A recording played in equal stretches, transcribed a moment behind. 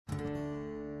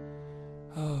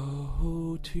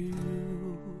Oh, to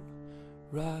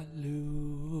ra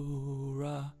lu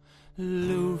ra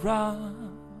lu ra.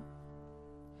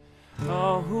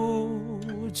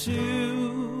 Oh,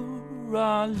 to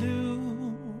ra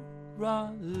lu ra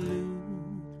lu.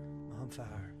 On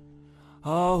fire.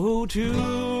 Oh, to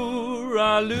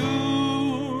ra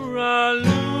lu ra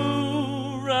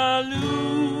lu ra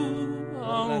lu.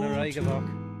 Oh,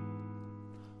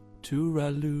 to ra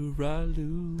lu ra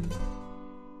lu.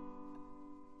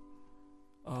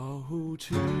 Oh,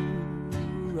 to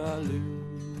ra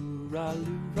lu ra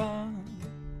lu ra.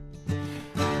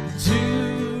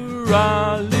 To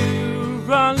ra lu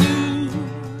ra lu.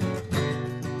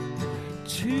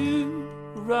 To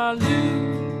ra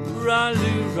lu ra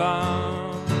lu ra.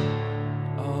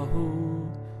 Oh,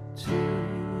 to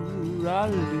ra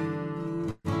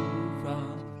lu ra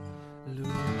lu.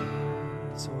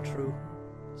 So true.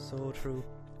 So true.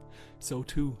 So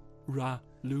to ra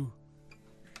lu.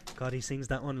 God, he sings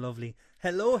that one lovely.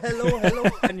 Hello, hello, hello,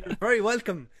 and you're very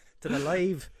welcome to the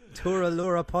live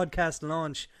Touralura podcast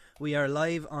launch. We are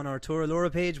live on our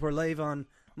Touralura page. We're live on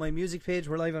my music page.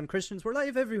 We're live on Christians. We're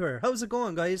live everywhere. How's it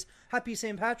going, guys? Happy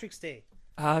St. Patrick's Day.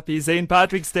 Happy St.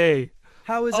 Patrick's Day.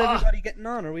 How is everybody getting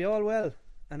on? Are we all well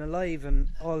and alive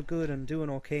and all good and doing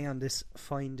okay on this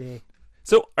fine day?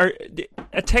 So,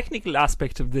 a technical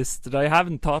aspect of this that I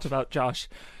haven't thought about, Josh,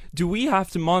 do we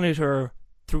have to monitor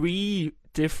 3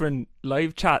 different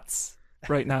live chats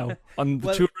right now on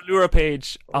the Touralura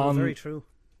page? Very true.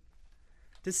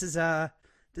 This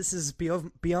is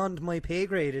beyond my pay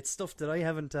grade. It's stuff that I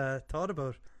haven't thought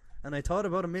about, and I thought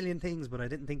about a million things, but I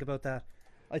didn't think about that.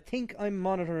 I think I'm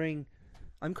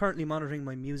currently monitoring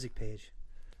my music page.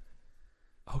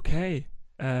 Okay.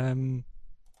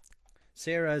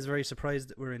 Sarah is very surprised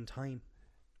that we're in time.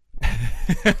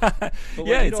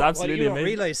 Yeah, it's absolutely amazing. What you don't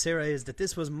realise, Sarah, is that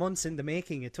this was months in the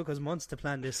making. It took us months to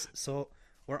plan this. So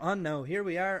we're on now. Here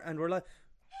we are, and we're like...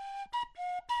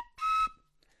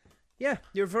 Yeah,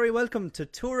 you're very welcome to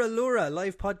Touralura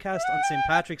live podcast on St.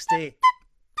 Patrick's Day.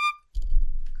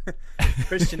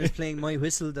 Christian is playing my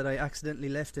whistle that I accidentally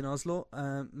left in Oslo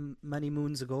many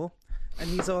moons ago, and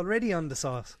he's already on the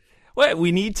sauce. Well,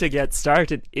 we need to get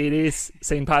started. It is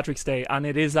St. Patrick's Day, and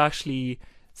it is actually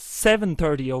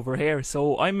 7:30 over here,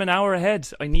 so I'm an hour ahead.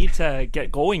 I need to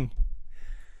get going.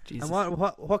 Jesus. And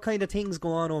what kind of things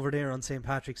go on over there on St.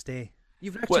 Patrick's Day?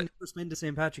 You've actually never spent a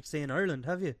St. Patrick's Day in Ireland,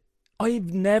 have you?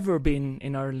 I've never been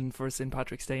in Ireland for St.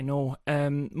 Patrick's Day, no.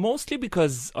 Mostly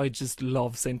because I just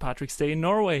love St. Patrick's Day in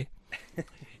Norway.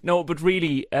 No, but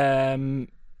really,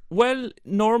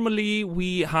 normally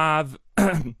we have...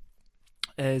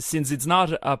 since it's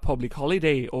not a public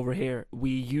holiday over here, we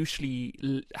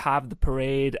usually have the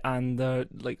parade and the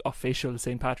official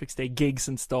St. Patrick's Day gigs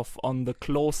and stuff on the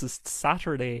closest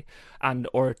Saturday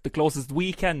or the closest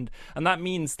weekend, and that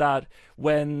means that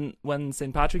when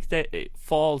St. Patrick's Day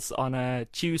falls on a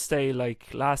Tuesday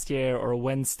like last year or a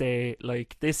Wednesday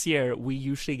like this year, we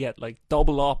usually get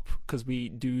double up because we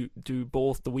do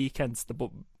both the weekends, the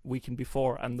weekend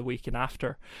before and the weekend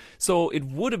after. So it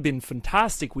would have been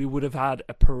fantastic. We would have had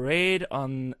a parade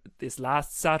on this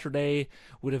last Saturday,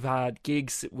 would have had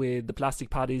gigs with the Plastic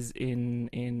Paddies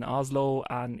in Oslo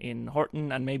and in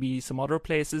Horton and maybe some other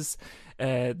places.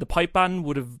 The pipe band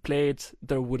would have played.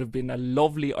 There would have been a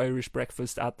lovely Irish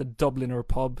breakfast at the Dubliner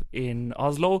pub in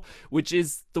Oslo, which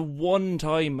is the one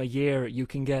time a year you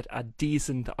can get a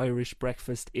decent Irish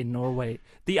breakfast in Norway.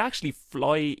 They actually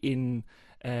fly in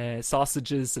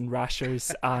sausages and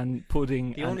rashers and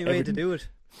pudding. The only way to do it.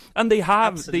 And they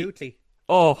have absolutely.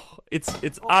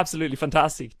 It's absolutely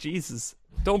fantastic. Jesus,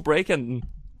 don't break anything.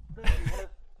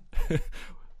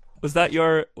 Was that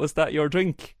your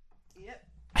drink?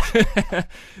 Yeah.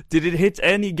 Did it hit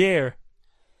any gear?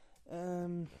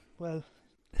 Well,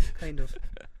 kind of.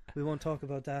 We won't talk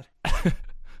about that.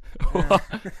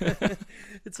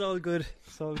 It's all good.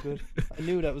 It's all good. I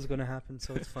knew that was going to happen,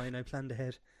 so it's fine. I planned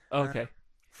ahead. Okay.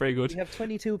 Very good. We have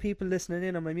 22 people listening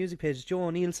in on my music page. Joe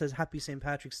O'Neill says Happy St.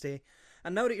 Patrick's Day.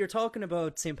 And now that you're talking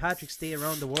about St. Patrick's Day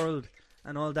around the world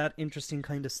and all that interesting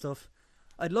kind of stuff,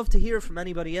 I'd love to hear from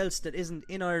anybody else that isn't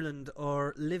in Ireland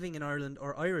or living in Ireland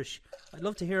or Irish. I'd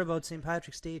love to hear about St.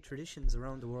 Patrick's Day traditions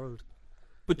around the world.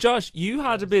 But Josh, you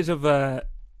had a bit of a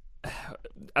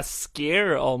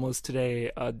scare almost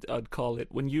today, I'd call it,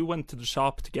 when you went to the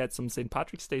shop to get some St.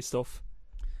 Patrick's Day stuff.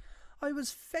 I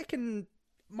was feckin'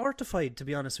 mortified, to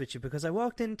be honest with you, because I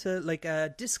walked into a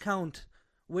discount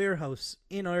warehouse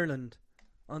in Ireland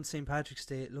on St. Patrick's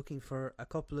Day looking for a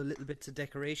couple of little bits of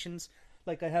decorations.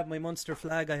 I have my Munster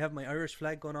flag, I have my Irish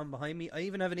flag going on behind me, I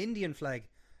even have an Indian flag,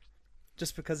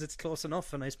 just because it's close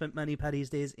enough, and I spent many Paddy's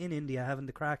Days in India having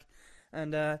the crack.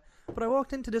 And but I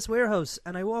walked into this warehouse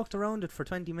and I walked around it for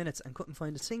 20 minutes and couldn't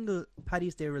find a single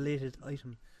Paddy's Day related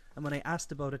item. And when I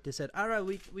asked about it, they said, "Alright,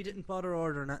 we didn't bother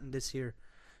ordering anything this year.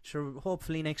 Sure,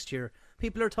 hopefully next year."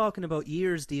 People are talking about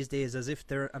years these days as if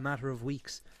they're a matter of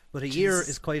weeks, but a year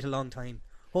is quite a long time.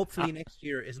 Hopefully next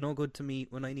year is no good to me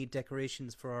when I need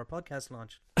decorations for our podcast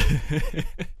launch.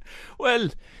 Well,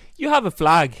 you have a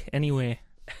flag anyway.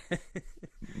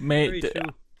 Very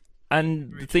true.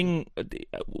 And the thing,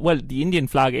 the Indian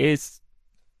flag is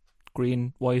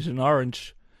green, white, and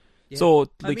orange. Yeah. So, like,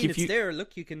 I mean, if it's you there.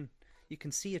 Look, you can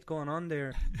see it going on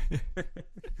there.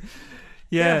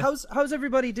 yeah, how's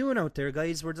everybody doing out there,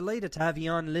 guys? We're delighted to have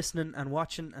you on, listening and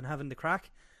watching and having the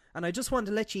crack. And I just want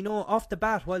to let you know off the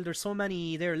bat, while there's so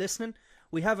many there listening,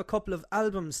 we have a couple of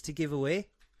albums to give away.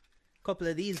 A couple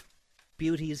of these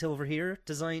beauties over here,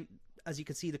 designed, as you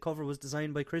can see, the cover was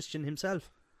designed by Christian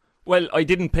himself. well, I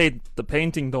didn't paint the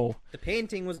painting though. The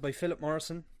painting was by Philip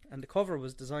Morrison, and the cover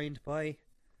was designed by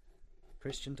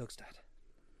Christian Dugstad.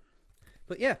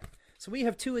 But yeah, so we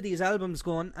have 2 of these albums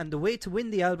going, and the way to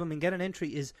win the album and get an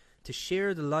entry is to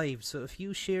share the live. So if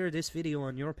you share this video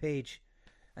on your page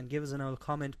and give us an old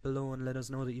comment below and let us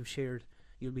know that you've shared,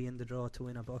 you'll be in the draw to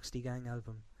win a Boxty Gang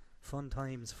album. Fun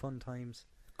times, fun times.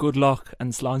 Good luck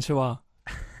and sláinte.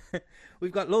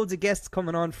 We've got loads of guests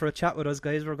coming on for a chat with us,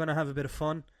 guys. We're going to have a bit of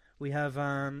fun. We have,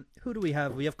 who do we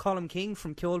have? We have Colm King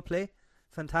from Kyoleplay,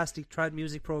 fantastic trad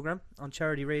music program on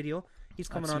Charity Radio. He's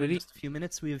coming on in just a few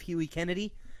minutes. We have Hughie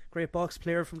Kennedy, great box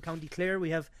player from County Clare. We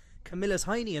have Camillus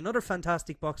Heine, another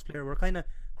fantastic box player. We're kind of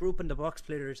grouping the box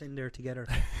players in there together.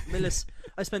 Camillus,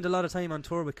 I spent a lot of time on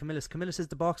tour with Camillus. Camillus is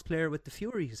the box player with the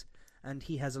Furies, and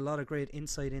he has a lot of great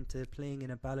insight into playing in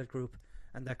a ballad group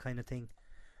and that kind of thing.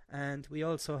 And we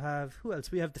also have, who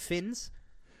else? We have the Finns,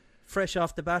 fresh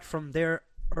off the bat from their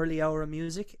early hour of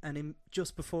music, and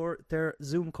just before their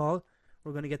Zoom call,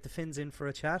 we're going to get the Finns in for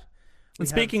a chat. And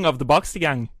speaking of the Boxty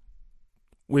Gang,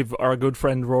 we've our good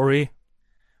friend Rory.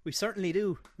 We certainly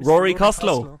do. Rory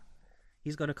Costello.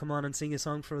 He's going to come on and sing a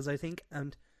song for us, I think.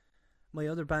 And my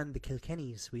other band, the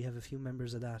Kilkennys, we have a few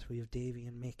members of that. We have Davey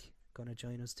and Mick going to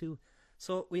join us too.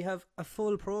 So we have a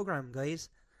full program, guys.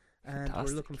 And fantastic.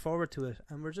 We're looking forward to it.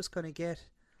 And we're just going to get,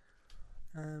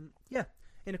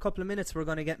 in a couple of minutes, we're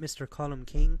going to get Mr. Colm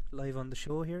King live on the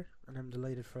show here. And I'm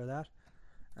delighted for that.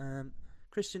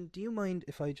 Christian, do you mind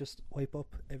if I just wipe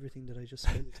up everything that I just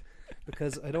spilled?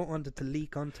 Because I don't want it to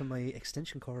leak onto my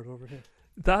extension cord over here.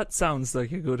 That sounds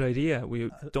like a good idea. We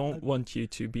don't want you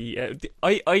to be.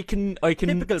 I can.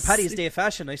 Typical Paddy's Day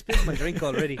fashion. I spilled my drink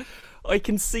already. I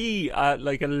can see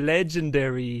like a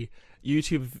legendary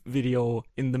YouTube video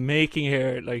in the making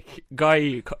here. Like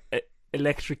guy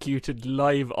electrocuted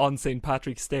live on St.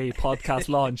 Patrick's Day podcast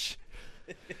launch.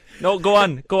 No, go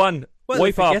on. Well,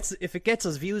 wipe off. If it gets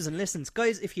us views and listens,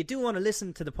 guys, if you do want to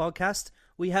listen to the podcast,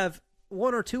 we have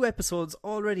 1 or 2 episodes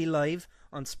already live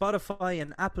on Spotify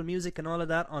and Apple Music and all of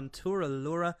that on Tour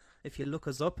Allura, if you look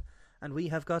us up. And we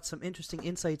have got some interesting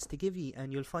insights to give you,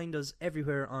 and you'll find us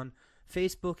everywhere on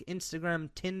Facebook, Instagram,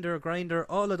 Tinder, Grindr,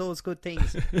 all of those good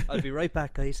things. I'll be right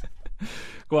back, guys.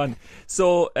 Go on.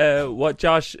 So what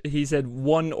Josh, he said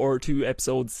 1 or 2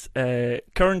 episodes.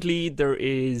 Currently there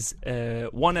is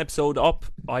 1 episode up.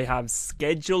 I have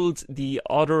scheduled the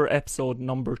other episode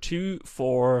number 2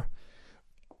 for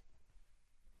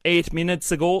 8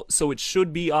 minutes ago, so it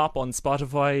should be up on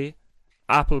Spotify,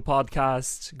 Apple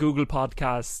Podcasts, Google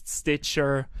Podcasts,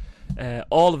 Stitcher,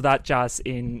 all of that jazz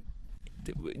in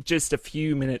just a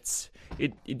few minutes.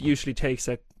 It usually takes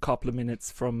a couple of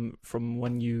minutes from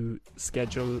when you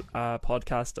schedule a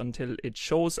podcast until it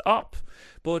shows up,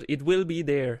 but it will be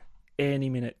there any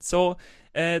minute. So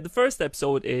the first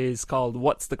episode is called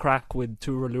What's the Crack with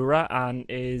Tour Allura, and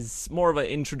is more of an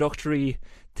introductory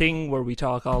thing where we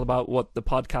talk all about what the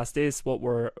podcast is, what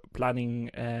we're planning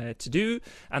to do.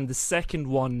 And the second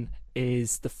one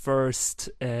is the first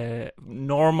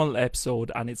normal episode,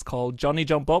 and it's called Johnny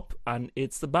Jump Up, and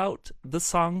it's about the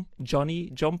song Johnny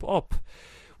Jump Up,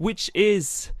 which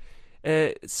is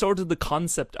sort of the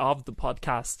concept of the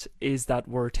podcast, is that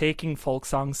we're taking folk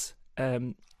songs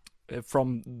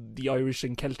from the Irish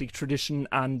and Celtic tradition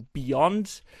and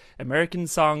beyond, American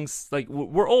songs. Like,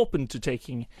 we're open to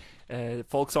taking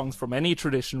folk songs from any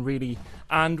tradition really,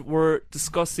 and we're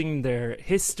discussing their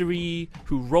history,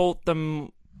 who wrote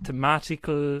them,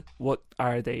 thematical, what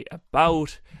are they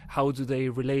about, how do they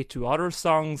relate to other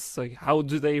songs, like how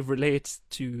do they relate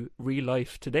to real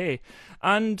life today.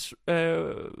 And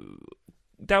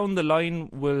down the line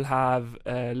we'll have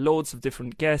loads of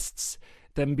different guests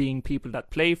them being people that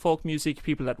play folk music,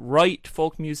 people that write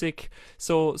folk music.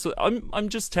 So I'm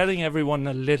just telling everyone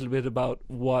a little bit about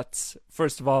what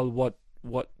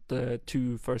the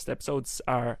 2 first episodes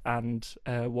are, and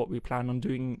what we plan on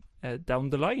doing down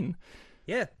the line.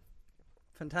 Yeah,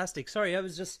 fantastic. Sorry, I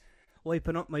was just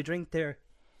wiping up my drink there.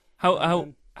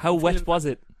 How wet was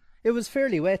it? It was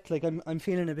fairly wet. Like I'm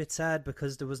feeling a bit sad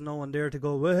because there was no one there to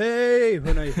go "Way!"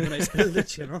 when I spilled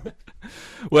it. You know.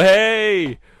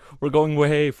 Way! We're going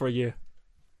way for you.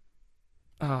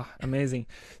 Amazing.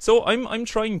 So I'm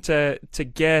trying to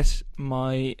get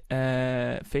my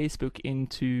Facebook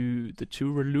into the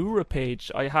Turalura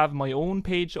page. I have my own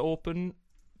page open.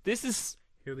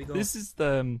 Here we go. This is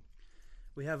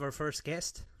We have our first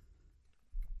guest.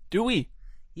 Do we?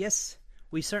 Yes,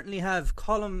 we certainly have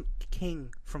Colm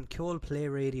King from Ceol Play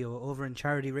Radio over in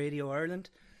Charity Radio Ireland.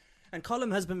 And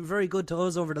Colm has been very good to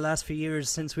us over the last few years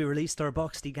since we released our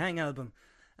Boxty Gang album.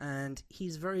 And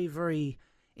he's very, very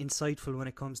insightful when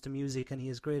it comes to music, and he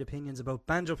has great opinions about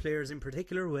banjo players in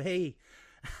particular. Way,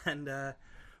 and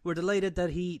we're delighted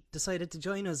that he decided to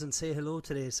join us and say hello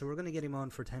today. So we're going to get him on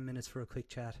for 10 minutes for a quick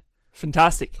chat.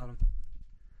 Fantastic. Colm.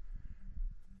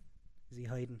 Is he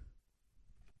hiding?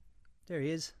 There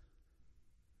he is.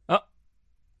 Oh.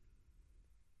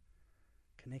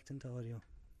 Connecting to audio.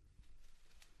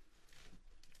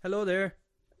 Hello there.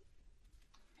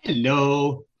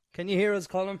 Hello. Can you hear us,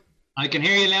 Colm? I can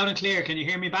hear you loud and clear. Can you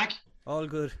hear me back? All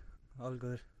good. All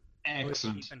good.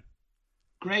 Excellent.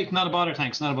 Great. Not a bother,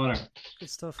 thanks. Not a bother. Good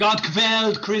stuff. God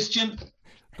geweld, Christian.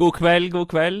 God kväll, god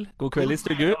kväll. God kväll is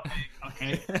the good.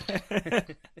 Okay.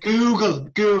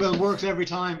 Google works every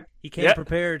time. He came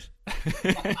prepared.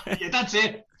 Yeah, that's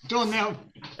it. Done now.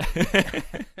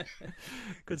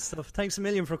 Good stuff. Thanks a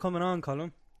million for coming on,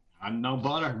 Colm. I'm no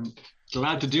bother.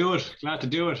 Glad to do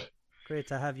it. Great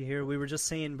to have you here. We were just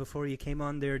saying before you came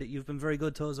on there that you've been very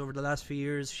good to us over the last few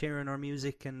years, sharing our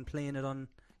music and playing it on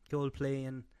Ceol Play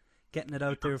and getting it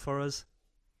out there for us.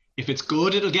 If it's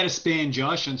good, it'll get a spin,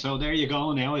 Josh. And so there you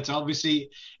go now. It's obviously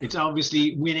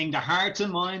winning the hearts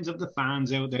and minds of the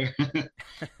fans out there.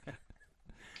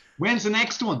 When's the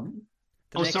next one?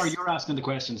 Sorry, you're asking the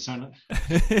questions, Sarah.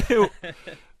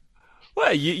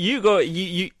 Well, you go.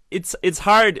 It's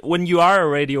hard when you are a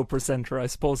radio presenter. I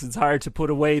suppose it's hard to put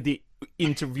away the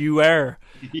interviewer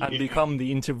and become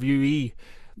the interviewee.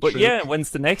 But True. yeah,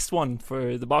 when's the next one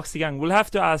for the Boxty Gang? We'll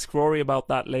have to ask Rory about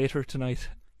that later tonight.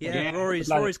 Yeah,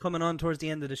 Rory's coming on towards the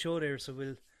end of the show there, so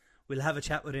we'll have a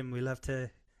chat with him. We'll have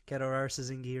to get our arses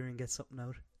in gear and get something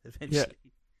out eventually. Yeah.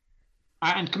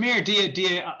 And come here,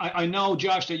 I know,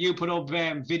 Josh, that you put up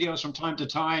videos from time to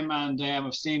time, and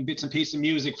I've seen bits and pieces of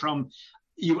music from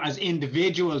you as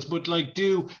individuals, but like,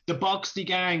 do the Boxty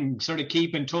Gang sort of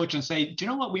keep in touch and say, do you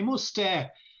know what, we must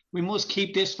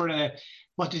keep this for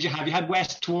what did you have? You had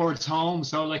west towards home,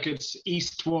 so like it's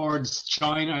east towards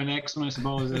China next one, I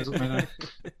suppose. Or something like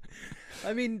that.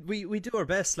 I mean, we do our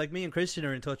best. Like, me and Christian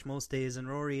are in touch most days, and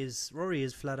Rory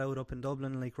is flat out up in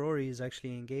Dublin. Like, Rory is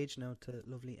actually engaged now to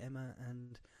lovely Emma,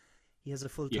 and he has a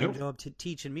full-time job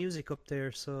teaching music up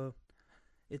there. So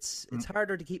it's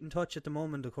harder to keep in touch at the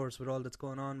moment, of course, with all that's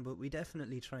going on. But we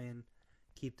definitely try and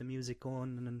keep the music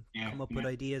going and come up with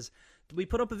ideas. We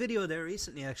put up a video there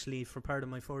recently, actually, for part of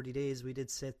my 40 days. We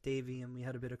did Seth Davey, and we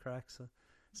had a bit of crack. So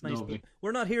it's nice.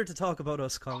 We're not here to talk about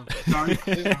us, Colm. Sorry.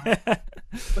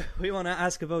 We want to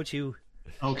ask about you.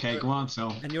 Okay, go on.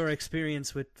 So, and your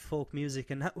experience with folk music,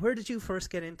 and where did you first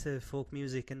get into folk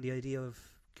music and the idea of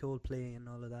Ceol Play and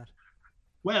all of that?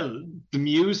 Well, the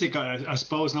music, I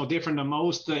suppose, no different than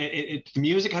most. The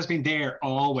music has been there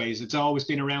always. It's always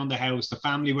been around the house. The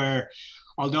family were,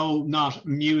 although not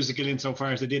musical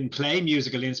insofar as they didn't play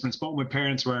musical instruments, but my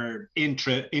parents were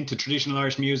into traditional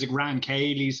Irish music, ran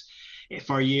Cayley's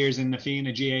for years in the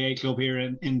Fina GAA club here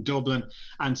in Dublin.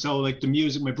 And so, like, the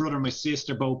music, my brother and my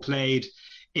sister both played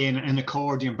in an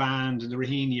accordion band, the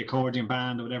Raheny accordion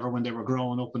band or whatever, when they were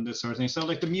growing up and this sort of thing. So,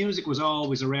 like, the music was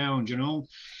always around, you know.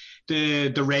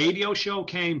 The radio show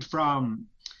came from,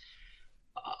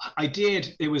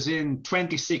 it was in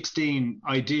 2016.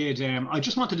 I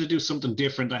just wanted to do something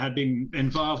different. I had been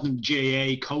involved in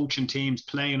GAA, coaching teams,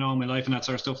 playing all my life and that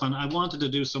sort of stuff. And I wanted to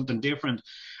do something different.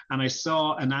 And I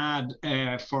saw an ad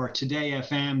for Today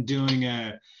FM doing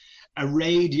a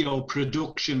radio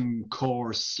production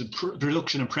course,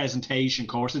 production and presentation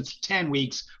course. It's 10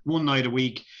 weeks, one night a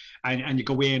week. And you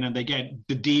go in and they get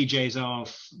the DJs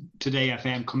of Today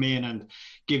FM come in and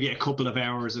give you a couple of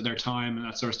hours of their time and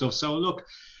that sort of stuff. So look,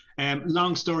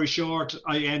 long story short,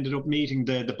 I ended up meeting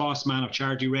the boss man of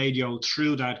Charity Radio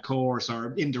through that course,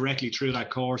 or indirectly through that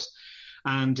course.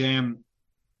 And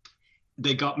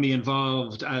they got me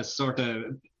involved as sort of,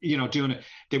 doing it.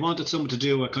 They wanted someone to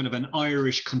do a kind of an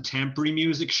Irish contemporary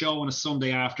music show on a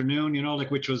Sunday afternoon,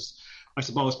 like, which was, I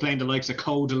suppose, playing the likes of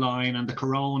Codaline and the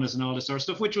Coronas and all this sort of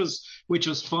stuff, which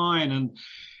was fine.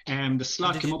 And the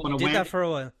slot came up on a Wednesday. Did that for a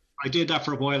while? I did that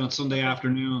for a while on Sunday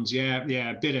afternoons. Yeah,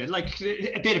 a bit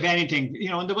of anything,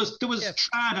 and there was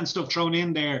trad and stuff thrown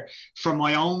in there for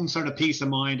my own sort of peace of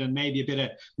mind, and maybe a bit of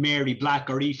Mary Black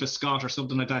or Aoife Scott or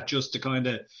something like that, just to kind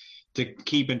of to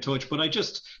keep in touch. But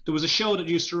there was a show that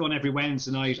used to run every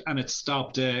Wednesday night, and it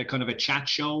stopped, kind of a chat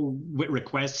show with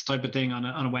requests type of thing on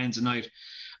a Wednesday night.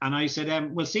 And I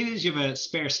said, well, seeing as you have a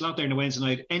spare slot there on a Wednesday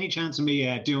night, any chance of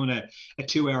me doing a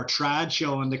 2-hour trad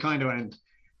show? And they kind of went,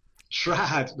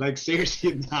 trad? Like,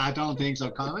 seriously? Nah, I don't think so,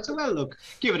 Colin. I said, well, look,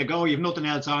 give it a go. You've nothing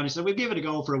else on. He said, we'll give it a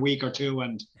go for a week or two.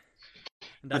 And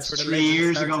that's 3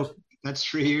 years ago. That's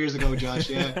 3 years ago, Josh,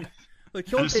 yeah. Well,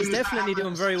 Kyoto is definitely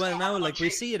doing very well now. Like, we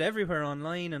see it everywhere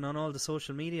online and on all the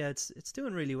social media. It's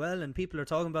doing really well, and people are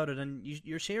talking about it, and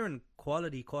you're sharing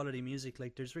quality music.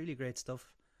 Like, there's really great stuff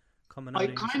coming out. I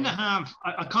kind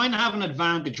of have an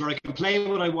advantage where I can play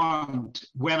what I want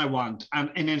when I want, and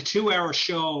in a 2-hour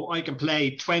show I can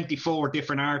play 24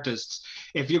 different artists.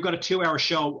 If you've got a 2-hour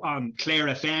show on Clare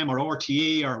FM or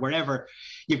RTE or wherever,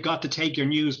 you've got to take your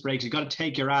news breaks, you've got to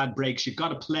take your ad breaks, you've got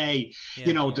to play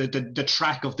the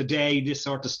track of the day, this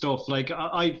sort of stuff. Like,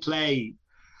 I play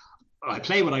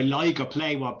what I like, I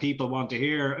play what people want to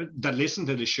hear that listen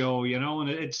to the show, and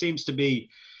it seems to be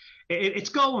it's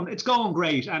going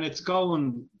great, and it's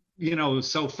going,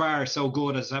 so far so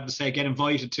good. As I have to say, get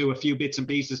invited to a few bits and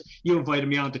pieces. You invited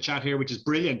me on to chat here, which is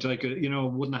brilliant. Like,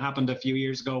 wouldn't have happened a few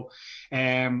years ago.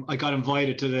 I got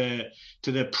invited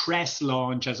to the press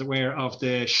launch, as it were, of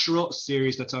the Shrut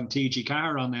series that's on TG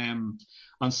Car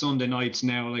on Sunday nights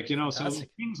now, like, so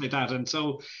things like that. And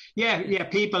so, yeah,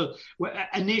 people,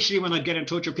 initially when I'd get in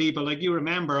touch with people, like, you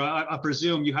remember, I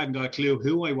presume you hadn't got a clue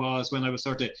who I was when I was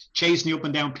sort of chasing you up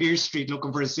and down Pierce Street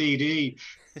looking for a CD.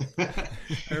 I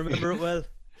remember it well.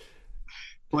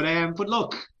 But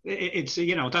look, it's,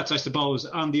 that's, I suppose,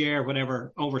 on the air,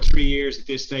 whatever, over 3 years at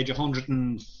this stage,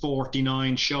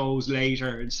 149 shows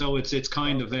later. And so it's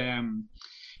kind of,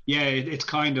 it's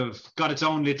kind of got its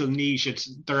own little niche.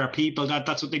 There are people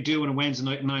that's what they do on a Wednesday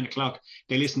night at 9 o'clock.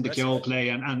 They listen to Kyo play,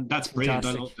 and that's brilliant.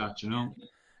 Fantastic. I love that,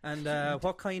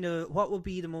 And what would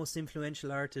be the most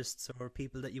influential artists or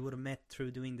people that you would have met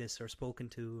through doing this or spoken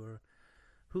to, or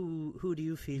who do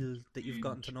you feel that you've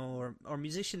gotten to know, or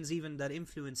musicians even that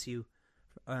influence you,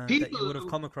 that you would have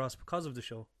come across because of the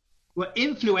show? Well,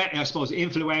 I suppose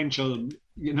influential,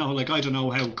 like, I don't know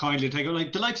how kindly take it.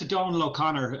 Like the likes of Donald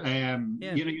O'Connor,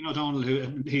 Donald,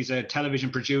 he's a television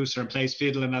producer and plays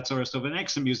fiddle and that sort of stuff, an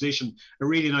excellent musician, a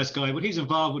really nice guy, but he's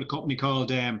involved with a company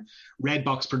called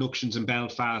Redbox Productions in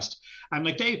Belfast. And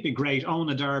like, they've been great.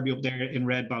 Ona Darby up there in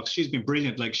Redbox, she's been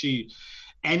brilliant. Like,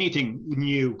 anything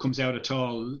new comes out at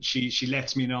all, she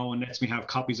lets me know and lets me have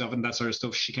copies of it and that sort of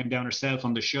stuff. She came down herself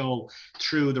on the show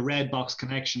through the Redbox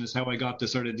connection, is how I got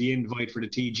the invite for the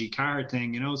TG card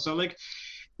thing, so like,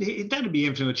 that'd be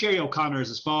influential. Jerry O'Connor, as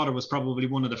his father, was probably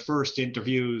one of the first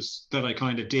interviews that I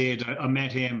kind of did. I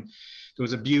met him. There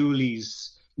was a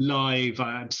Bewley's live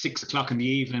at 6 o'clock in the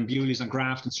evening. Bewley's on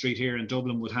Grafton Street here in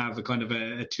Dublin would have a kind of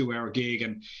a 2-hour gig,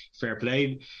 and fair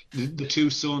play. The two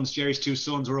sons, Jerry's two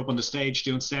sons, were up on the stage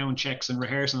doing sound checks and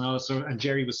rehearsing and all that sort, and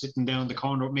Jerry was sitting down in the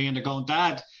corner with me, and they're going,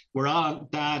 "Dad, we're on,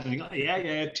 Dad." And I go,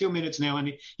 yeah, 2 minutes now.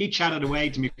 And he chatted away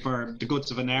to me for the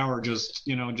guts of an hour, just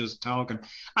talking.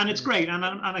 And it's great.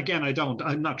 And again,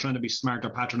 I'm not trying to be smart or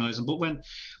patronizing, but when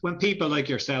people like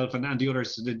yourself and the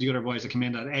other boys that come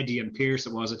in, that Eddie and Pierce,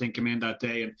 it was, I think, come in that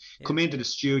day and come into the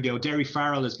studio. Derry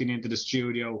Farrell has been into the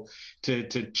studio to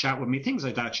chat with me, things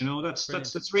like that,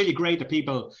 that's really great that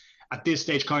people at this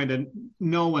stage kind of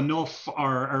know enough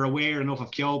or are aware enough of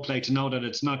Kyo play to know that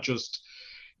it's not just,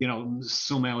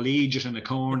 some Legit in the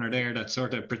corner there that's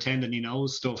sort of pretending he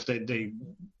knows stuff. They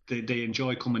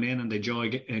enjoy coming in, and they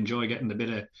enjoy getting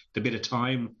the bit of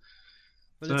time.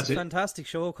 Well, so it's a fantastic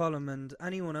show, Colin, and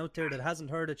anyone out there that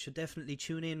hasn't heard it should definitely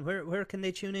tune in. Where can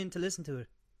they tune in to listen to it?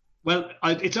 Well,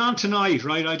 it's on tonight,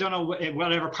 right? I don't know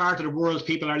whatever part of the world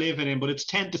people are living in, but it's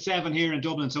 10 to 7 here in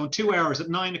Dublin. So in 2 hours at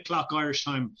 9 o'clock Irish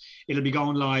time, it'll be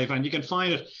going live, and you can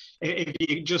find it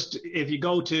if you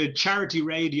go to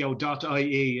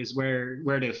charityradio.ie is where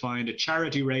they'll find it.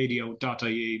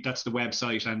 charityradio.ie, that's the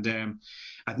website, and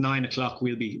at 9 o'clock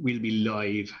we'll be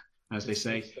live, as they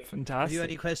say. Fantastic. Have you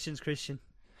any questions, Christian?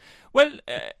 Well,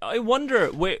 I wonder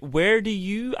where do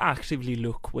you actively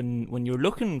look when you're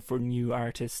looking for new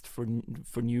artists, for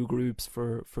new groups,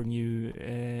 for new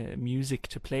music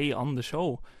to play on the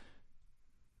show?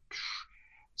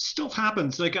 stuff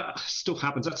happens. Like stuff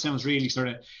happens. That sounds really sort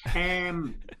of.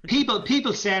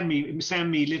 People send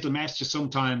me little messages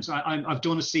sometimes. I've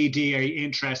done a CD. Are you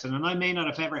interested? And I may not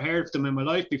have ever heard of them in my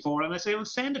life before. And I say, well,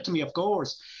 send it to me, of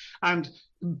course. And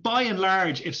by and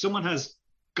large, if someone has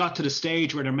got to the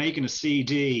stage where they're making a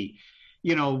CD,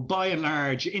 you know, by and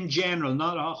large, in general,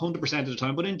 not 100% of the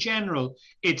time, but in general,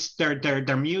 it's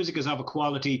their music is of a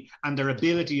quality and their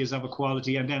ability is of a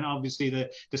quality. And then obviously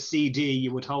the CD,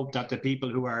 you would hope that the people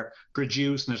who are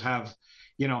producing it have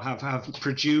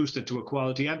produced it to a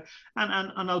quality, and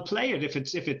I'll play it if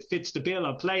it fits the bill.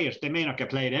 I'll play it. They may not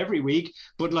get played every week,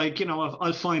 but like, you know,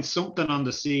 I'll find something on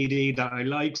the CD that I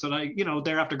like, so that you know,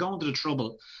 they're after going to the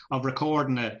trouble of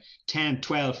recording a 10,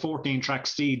 12, 14 track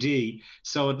CD.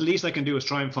 So at least I can do is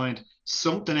try and find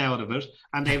something out of it,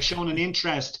 and they've shown an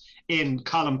interest in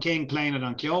Colm King playing it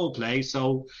on Kyo Play.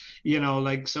 So, you know,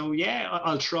 like, so yeah,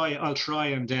 I'll try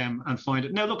and find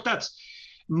it. Now look, that's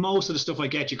most of the stuff I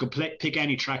get. You could pick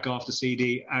any track off the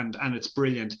CD and it's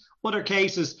brilliant. Other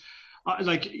cases,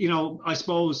 like, you know, I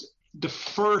suppose the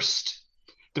first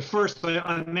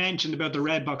I mentioned about the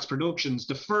Redbox Productions,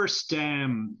 the first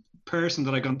person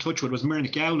that I got in touch with was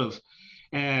Muireann Gowlev.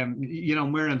 You know,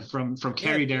 Muireann from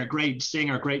Kerry there, great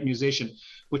singer, great musician.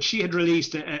 But she had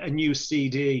released a new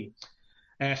CD.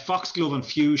 Foxglove and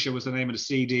Fuchsia was the name of the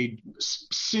CD,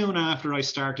 soon after I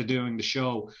started doing the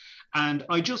show. And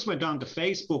I just went on to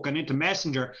Facebook and into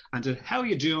Messenger and said, how are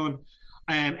you doing?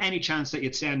 Any chance that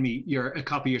you'd send me a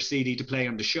copy of your CD to play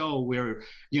on the show? We're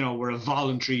a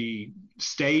voluntary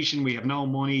station. We have no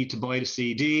money to buy the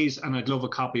CDs, and I'd love a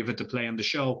copy of it to play on the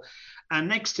show. And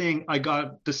next thing, I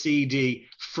got the CD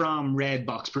from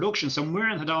Redbox Productions. So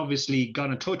Muireann had obviously got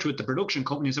in touch with the production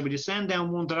company and said, would you send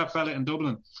down one to that fella in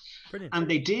Dublin? Brilliant.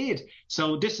 And they did.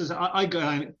 So this is, I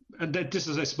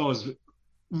suppose,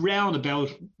 roundabout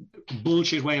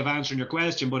bullshit way of answering your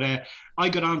question, but I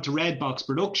got on to Redbox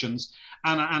Productions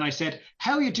and I said,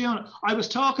 how are you doing? I was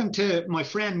talking to my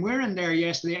friend Muireann there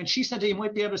yesterday, and she said that you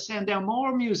might be able to send down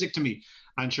more music to me.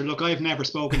 And sure, look, I've never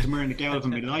spoken to Muireann Gowlev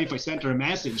in my life. I sent her a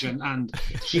message and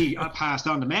she passed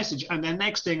on the message. And then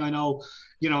next thing I know,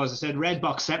 you know, as I said,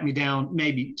 Redbox sent me down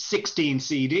maybe 16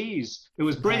 CDs. It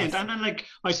was brilliant. Yes. And then, like,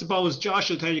 I suppose Josh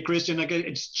will tell you, Christian, like,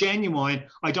 it's genuine.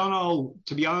 I don't know,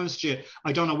 to be honest with you,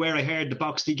 I don't know where I heard the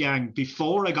Boxty Gang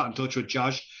before I got in touch with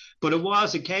Josh, but it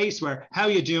was a case where, how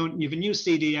you doing? You have a new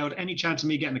CD out. Any chance of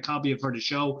me getting a copy of it for the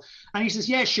show? And he says,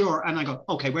 yeah, sure. And I go,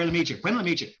 okay, where'll I meet you? When will I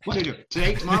meet you? What do I do?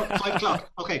 Today, tomorrow, 5 o'clock?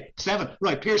 Okay, 7.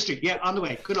 Right, Pearse Street. Yeah, on the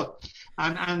way. Good luck.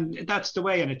 And that's the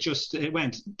way. And it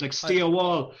went. Like Steve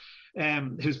Wall,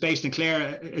 who's based in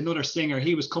Clare, another singer,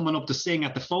 he was coming up to sing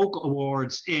at the Folk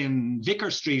Awards in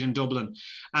Vicar Street in Dublin,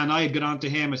 and I had got on to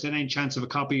him. I said, any chance of a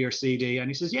copy of your CD? And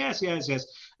he says, yes.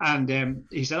 And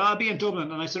he said, I'll be in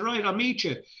Dublin. And I said, right, I'll meet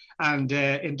you. And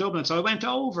in Dublin, so I went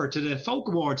over to the Folk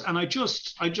Awards, and I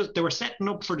just they were setting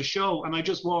up for the show, and I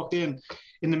just walked in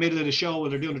the middle of the show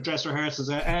while they're doing the dress rehearsals.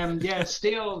 Yeah,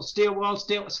 Steel,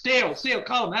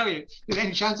 Colm, how are you? Is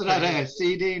any chance of that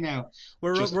CD now?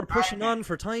 We're pushing on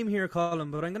for time here, Colm,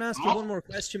 but I'm going to ask you one more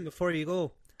question before you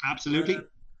go. Absolutely.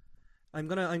 I'm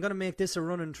gonna make this a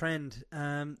running trend.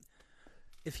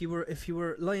 If you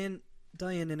were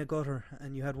dying in a gutter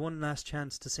and you had one last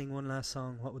chance to sing one last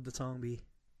song, what would the song be?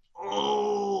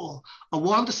 Oh, I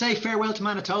want to say Farewell to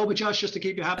Manitoba, Josh, just to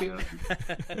keep you happy. No.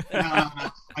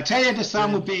 I tell you, the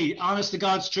song would be, honest to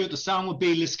God's truth, the song would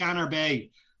be Liscannor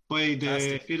Bay by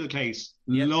the Fiddle Case.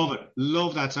 Yep. Love it.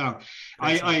 Love that song.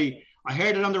 I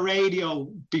heard it on the radio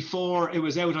before it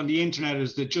was out on the internet. It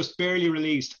was just barely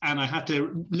released, and I had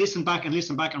to listen back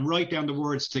and write down the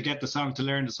words to get the song, to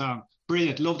learn the song.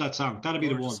 Brilliant. Love that song. That'll be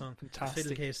the one. Song. Fantastic.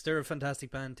 Fiddle Case. They're a fantastic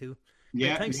band too.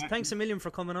 Yeah, thanks a million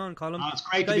for coming on, Colm. Oh, it's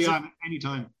great to be on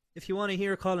anytime. If you want to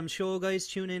hear Colm's show, guys,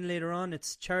 tune in later on.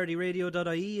 It's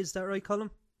charityradio.ie, is that right, Colm?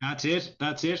 That's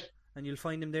it. And you'll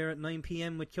find him there at 9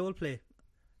 p.m. with Coldplay.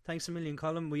 Thanks a million,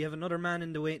 Colm. We have another man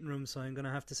in the waiting room, so I'm going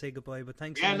to have to say goodbye. But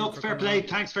thanks. Yeah, look, fair play. On.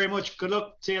 Thanks very much. Good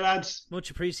luck. See you, lads.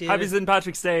 Much appreciated. Happy St.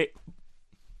 Patrick's Day.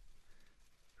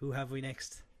 Who have we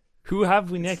next?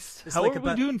 It's How like are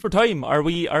we doing for time? Are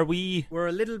we? We're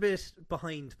a little bit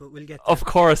behind, but we'll get there. Of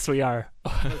course we are.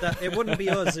 It wouldn't be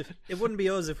us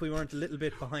if we weren't a little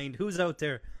bit behind. Who's out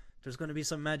there? There's going to be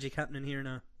some magic happening here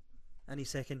now. Any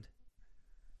second.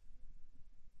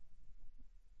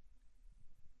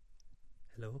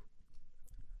 Hello.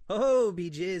 Oh, be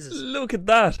Jesus! Look at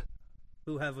that.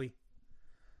 Who have we?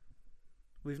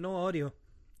 We've no audio.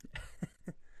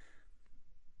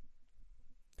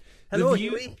 Hello,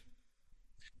 Huey.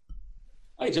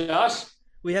 Hi, Josh.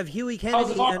 We have Huey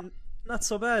Kennedy and not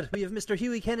so bad. We have Mr.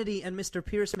 Huey Kennedy and Mr.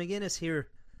 Pearse McGuinness here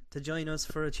to join us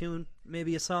for a tune,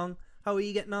 maybe a song. How are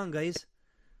you getting on, guys?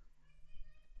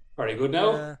 Very good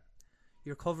now.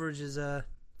 Your coverage is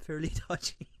fairly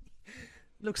dodgy.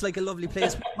 Looks like a lovely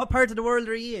place. What part of the world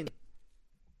are you in?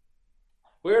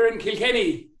 We're in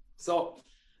Kilkenny, so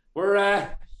we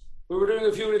were doing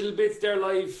a few little bits there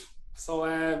live. So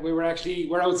we're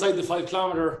outside the 5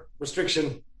 kilometre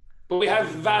restriction, but we have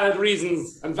valid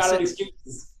reasons and valid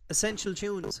excuses. Essential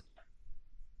tunes.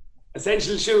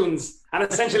 Essential tunes and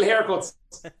essential haircuts.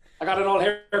 I got an all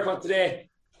haircut today.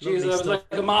 Jeez, I was like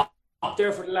a mop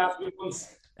there for the last few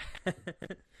months.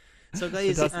 So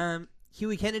guys,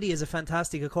 Hughie Kennedy is a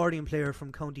fantastic accordion player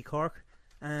from County Cork,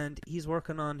 and he's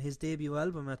working on his debut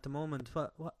album at the moment.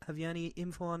 What have you any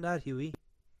info on that, Hughie?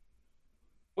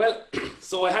 Well,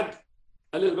 so I had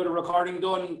a little bit of recording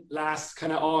done last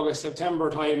kind of August, September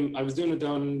time. I was doing it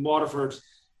down in Waterford,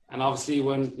 and obviously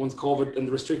once COVID and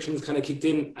the restrictions kind of kicked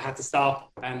in, I had to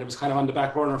stop, and it was kind of on the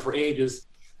back burner for ages.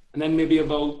 And then maybe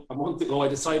about a month ago, I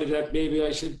decided that maybe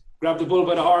I should grab the bull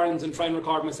by the horns and try and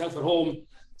record myself at home.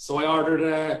 So I ordered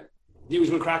the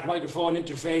usual crack microphone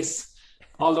interface,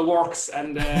 all the works,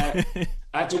 and I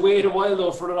had to wait a while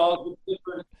though for it all.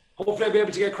 Hopefully I'll be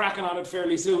able to get cracking on it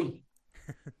fairly soon.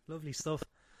 Lovely stuff.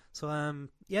 So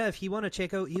if you want to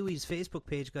check out Hughie's Facebook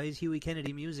page, guys, Hughie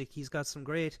Kennedy Music, he's got some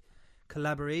great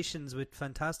collaborations with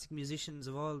fantastic musicians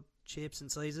of all shapes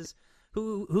and sizes.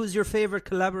 Who's your favourite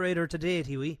collaborator to date,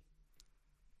 Hughie?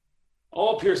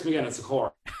 Oh, Pierce McGuinness, of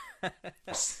course.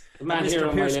 The man here Mr.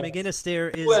 on Pierce my McGuinness there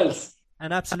is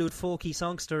an absolute folky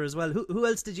songster as well. Who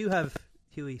else did you have,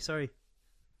 Hughie? Sorry.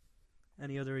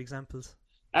 Any other examples?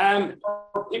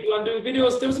 People on doing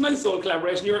videos. There was a nice little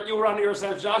collaboration. You were on it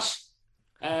yourself, Josh.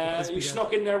 You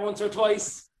snuck in there once or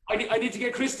twice. I need to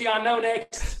get Christy on now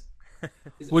next.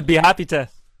 Would be happy to.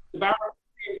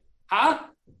 Huh?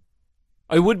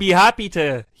 I would be happy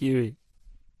to, Hughie.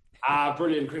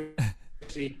 Brilliant,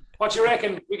 Christy. What you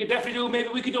reckon? We could definitely do. Maybe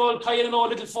we could all tie in an old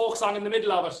little folk song in the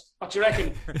middle of it. What you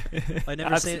reckon? I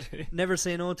never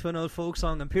say no to an old folk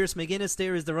song. And Pierce McGuinness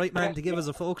there is the right man to give us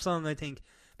a folk song, I think.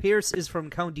 Pierce is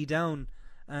from County Down,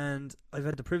 and I've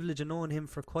had the privilege of knowing him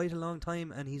for quite a long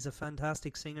time, and he's a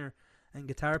fantastic singer and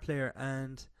guitar player.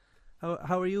 And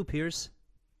how are you, Pierce?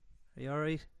 Are you all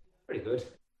right? Pretty good.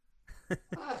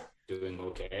 Doing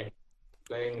okay.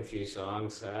 Playing a few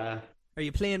songs. Are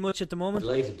you playing much at the moment?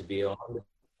 Delighted to be on.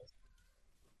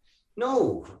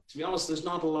 No, to be honest, there's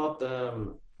not a lot.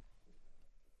 The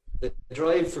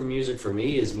drive for music for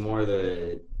me is more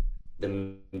the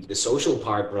social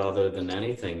part rather than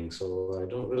anything. So I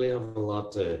don't really have a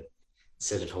lot to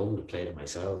sit at home to play to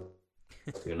myself,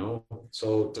 you know.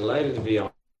 So delighted to be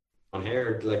on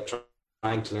here, like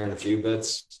trying to learn a few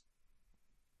bits,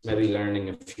 maybe learning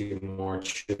a few more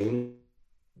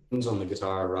tunes on the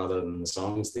guitar rather than the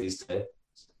songs these days.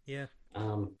 Yeah.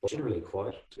 But generally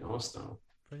quiet, to be honest now.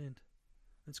 Brilliant.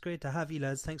 It's great to have you,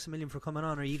 lads. Thanks a million for coming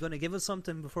on. Are you going to give us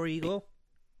something before you go?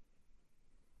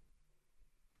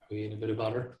 Are we in a bit of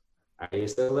bother? Are you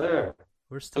still there?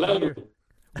 We're still Hello? here.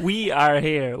 We are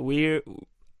here.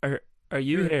 Are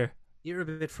you here? You're a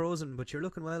bit frozen, but you're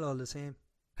looking well all the same.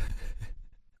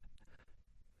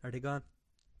 Are they gone?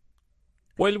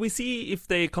 Well, we see if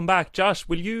they come back. Josh,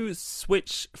 will you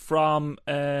switch from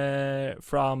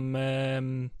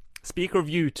speaker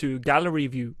view to gallery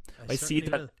view? I see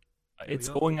that it's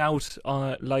going out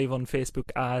live on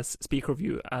Facebook as speaker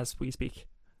view as we speak.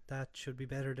 That should be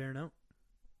better there now.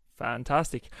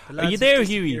 Fantastic. Are you there,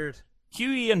 Hughie?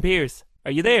 Hughie and Pierce,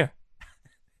 are you there?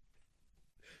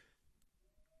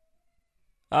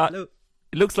 Hello.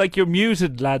 It looks like you're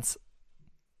muted, lads.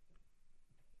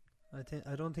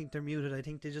 I don't think they're muted. I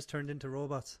think they just turned into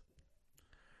robots.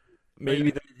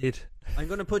 Maybe they did. I'm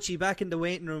going to put you back in the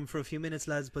waiting room for a few minutes,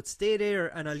 lads, but stay there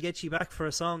and I'll get you back for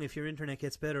a song if your internet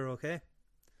gets better, okay?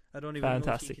 I don't even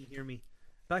know if you can hear me.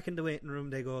 Back in the waiting room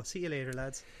they go. See you later,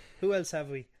 lads. Who else have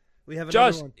we? We have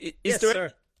another Josh, one.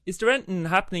 is there anything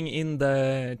happening in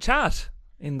the chat,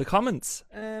 in the comments?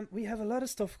 We have a lot of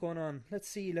stuff going on. Let's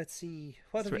see.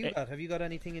 What have you got? Have you got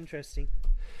anything interesting?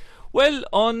 Well,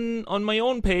 on my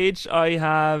own page, I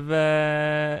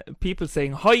have people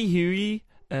saying, "Hi, Hughie.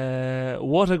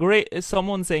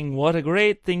 Someone saying, what a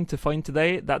great thing to find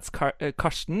today." That's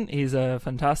Karsten. He's a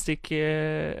fantastic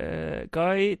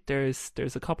guy. There's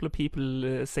a couple of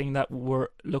people saying that we're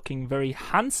looking very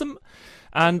handsome.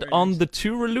 And very on nice. The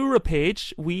Turalura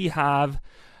page, we have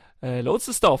loads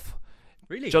of stuff.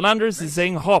 Really? John Anders is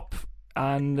saying hop.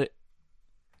 And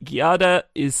Giada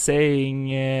is saying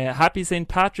happy St.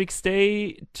 Patrick's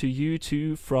Day to you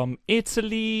two from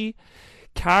Italy.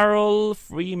 Carol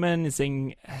Freeman is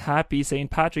saying happy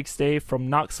St. Patrick's Day from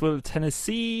Knoxville,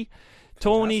 Tennessee.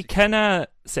 Tony Kenna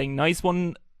saying nice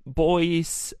one,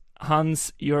 boys.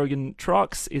 Hans Jürgen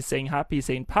Trox is saying happy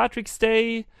St. Patrick's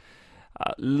Day.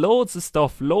 Loads of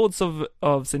stuff, loads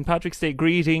of St. Patrick's Day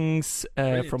greetings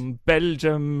from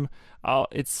Belgium.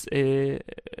 It's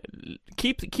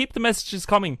keep the messages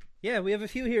coming. Yeah, we have a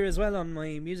few here as well on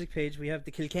my music page. We have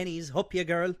the Kilkennys, Hup Ya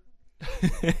Girl.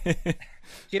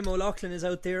 Jim O'Loughlin is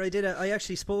out there. I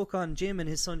actually spoke on Jim and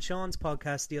his son Sean's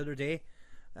podcast the other day.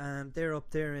 They're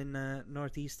up there in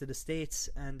northeast of the States,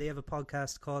 and they have a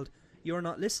podcast called You're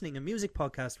Not Listening, a music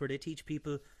podcast where they teach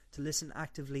people to listen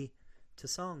actively to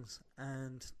songs,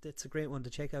 and it's a great one to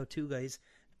check out too, guys.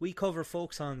 We cover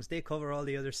folk songs, they cover all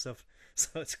the other stuff,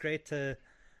 so it's great to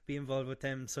be involved with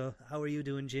them. So how are you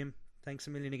doing, Jim? Thanks a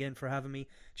million again for having me.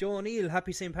 Joe O'Neill,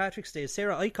 happy St. Patrick's Day.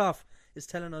 Sarah Eichhoff is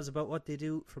telling us about what they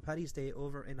do for Paddy's Day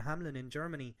over in Hamelin in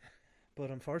Germany, but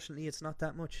unfortunately it's not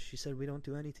that much. She said we don't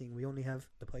do anything, we only have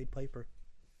the Pied Piper.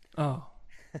 Oh.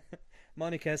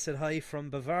 Monica said hi from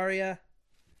Bavaria.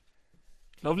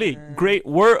 Lovely, great.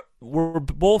 We're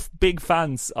both big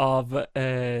fans of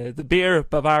the beer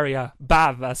Bavaria,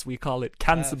 Bav as we call it,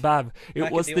 Cancer Bav.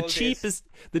 It was the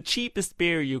cheapest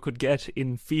beer you could get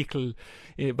in Fecal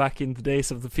back in the days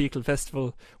of the Fecal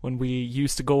Festival, when we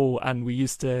used to go and we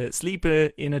used to sleep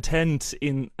in a tent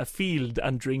in a field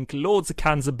and drink loads of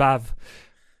cans of Bav.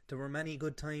 There were many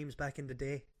good times back in the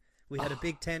day. We had a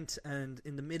big tent, and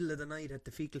in the middle of the night at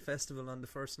the Fecal Festival on the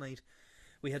first night,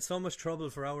 we had so much trouble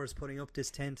for hours putting up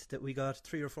this tent that we got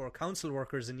 3 or 4 council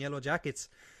workers in yellow jackets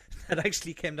that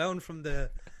actually came down from the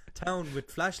town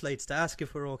with flashlights to ask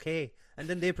if we're okay, and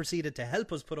then they proceeded to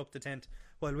help us put up the tent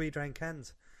while we drank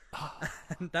cans.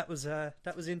 And that was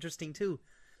interesting too.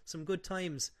 Some good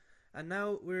times. And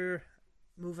now we're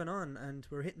moving on, and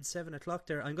we're hitting 7 o'clock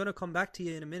there. I'm going to come back to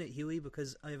you in a minute, Huey,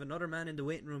 because I have another man in the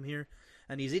waiting room here,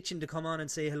 and he's itching to come on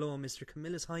and say hello, Mr.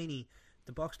 Camillus Heine,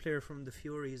 the box player from the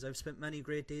Furies. I've spent many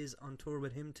great days on tour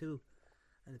with him too,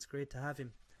 and it's great to have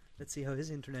him. Let's see how his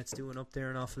internet's doing up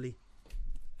there in Offaly.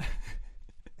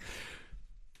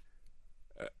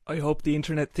 I hope the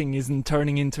internet thing isn't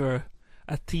turning into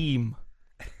a theme,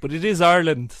 but it is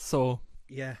Ireland, so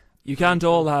yeah, you can't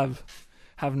all have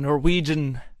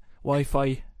Norwegian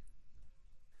Wi-Fi.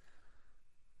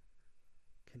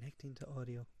 Connecting to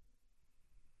audio.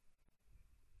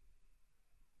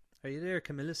 Are you there,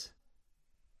 Camillus?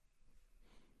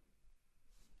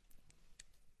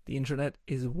 The internet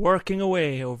is working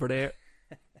away over there.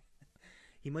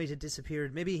 He might have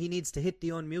disappeared. Maybe he needs to hit the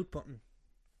unmute button.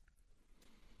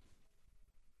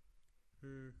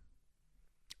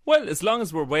 Well, as long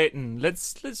as we're waiting,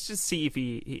 let's just see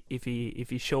if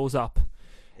he shows up.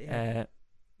 Yeah.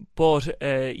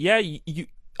 Yeah, you.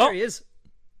 There he is.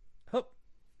 Oh.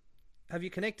 Have you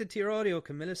connected to your audio,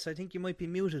 Camillus? I think you might be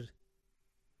muted.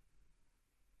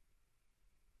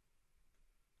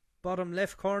 Bottom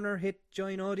left corner, hit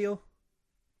join audio.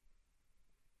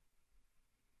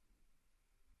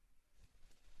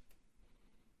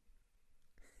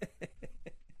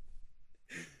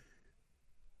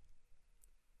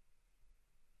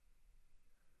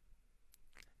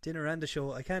 Dinner and the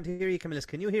show. I can't hear you, Camillus.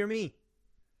 Can you hear me?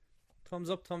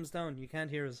 Thumbs up, thumbs down. You can't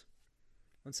hear us.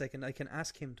 1 second. I can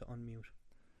ask him to unmute.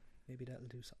 Maybe that'll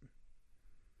do something.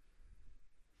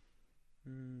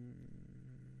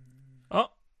 Oh,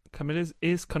 Camilla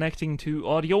is connecting to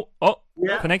audio. Oh,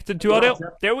 Yeah. connected to audio.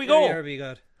 There we go. There we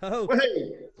go. Oh,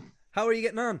 Hey, how are you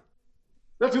getting on?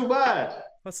 not too bad.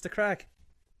 What's the crack?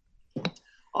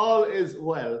 All is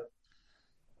well.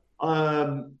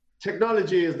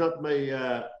 Technology is not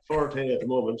my forte at the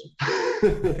moment.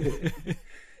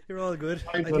 You're all good.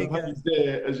 I think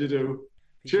as you do.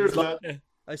 Cheers, lad.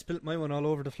 I spilt my one all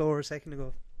over the floor a second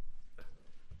ago.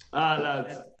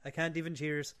 Lads. I can't even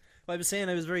cheers. Well, I was saying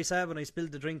I was very sad when I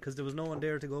spilled the drink because there was no one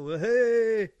there to go,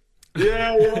 hey!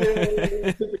 Yeah.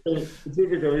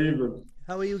 Typical evening.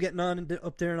 How are you getting on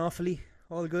up there in Offaly?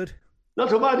 All good? Not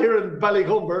too bad here in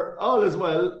Ballycumber. All is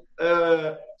well.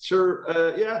 Yeah.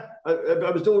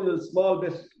 I was doing a small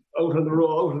bit out on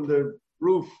the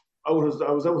roof. I was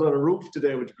out on a roof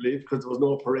today, would you believe, because there was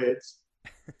no parades.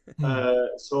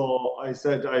 So I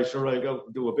said, I'll go out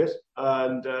and do a bit,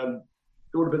 and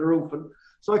doing a bit of roofing.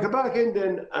 So I come back in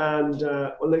then, and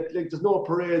there's no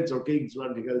parades or gigs or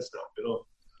anything else now, you know.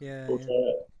 Yeah. But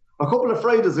a couple of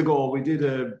Fridays ago, we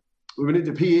went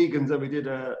into P. Egan's and we did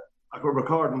a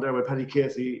recording there with Paddy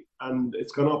Casey, and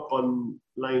it's gone up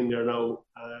online there now,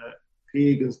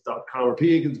 peagans.com, or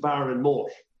P. Egan's Bar in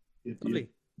Moat. Lovely.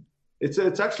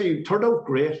 It's actually turned out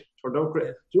great.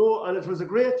 Yeah. You know, and it was a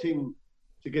great thing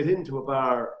to get into a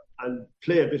bar and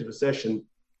play a bit of a session,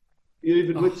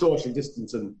 even with social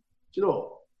distancing. You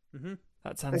know,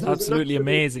 That sounds absolutely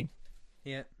amazing.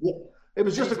 Yeah. It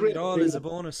was just a great. It all is a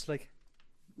bonus, like.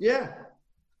 Yeah.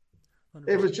 100%.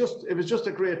 It was just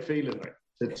a great feeling,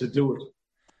 like, to do it.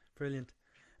 Brilliant.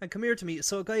 And come here to me.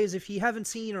 So, guys, if you haven't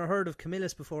seen or heard of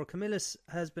Camillus before, Camillus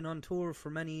has been on tour for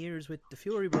many years with the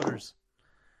Fury Brothers.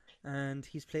 And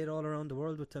he's played all around the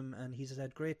world with them, and he's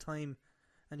had great time,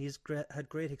 and he's had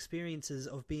great experiences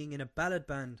of being in a ballad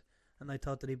band. And I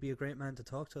thought that he'd be a great man to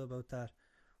talk to about that.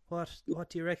 What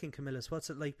do you reckon, Camillus?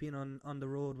 What's it like being on the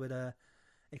road with a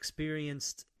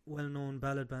experienced, well-known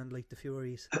ballad band like the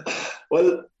Furies?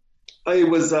 Well, I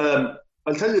was. I'll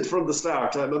tell you from the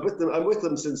start. I'm with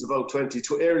them since about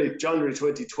early January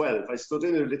 2012. I stood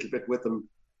in a little bit with them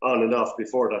on and off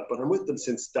before that, but I'm with them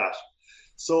since that.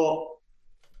 So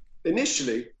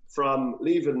initially, from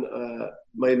leaving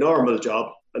my normal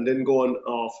job and then going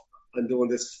off and doing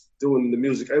the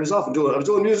music, I was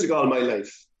doing music all my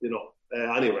life,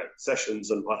 anyway,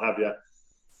 sessions and what have you.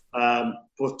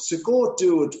 But to go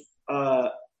do it,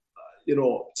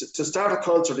 to start a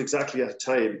concert exactly at a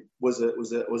time was a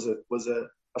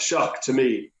shock to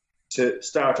me, to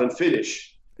start and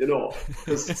finish,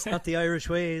 It's not the Irish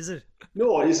way, is it?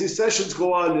 No, you see, sessions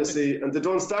go on, and they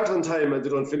don't start on time and they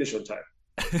don't finish on time.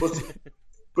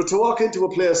 But to walk into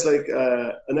a place like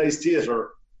a nice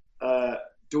theatre,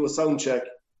 do a sound check,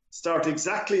 start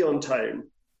exactly on time,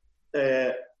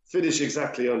 finish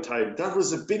exactly on time, that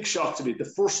was a big shock to me, the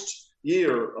first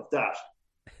year of that.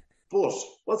 But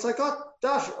once I got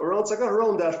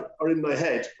around that, or in my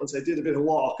head, once I did a bit of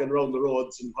walking around the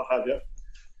roads and what have you,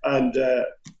 and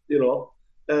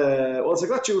once I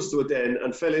got used to it then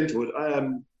and fell into it,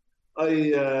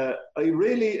 I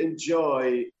really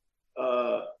enjoy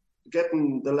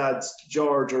getting the lads,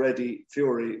 George or Eddie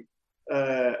Fury,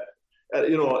 in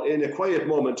a quiet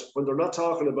moment when they're not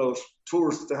talking about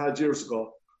tours that they had years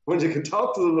ago, when they can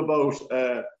talk to them about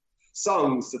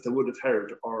songs that they would have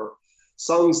heard or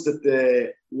songs that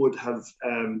they would have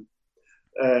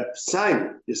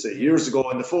sang, years ago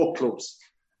in the folk clubs.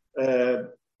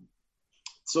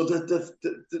 So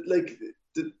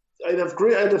I'd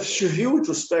have huge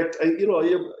respect. I'd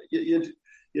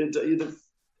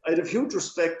have huge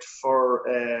respect for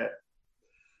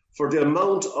the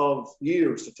amount of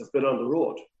years that they've been on the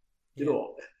road,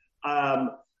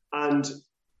 and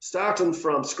starting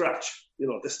from scratch.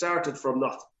 They started from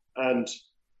nothing, and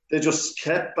they just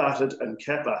kept at it and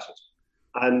kept at it.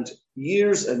 And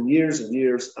years and years and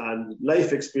years and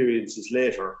life experiences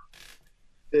later,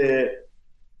 they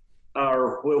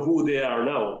are who they are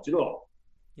now,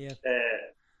 Yeah.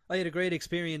 I had a great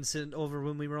experience over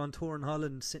when we were on tour in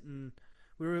Holland, sitting.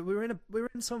 We were in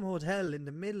some hotel in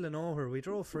the middle of nowhere. We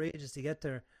drove for ages to get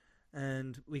there,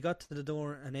 and we got to the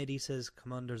door, and Eddie says,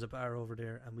 "Come on, there's a bar over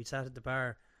there." And we sat at the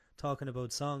bar talking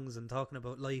about songs and talking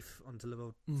about life until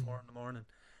about 4 a.m.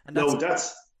 And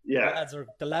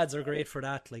the lads are great for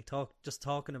that. Like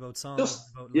talking about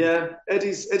songs.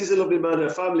 Eddie's a lovely man, a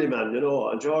family man,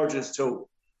 and George is too.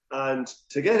 And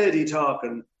to get Eddie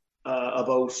talking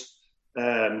about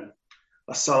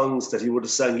songs that he would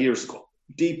have sang years ago,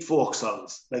 deep folk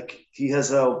songs, like he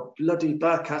has a bloody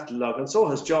back catalogue, and so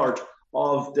has George,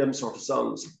 of them sort of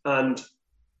songs. And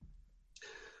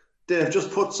they've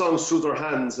just put songs through their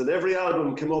hands, and every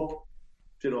album came up,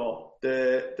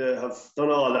 they have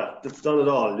done all that. They've done it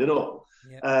all,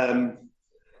 Yeah.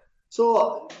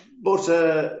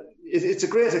 It's a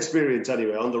great experience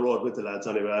anyway, on the road with the lads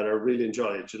anyway, and I really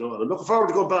enjoy it, and I'm looking forward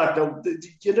to going back. Now,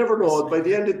 you never know, by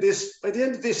the end of this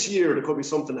year, there could be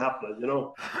something happening,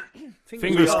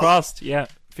 Fingers crossed, yeah.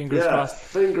 Fingers crossed.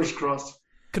 Fingers crossed.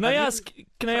 Can I ask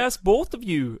both of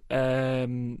you?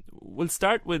 We'll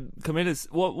start with Camillus.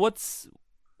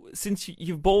 Since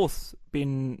you've both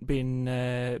been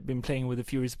playing with the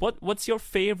Furies, what's your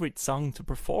favourite song to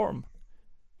perform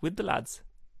with the lads?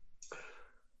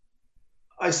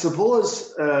 I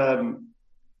suppose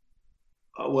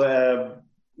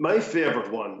my favourite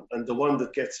one, and the one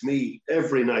that gets me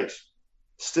every night,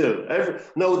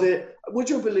 would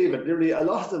you believe it? Nearly a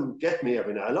lot of them get me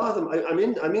every night. A lot of them, I'm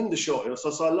in the show,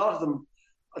 so a lot of them.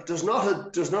 There's not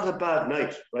a bad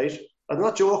night, right? I'm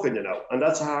not joking, and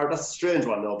that's a strange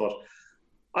one now. But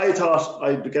I thought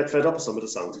I'd get fed up with some of the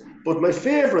songs. But my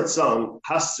favourite song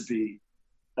has to be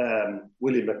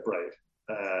Willie McBride.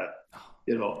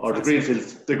 Or the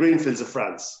Greenfields of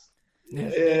France. Yeah,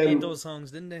 they made those songs,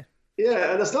 didn't they?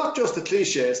 Yeah, and it's not just a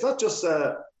cliche. It's not just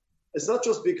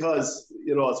because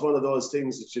it's one of those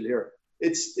things that you'll hear.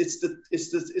 It's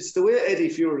the way Eddie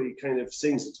Fury kind of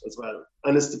sings it as well,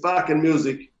 and it's the backing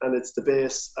music, and it's the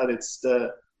bass, and it's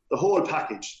the whole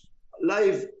package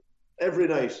live every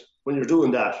night when you're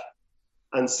doing that,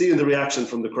 and seeing the reaction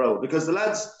from the crowd, because the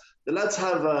lads the lads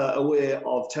have a way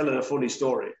of telling a funny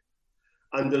story,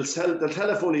 and they'll tell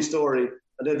a funny story,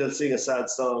 and then they'll sing a sad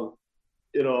song,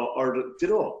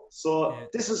 So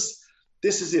this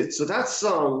is it. So that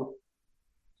song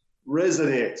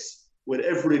resonates with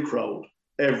every crowd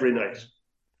every night.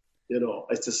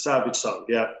 It's a savage song.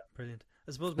 Yeah, brilliant.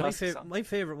 I suppose my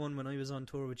favorite one when I was on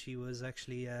tour with She was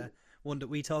actually one that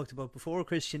we talked about before,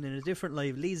 Christian, in a different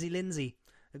live, Lazy Lindsay,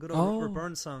 a good old Robert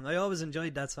Burns song. I always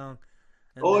enjoyed that song.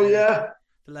 And, yeah.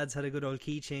 The lads had a good old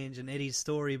key change, and Eddie's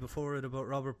story before it about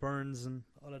Robert Burns and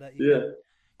all of that. You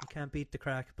can't beat the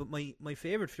crack. But my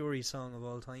favourite Fury song of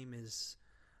all time is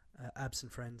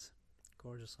Absent Friends.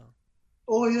 Gorgeous song.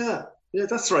 Oh yeah. Yeah,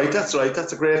 that's right. That's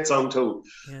a great song too.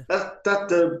 Yeah.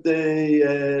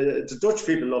 The Dutch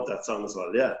people love that song as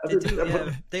well. Yeah, they do.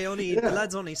 Yeah. The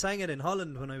lads only sang it in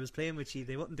Holland when I was playing with you.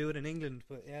 They wouldn't do it in England,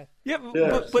 but yeah. Yeah,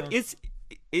 but is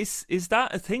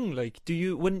that a thing? Like, do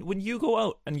you when you go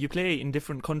out and you play in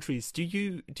different countries, do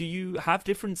you have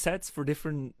different sets for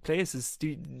different places?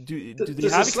 Do they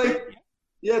have?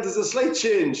 There's a slight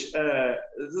change.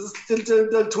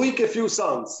 They'll tweak a few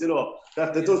songs,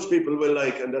 that the Dutch people will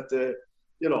like, and that the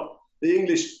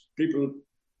English people,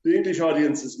 the English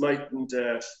audiences mightn't,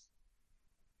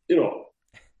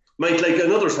 might like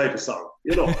another type of song.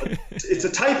 It's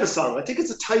a type of song. I think it's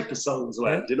a type of song as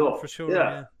well. For sure.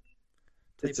 Yeah.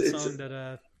 Type of song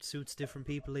that suits different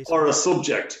people. Or a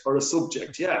subject.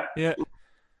 Yeah. Yeah.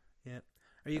 Yeah.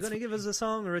 Are you going to give us a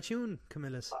song or a tune,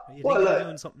 Camillus? Are you thinking of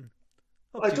doing something?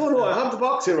 I don't know. I have the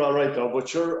box here on right now, but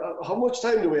sure. How much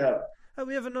time do we have?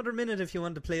 We have another minute if you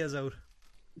want to play us out.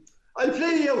 I'll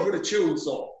play you out with a tune,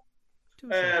 so.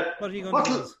 What are you going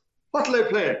to do? What'll I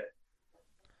play?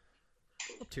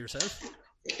 Up to yourself.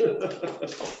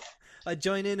 I'd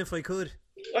join in if I could.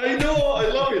 I know. I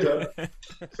love you, Dan.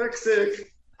 Fuck's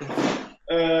sake.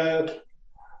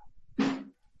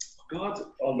 God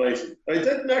almighty. I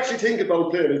didn't actually think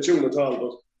about playing a tune at all,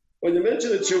 but when you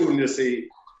mention a tune, you see...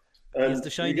 He has the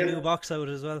shiny new box out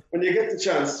as well. When you get the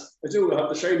chance, I do have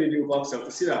the shiny new box out.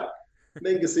 You see that?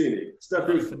 Mengasini. It's that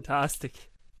beautiful. Fantastic.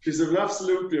 She's an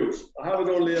absolute beauty. I have it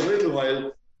only a little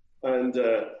while, and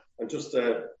I'm just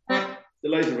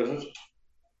delighted with it.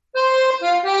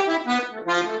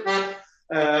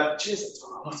 Jeez, I don't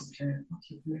know what to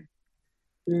play.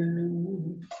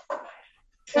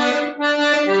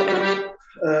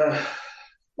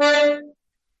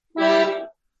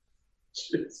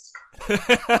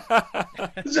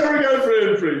 Jerry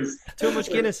Galbraith, please. Too much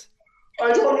Guinness.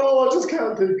 I don't know. I just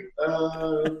can't think.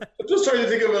 I'm just trying to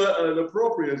think of an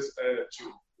appropriate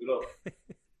tune.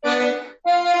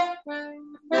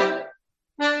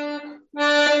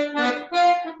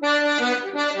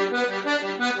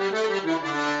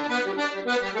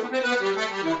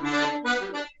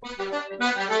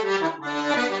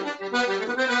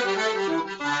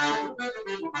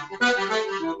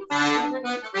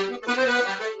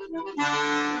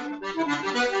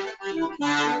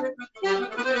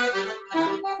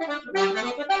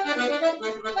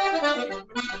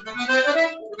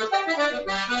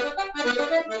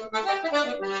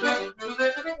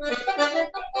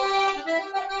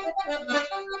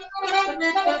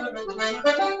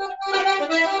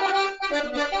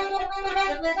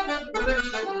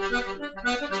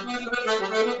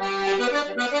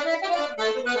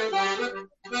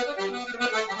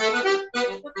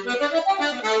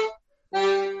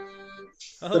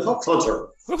 The Fox Hunter.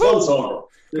 Fun song.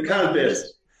 You can't beat it.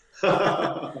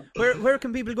 Where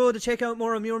can people go to check out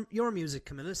more of your music,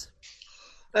 Camillus?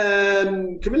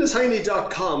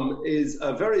 CamillusHeine.com is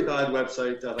a very bad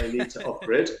website that I need to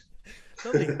upgrade.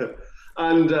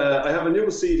 And I have a new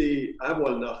CD. I have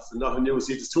one, not a new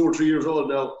CD. It's 2 or 3 years old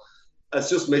now. It's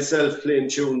just myself playing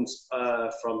tunes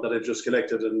from that I've just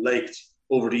collected and liked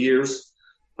over the years.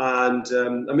 And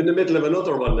I'm in the middle of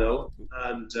another one now,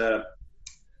 and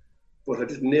but I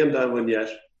didn't name that one yet.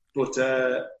 But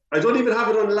I don't even have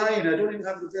it online. I don't even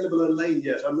have it available online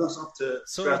yet. I'm not up to.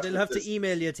 So they'll have to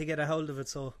email you to get a hold of it.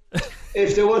 So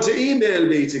if they want to email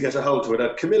me to get a hold of it,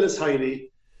 at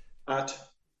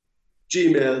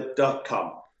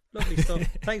camillusheine@gmail.com. Lovely stuff.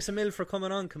 Thanks a mil for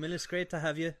coming on, Camillus. Great to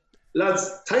have you. Lads,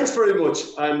 thanks very much,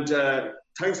 and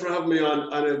thanks for having me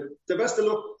on. And the best of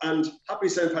luck, and happy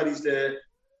St. Paddy's Day.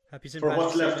 Happy St. for Paddy's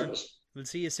what's Day, left man. of it. We'll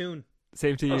see you soon.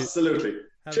 Same to you. Absolutely.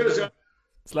 Have Cheers, a John.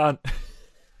 Slán.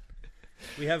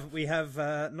 We have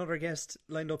another guest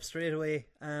lined up straight away,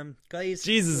 guys.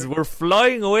 Jesus, we're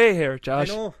flying away here, Josh.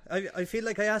 I know. I feel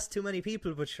like I asked too many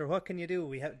people, but sure, what can you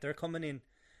do? They're coming in.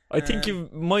 I think you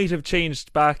might have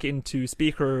changed back into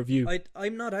speaker review.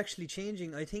 I'm not actually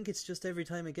changing. I think it's just every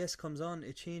time a guest comes on,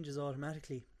 it changes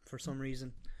automatically for some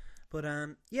reason. But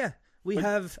yeah, We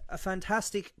have a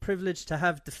fantastic privilege to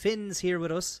have the Finns here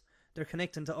with us. They're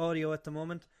connecting to audio at the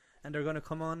moment, and they're going to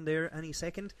come on there any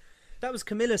second. That was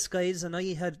Camillus, guys, and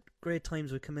I had great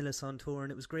times with Camillus on tour,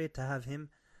 and it was great to have him.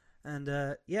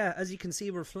 And yeah, as you can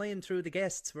see, we're flying through the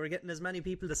guests. We're getting as many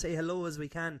people to say hello as we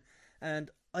can.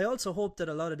 And I also hope that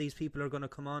a lot of these people are going to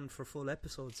come on for full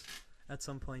episodes at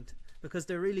some point, because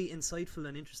they're really insightful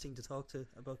and interesting to talk to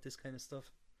about this kind of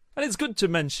stuff. And it's good to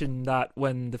mention that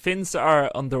when the Finns are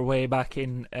on their way back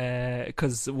in,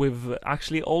 because we've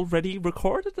actually already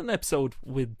recorded an episode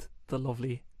with the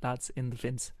lovely lads in the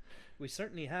Finns. We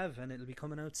certainly have, and it'll be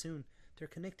coming out soon. They're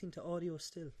connecting to audio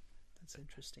still. That's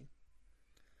interesting.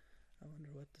 I wonder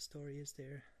what the story is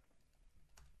there.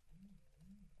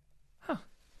 Huh.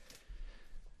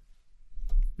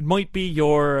 It might be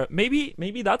your...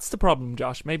 Maybe that's the problem,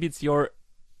 Josh. Maybe it's your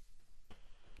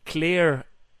clear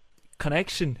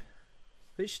connection.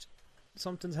 Fished.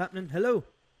 Something's happening. Hello.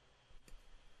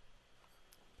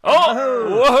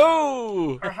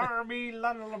 Oh! Whoa! Harmy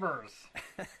landlubbers.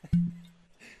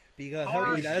 Be good. How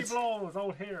are you, lads? Blows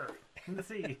out here in the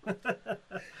sea.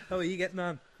 How are you getting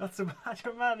on? Not so bad,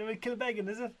 your man. We're Kilbeggan,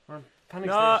 is it? Or Panic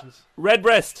No, Stations.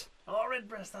 Redbreast. Oh,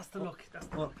 Redbreast, that's the look. That's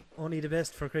the look. Only the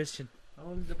best for Christian.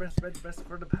 Only the best Redbreast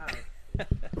for the pal.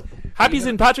 Happy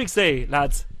St. Patrick's Day,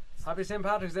 lads. Happy St.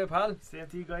 Patrick's Day, pal. Same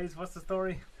to you guys. What's the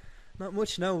story? Not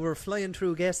much now. We're flying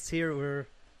through guests here. We're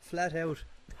flat out.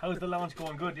 How's the launch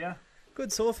going? Good, yeah?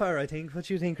 Good so far, I think. What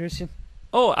do you think, Christian?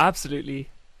 Oh, absolutely.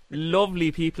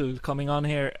 Lovely people coming on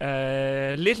here.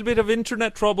 A little bit of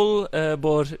internet trouble,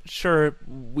 but sure,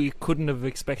 we couldn't have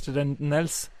expected anything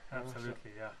else.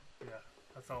 Absolutely, yeah. Yeah.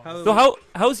 That's all. So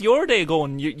how's your day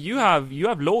going? You have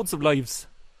loads of lives.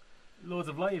 Loads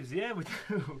of lives, yeah, we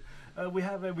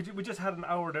do. We just had an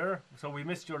hour there, so we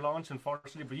missed your launch,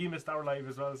 unfortunately, but you missed our live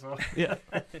as well, so Yeah,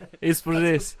 it's what it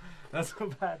is. that's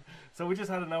so bad. So we just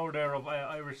had an hour there of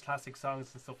Irish classic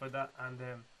songs and stuff like that, and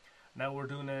now we're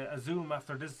doing a Zoom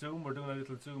after this Zoom. We're doing a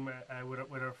little Zoom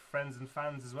with our friends and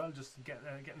fans as well, just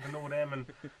getting to know them, and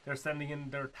they're sending in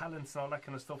their talents and all that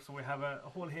kind of stuff. So we have a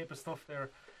whole heap of stuff there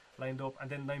lined up, and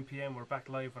then 9 p.m. we're back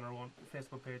live on our own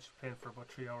Facebook page, playing for about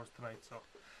 3 hours tonight. So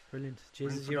Brilliant. we're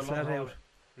in Jesus, for you're the long flat haul. out.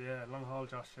 Yeah, long haul,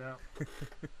 Josh. Yeah.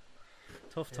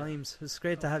 Tough times. It's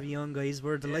great to have you on, guys.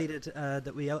 We're delighted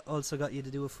that we also got you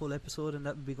to do a full episode, and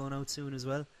that will be going out soon as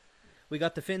well. We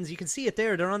got the Finns. You can see it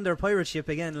there. They're on their pirate ship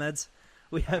again, lads.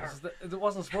 We have. It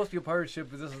wasn't supposed to be a pirate ship,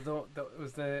 but this is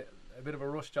a bit of a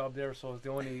rush job there, so it's the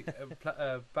only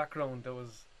background that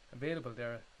was available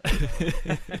there.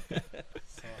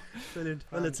 So, Brilliant.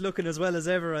 Well, it's looking as well as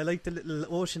ever. I like the little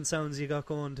ocean sounds you got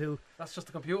going too. that's just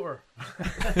the computer.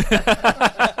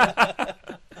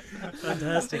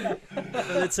 Fantastic.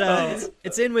 Well,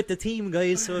 it's in with the team,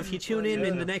 guys. So if you tune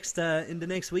in the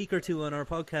next week or two on our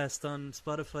podcast on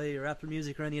Spotify or Apple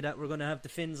Music or any of that, we're going to have the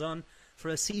Finns on for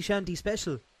a sea shanty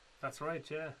special. That's right,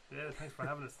 yeah. Yeah, thanks for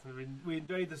having us. We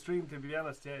enjoyed the stream, to be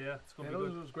honest. Yeah, yeah. It's going to be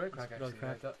good. It was great crack, actually.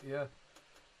 crack. Yeah.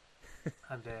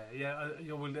 And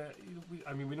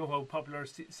we know how popular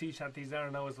sea shanties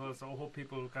are now as well, so I hope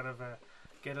people kind of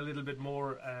get a little bit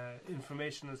more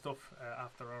information and stuff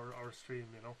after our stream,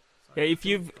 you know. So Yeah,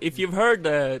 if you've heard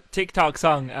the TikTok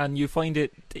song and you find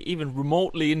it even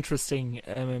remotely interesting,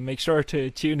 make sure to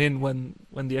tune in when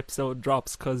the episode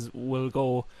drops, because we'll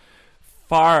go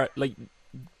far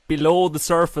below the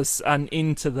surface and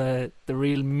into the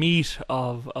real meat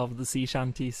of the sea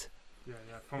shanties.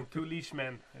 yeah, from two leash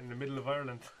men in the middle of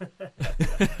Ireland.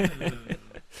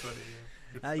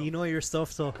 You know your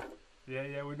stuff, so.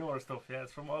 Yeah, we know our stuff. Yeah,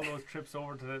 it's from all those trips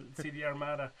over to see the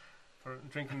Armada for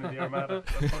drinking in the Armada.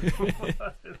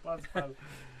 It was fun.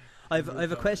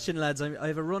 I've a question, lads. I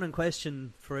have a running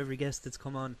question for every guest that's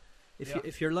come on.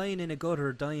 If you're lying in a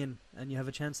gutter dying and you have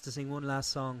a chance to sing one last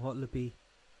song, what'll it be?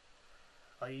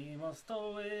 I must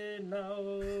away now.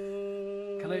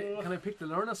 Can I pick the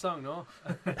Lorna song? No.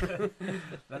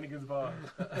 Lanigan's Ball.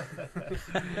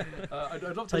 I'd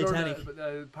love Titanic. to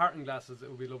learn Parting Glasses. It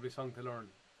would be a lovely song to learn.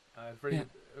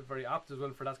 Very apt as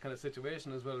well for that kind of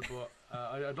situation as well. But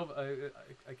I'd love.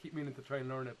 I keep meaning to try and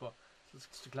learn it, but it's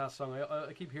such a class song.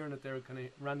 I keep hearing it there kind of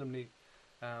randomly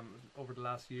over the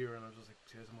last year, and I was just like,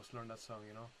 "Jeez, I must learn that song,"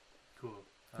 you know. Cool.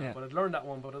 But I'd learned that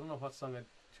one, but I don't know what song I'd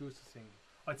choose to sing.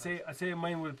 I'd say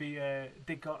mine would be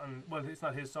Dick Cotton. Well, it's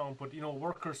not his song, but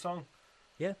Worker Song.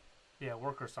 Yeah. Yeah,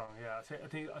 Worker Song. Yeah, I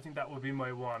think that would be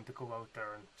my one to go out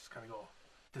there and just kind of go.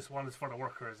 This one is for the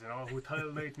workers, who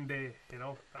toil night and day.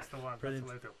 That's the one. Brilliant.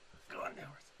 That's what I do. Go on,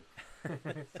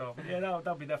 Howard. So yeah,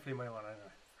 that'd be definitely my one.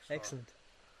 Anyway. So, Excellent.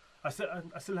 I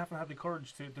still haven't had the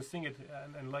courage to sing it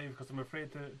in live, because I'm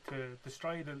afraid to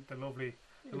destroy the lovely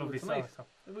a lovely tonight. song.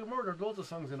 So. We murdered loads of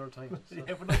songs in our time. So.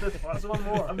 Yeah, but not this one. There's one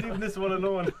more. I'm leaving this one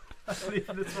alone. I'm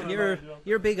leaving this one You're alone.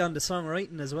 you're big on the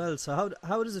songwriting as well. So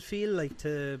how does it feel like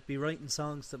to be writing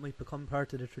songs that might become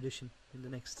part of the tradition in the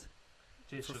next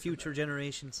for future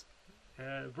generations?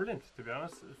 Brilliant, to be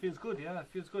honest. It feels good. Yeah, it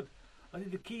feels good. I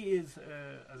think the key is,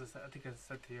 as I said, I think I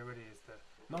said to you already, is to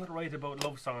not write about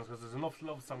love songs, because there's enough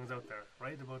love songs out there.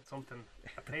 Write about something,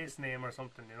 a place name or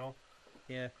something, you know.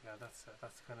 Yeah. Yeah, that's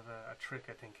kind of a trick,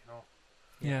 I think, you know.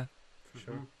 Yeah. For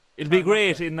sure. It'll be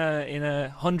great in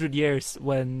 100 years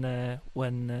when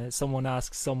someone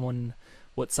asks someone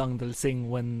what song they'll sing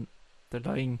when they're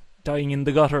dying in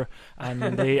the gutter, and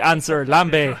they answer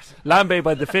Lambe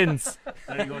by the Finns.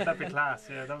 There you go. That'd be class.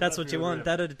 Yeah, That's what you want.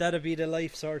 That'd be the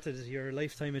life sorted, your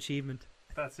lifetime achievement.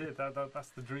 That's it. That's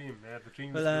the dream. Yeah, the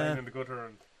dream Well, is lying in the gutter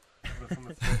and.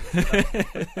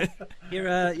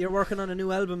 You're working on a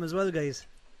new album as well, guys.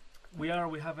 We are.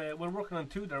 We're working on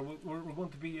two there. We're going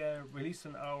to be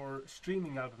releasing our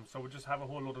streaming album. So we just have a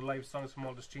whole load of live songs from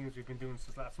all the streams we've been doing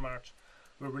since last March.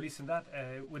 We're releasing that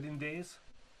within days.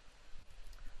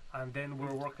 And then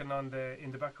we're working on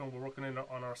in the background. We're working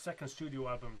on our second studio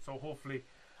album. So hopefully,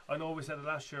 I know we said it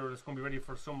last year it's going to be ready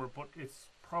for summer, but it's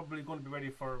probably going to be ready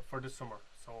for this summer.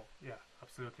 So yeah,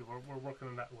 absolutely, we're working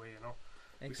in that way. You know.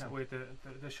 Excellent. We can't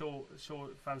wait to show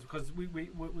fans, because we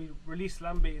released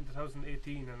Lambe in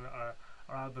 2018, and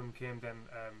our album came then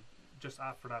just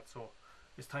after that. So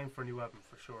it's time for a new album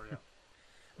for sure. Yeah.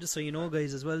 Just so you know,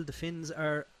 guys, as well, the Finns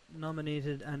are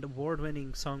nominated and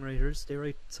award-winning songwriters. They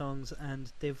write songs,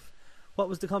 and they've. What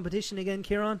was the competition again,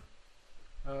 Kieran?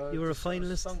 You were a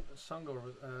finalist.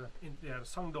 Songdoor.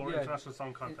 Songdoor International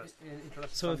Song Contest. International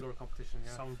Songdoor competition.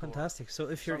 Yeah. Songdoor. Fantastic. So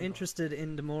if you're Songdoor. interested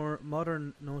in the more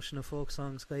modern notion of folk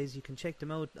songs, guys, you can check them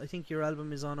out. I think your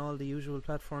album is on all the usual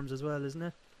platforms as well, isn't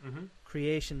it? Mm-hmm.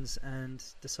 Creations, and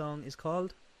the song is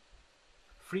called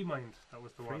Free Mind. That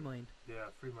was the Free one. Mind. Yeah,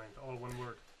 Free Mind. All one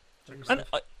word. Check it And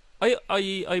out.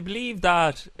 I believe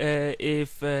that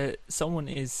if someone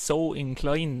is so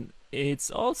inclined,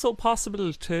 it's also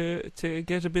possible to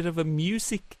get a bit of a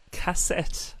music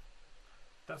cassette.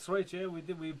 That's right. Yeah,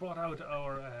 we brought out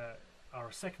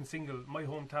our second single, My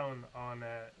Hometown, on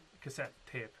cassette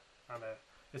tape, and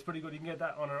it's pretty good. You can get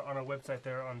that on our website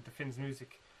there on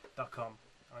thefinnsmusic.com.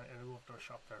 And we'll go up to our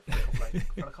shop there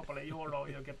for a couple of euro.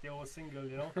 You'll get the old single,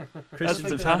 you know. Christian's a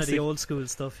fan of fantastic. the old school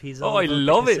stuff. He's Oh, all I about the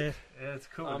love it. cassette. Yeah, it's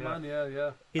cool. Oh yeah. man,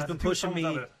 yeah. He's Has been the two pushing songs me.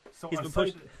 on it. So he's on been side-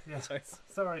 pushing. Yeah. Sorry.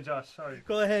 Sorry, Josh. Sorry.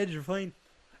 Go ahead, you're fine.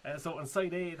 So on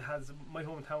side A it has My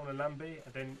Hometown and Lambe,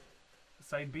 and then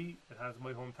side B it has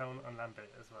My Hometown and Lambe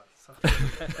as well. So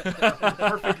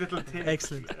perfect little tape.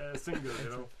 Excellent. Single, you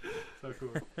know. So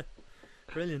cool.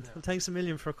 Brilliant. Yeah. Well, thanks a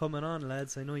million for coming on,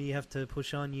 lads. I know you have to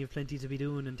push on. You have plenty to be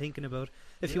doing and thinking about.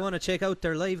 If you want to check out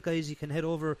their live, guys, you can head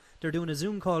over. They're doing a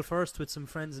Zoom call first with some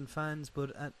friends and fans,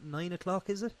 but at 9 o'clock,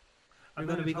 is it? You're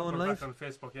going to be going live? on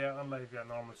Facebook, yeah, on live, yeah,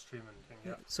 normal streaming thing,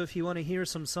 yeah. So if you want to hear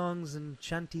some songs and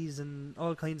shanties and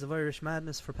all kinds of Irish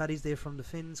madness for Paddy's Day from the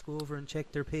Finns, go over and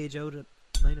check their page out at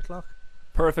 9 o'clock.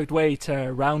 Perfect way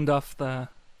to round off the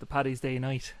Paddy's Day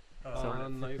night. Oh, Oh,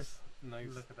 nice.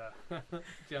 look at that.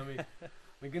 Jamie.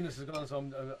 My Guinness is gone, so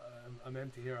I'm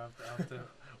empty here.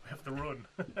 We have to run.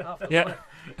 Yeah.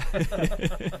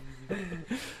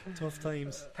 Tough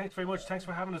times. Thanks very much. Thanks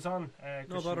for having us on. No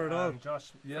Christian bother at all. and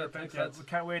Josh. Yeah, Thank thanks, you. lads. We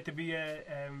can't wait to be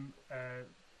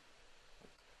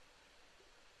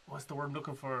what's the word I'm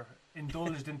looking for?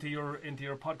 Indulged into your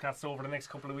podcast over the next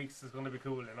couple of weeks. Is going to be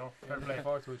cool, you know. Fair play. Looking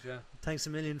forward to it, yeah. Thanks a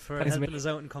million for Thanks a helping million. us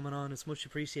out and coming on. It's much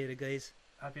appreciated, guys.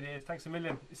 Happy days. Thanks a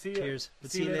million. See you. Cheers. We'll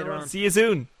See see you you later later on. on. See you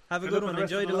soon. Have a Good good luck one. with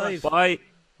the rest Enjoy of the the live. Bye.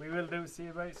 We will do. See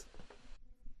you, guys.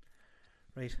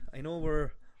 Right. I know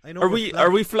we're Are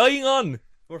we flying on?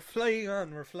 We're flying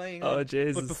on. We're flying Oh on.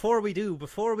 Jesus. But before we get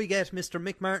Mr.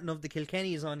 Mick Martin of the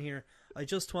Kilkennys on here, I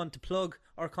just want to plug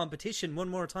our competition one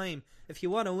more time. If you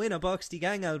want to win a Boxty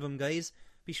Gang album, guys,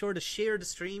 be sure to share the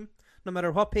stream. No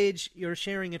matter what page you're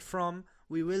sharing it from,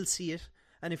 we will see it.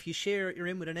 And if you share, you're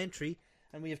in with an entry.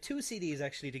 And we have 2 CDs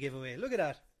actually to give away. Look at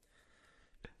that.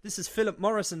 This is Philip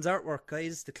Morrison's artwork,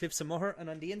 guys, The Cliffs of Moher. And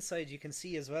on the inside you can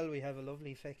see as well we have a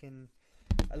lovely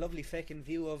feckin'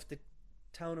 view of the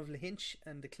town of Lahinch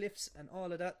and the cliffs and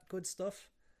all of that good stuff.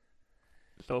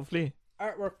 Lovely.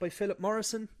 Artwork by Philip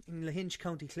Morrison in Lahinch,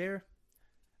 County Clare.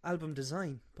 Album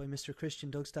design by Mr. Christian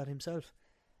Dugstad himself.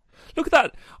 Look at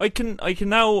that. I can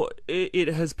now. It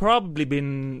has probably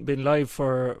been live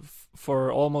for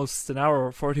almost an hour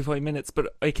or 45 minutes,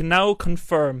 but I can now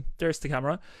confirm, there's the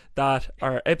camera, that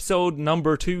our episode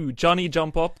number 2, Johnny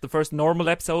Jump Up, the first normal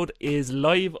episode, is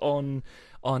live on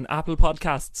on Apple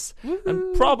Podcasts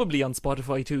and probably on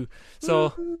Spotify too.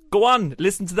 So go on,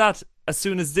 listen to that as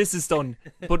soon as this is done.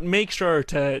 But make sure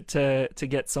to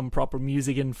get some proper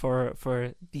music in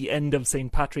for the end of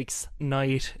St. Patrick's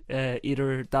night,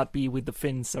 either that be with the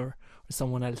Finns or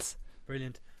someone else.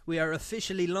 Brilliant. We are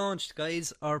officially launched,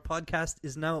 guys. Our podcast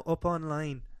is now up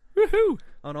online. Woohoo!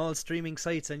 On all streaming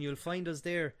sites, and you'll find us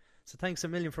there. So thanks a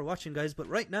million for watching, guys. But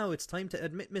right now, it's time to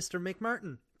admit Mr. Mick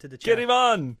Martin to the chat. Get him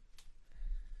on!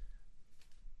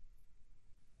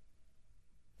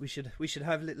 We should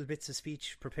have little bits of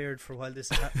speech prepared for while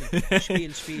this is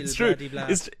happening. Spiel, it's true. blah,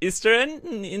 Is there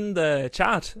anything in the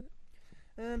chat?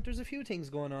 There's a few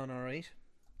things going on, alright.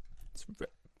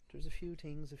 There's a few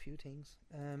things.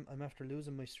 I'm after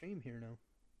losing my stream here now.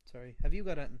 Sorry. Have you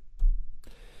got anything?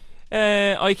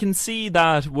 I can see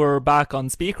that we're back on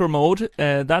speaker mode.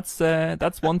 That's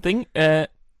one thing. Nice.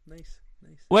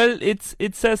 Well,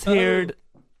 it says here.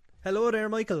 Hello there,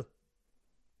 Michael.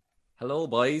 Hello,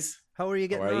 boys. How are you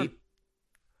getting on?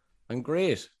 I'm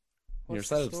great. What's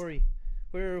Yourselves? the story?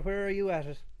 Where are you at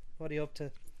it? What are you up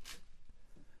to?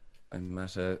 I'm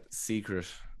at a secret,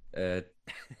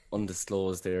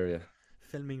 undisclosed area.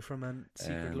 Filming from a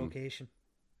secret location.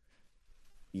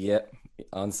 Yeah,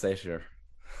 on set here.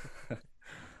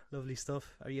 Lovely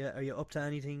stuff. Are you up to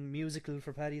anything musical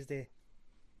for Paddy's Day?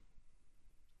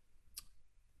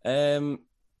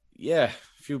 Yeah,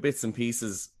 a few bits and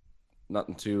pieces.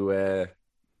 Nothing too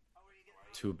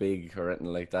big or anything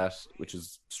like that, which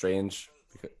is strange.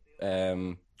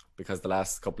 Because the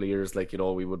last couple of years, like, you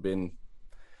know, we would have been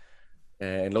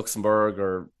in Luxembourg,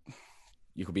 or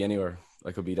you could be anywhere.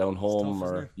 I could be down home, tough,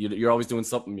 or you're always doing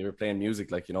something. You're playing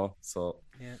music, like, you know. So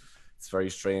yeah, it's very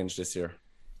strange this year.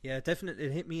 Yeah, definitely.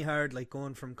 It hit me hard, like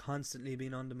going from constantly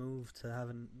being on the move to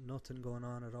having nothing going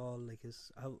on at all. Like,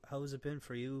 how has it been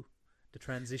for you, the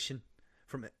transition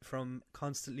from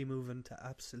constantly moving to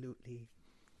absolutely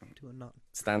doing nothing?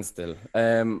 Standstill.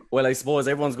 Well, I suppose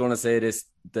everyone's going to say this.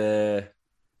 I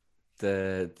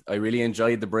really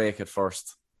enjoyed the break at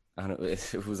first, and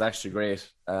it was actually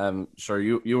great. Sure,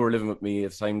 you were living with me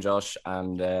at the time, Josh,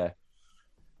 and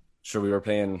sure, we were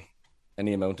playing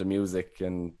any amount of music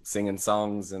and singing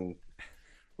songs and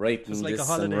writing like this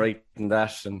and writing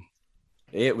that, and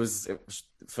it was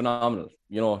phenomenal.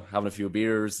 You know, having a few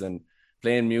beers and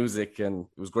playing music, and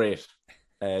it was great.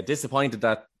 Disappointed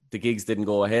that the gigs didn't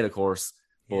go ahead, of course,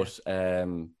 but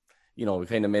you know, we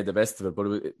kind of made the best of it.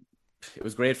 But it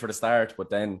was great for the start, but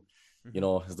then you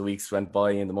know, as the weeks went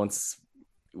by and the months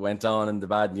went on and the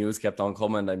bad news kept on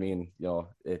coming, I mean, you know,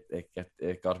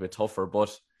 it got a bit tougher.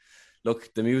 But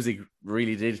look, the music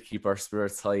really did keep our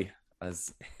spirits high,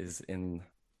 as is in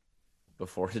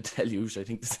Before the Deluge, I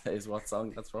think this is what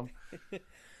song that's from.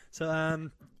 So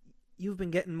you've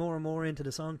been getting more and more into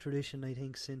the song tradition, I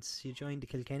think, since you joined the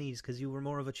Kilkennys, because you were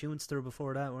more of a tunester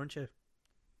before that, weren't you?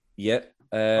 Yeah,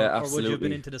 absolutely. Or would you have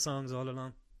been into the songs all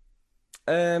along?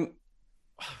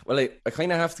 Well, I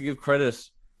kind of have to give credit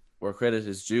where credit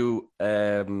is due.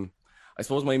 I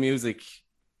suppose my music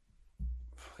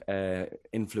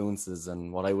influences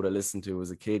and what I would have listened to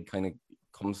as a kid kind of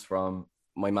comes from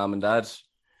my mum and dad.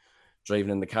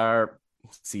 Driving in the car,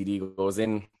 CD goes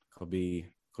in. Could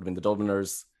have been the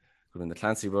Dubliners, could have been the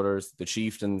Clancy Brothers, the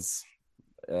Chieftains.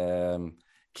 Kieran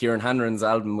Hanron's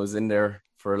album was in there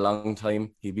for a long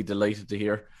time. He'd be delighted to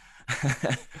hear.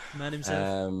 Man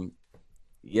himself.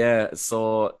 Yeah,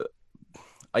 so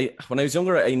when I was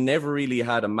younger, I never really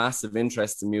had a massive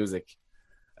interest in music.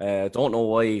 Don't know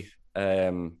why.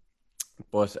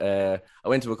 But I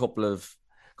went to a couple of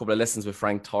lessons with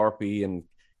Frank Torpey and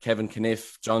Kevin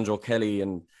Kniff, John Joe Kelly,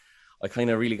 and I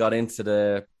kind of really got into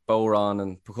the bodhrán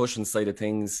and percussion side of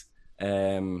things.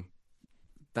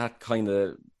 That kind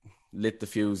of lit the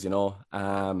fuse, you know.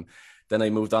 Then I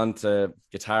moved on to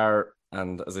guitar,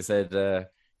 and as I said,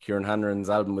 Kieran Hanron's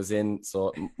album was in,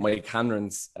 so Mike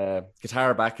Hanron's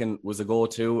guitar backing was a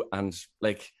go-to, and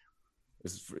like it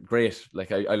was great.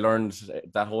 Like I learned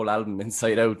that whole album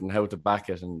inside out and how to back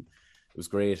it, and it was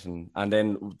great. And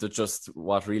then just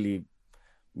what really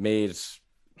made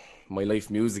my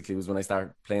life musically was when I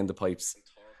started playing the pipes,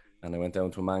 and I went down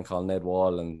to a man called Ned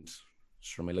Wall, and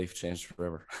sure, my life changed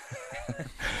forever.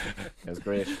 It was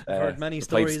great. I've heard many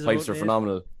stories. Pipes are Ned.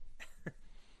 phenomenal.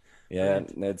 Yeah,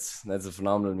 Brilliant. Ned's a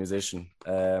phenomenal musician.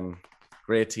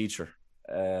 Great teacher.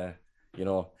 You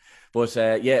know, but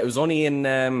yeah, it was only in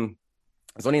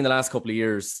the last couple of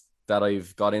years that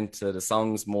I've got into the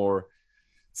songs more,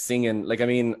 singing. Like, I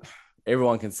mean,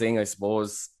 everyone can sing, I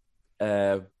suppose,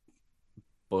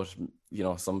 but you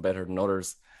know, some better than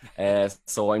others.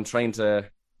 So I'm trying to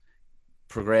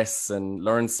progress and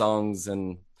learn songs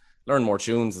and learn more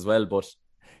tunes as well. But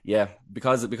yeah,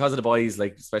 because of the boys,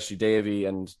 like especially Davey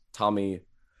and Tommy,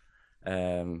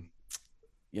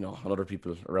 you know, and other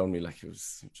people around me, like it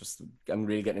was just, I'm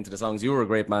really getting into the songs. You were a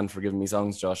great man for giving me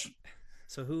songs, Josh.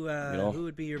 So who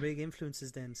would be your big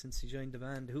influences then since you joined the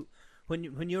band? Who,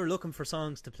 when you're looking for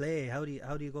songs to play, how do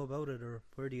you go about it, or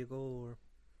where do you go, or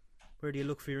where do you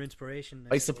look for your inspiration?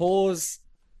 I suppose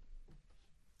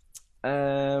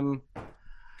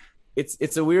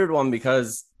it's a weird one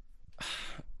because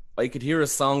I could hear a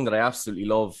song that I absolutely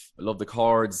love. I love the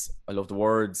chords, I love the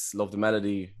words, love the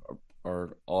melody,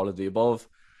 or all of the above.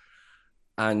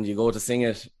 And you go to sing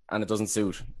it and it doesn't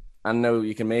suit. And now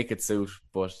you can make it suit,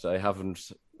 but I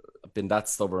haven't been that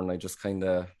stubborn. I just kind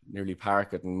of nearly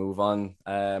park it and move on.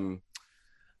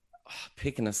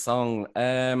 Picking a song,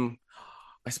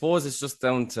 I suppose it's just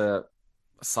down to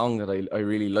a song that I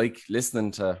really like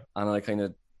listening to, and I kind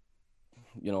of,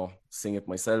 you know, sing it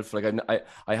myself. Like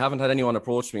I haven't had anyone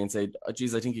approach me and say, oh,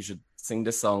 geez, I think you should sing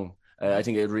this song. I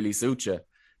think it really suits you.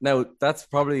 Now, that's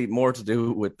probably more to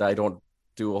do with I don't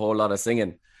do a whole lot of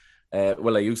singing.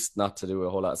 Well, I used not to do a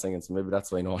whole lot of singing, so maybe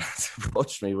that's why no one has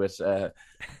approached me with songs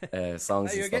You're and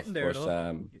stuff. getting there, but,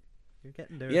 though. You're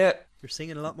getting there. Yeah. You're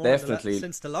singing a lot more. Definitely.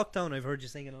 Since the lockdown, I've heard you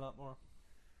singing a lot more.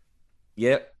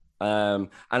 Yeah. And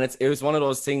it was one of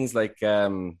those things like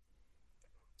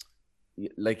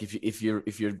if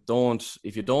you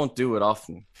don't do it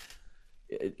often,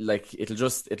 it'll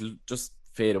just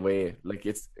fade away. Like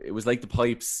it was like the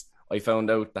pipes. I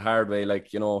found out the hard way.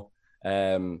 Like, you know,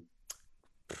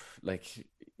 like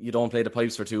you don't play the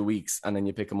pipes for 2 weeks and then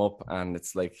you pick them up and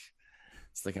it's like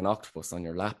an octopus on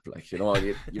your lap. Like, you know,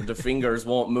 the fingers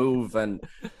won't move, and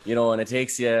you know, and it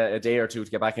takes you a day or two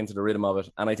to get back into the rhythm of it.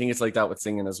 And I think it's like that with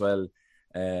singing as well.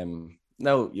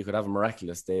 Now you could have a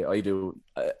miraculous day. I do.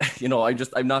 You know,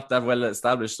 I'm not that well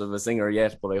established of a singer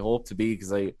yet, but I hope to be,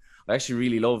 because I actually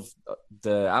really love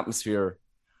the atmosphere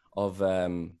of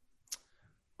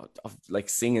like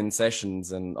singing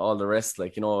sessions and all the rest.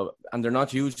 Like, you know, and they're not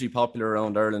hugely popular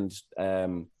around Ireland,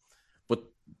 but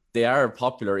they are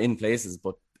popular in places.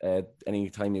 But any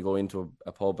time you go into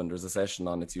a pub and there's a session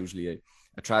on, it's usually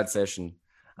a trad session.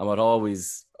 And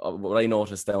what I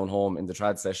noticed down home in the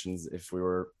trad sessions, if we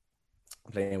were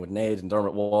playing with Ned and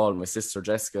Dermot Wall, my sister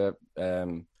Jessica,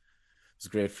 was a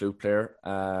great flute player,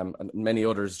 and many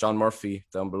others. John Murphy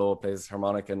down below plays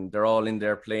harmonica, and they're all in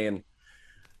there playing.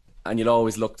 And you'll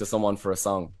always look to someone for a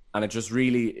song, and it just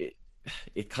really,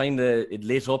 it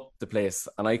lit up the place.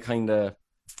 And I kind of,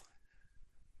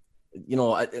 you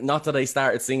know, not that I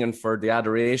started singing for the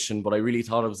adoration, but I really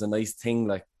thought it was a nice thing,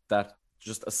 like that,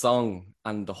 just a song,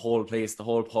 and the whole place, the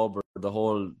whole pub, or the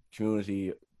whole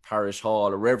community, parish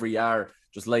hall, or wherever you are,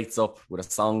 just lights up with a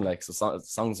song. Like, so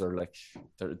songs are like,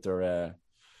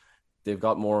 they've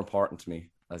got more important to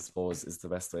me, I suppose, is the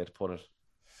best way to put it,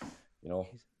 you know.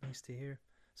 Nice to hear.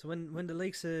 So when the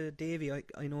likes of Davey,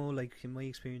 I know, like in my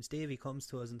experience, Davey comes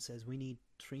to us and says, we need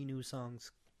 3 new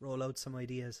songs, roll out some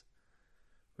ideas.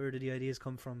 Where did the ideas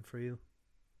come from for you?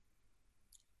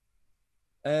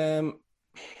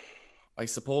 I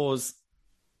suppose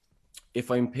if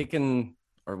I'm picking,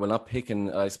 or well, not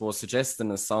picking, I suppose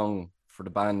suggesting a song for the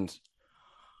band,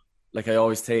 like I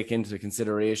always take into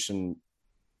consideration,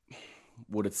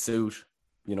 would it suit,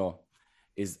 you know,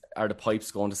 are the pipes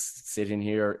going to sit in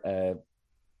here?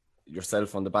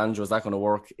 Yourself on the banjo, is that going to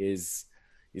work? Is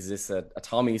this a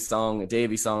Tommy song, a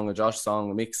Davey song, a Josh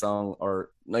song, a Mick song, or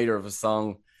neither of a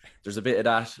song? There's a bit of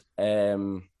that.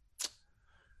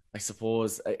 I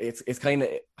suppose it's kind of,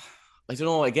 I don't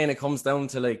know, again, it comes down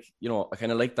to, like, you know, I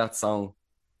kind of like that song.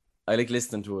 I like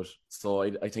listening to it, so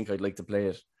I think I'd like to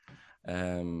play it.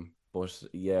 But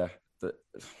yeah,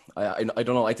 I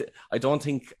don't know. I don't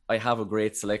think I have a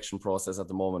great selection process at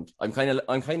the moment. I'm kind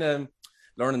of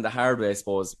learning the hard way, I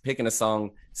suppose. Picking a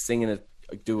song, singing it,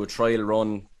 do a trial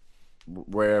run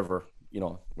wherever, you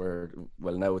know,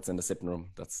 well, now it's in the sitting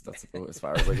room. That's about as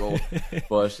far as I go.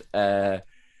 But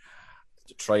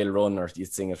trial run, or you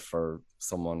sing it for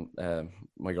someone.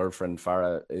 My girlfriend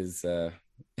Farah is a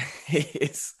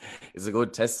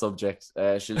good test subject.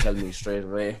 She'll tell me straight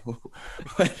away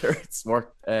whether it's worth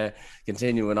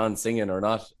continuing on singing or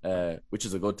not, which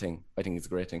is a good thing. I think it's a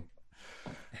great thing.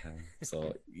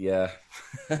 So yeah,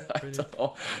 I don't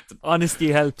know.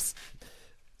 Honesty helps.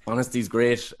 Honesty's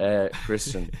great,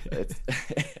 Christian.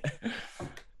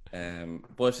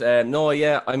 But no,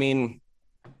 yeah, I mean,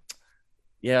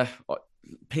 yeah,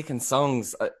 picking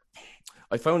songs.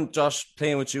 I found Josh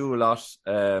playing with you a lot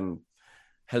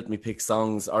helped me pick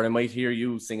songs, or I might hear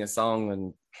you sing a song,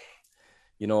 and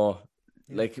you know,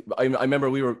 like I remember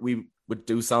we would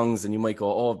do songs, and you might go,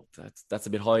 oh, that's a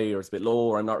bit high, or it's a bit low,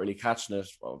 or I'm not really catching it.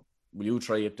 Well, will you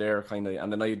try it there, kind of,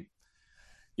 and then I'd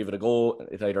give it a go.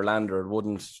 It either land or it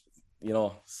wouldn't, you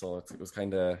know. So it was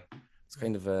kind of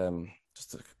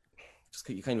just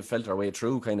you kind of felt our way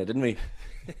through, kind of, didn't we?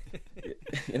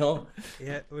 You know.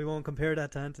 Yeah, we won't compare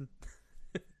that to Anton.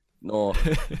 No,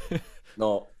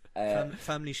 no.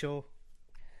 Family show.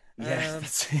 Yeah,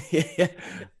 yeah.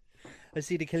 I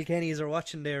see the Kilkennys are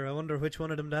watching there. I wonder which one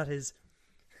of them that is.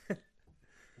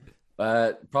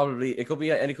 Probably it could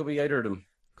be either of them.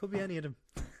 Could be any of them.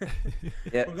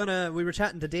 Yeah. We were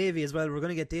chatting to Davey as well. We're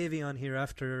gonna get Davey on here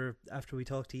after we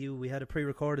talk to you. We had a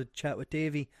pre-recorded chat with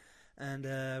Davey, and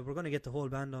we're gonna get the whole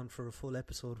band on for a full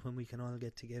episode when we can all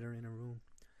get together in a room.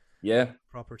 Yeah.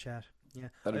 Proper chat. Yeah.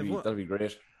 That'd be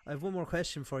great. I have one more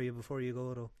question for you before you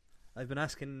go though. I've been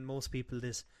asking most people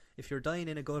this. If you're dying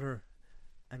in a gutter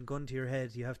and gun to your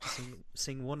head, you have to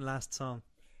sing one last song.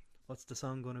 What's the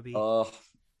song going to be? Oh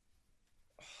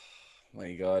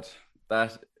my God,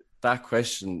 that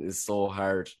question is so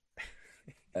hard,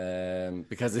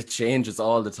 because it changes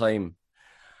all the time.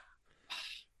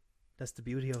 That's the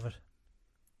beauty of it.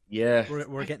 Yeah,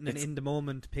 we're getting an in the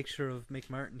moment picture of Mick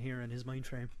Martin here in his mind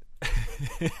frame.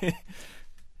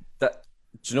 Do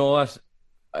you know what?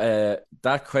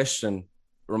 That question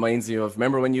reminds me of,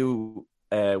 remember when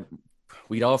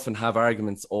we'd often have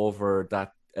arguments over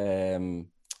that. Do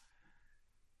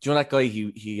you know that guy?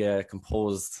 He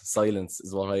composed Silence,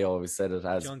 is what I always said it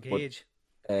as. John Cage.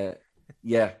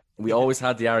 Yeah, we always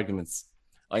had the arguments.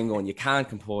 I'm going, you can't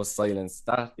compose Silence.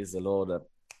 That is a load of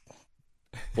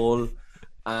bull.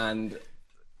 And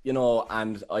you know,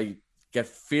 and I get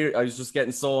fear. I was just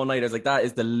getting so annoyed. I was like, that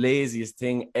is the laziest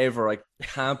thing ever. I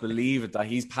can't believe it that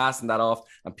he's passing that off,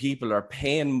 and people are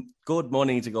paying good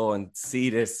money to go and see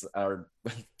this or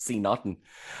see nothing.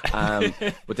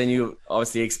 But then you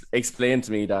obviously explained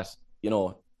to me that, you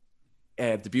know,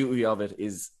 the beauty of it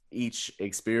is each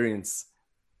experience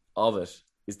of it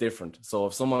is different. So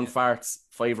if someone farts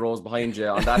 5 rows behind you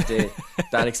on that day,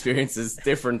 that experience is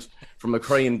different from a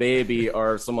crying baby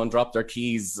or someone dropped their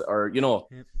keys, or, you know.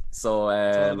 Yep. So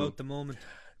it's all about the moment.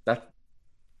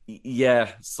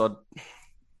 So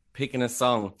picking a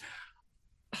song,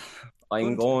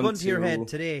 I'm going gun to your head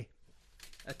today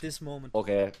at this moment.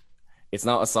 Okay, it's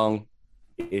not a song,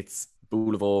 it's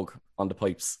Boule of Vogue on the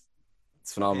Pipes.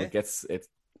 It's phenomenal. Okay.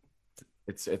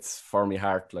 It's for me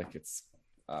heart, like it's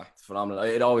phenomenal.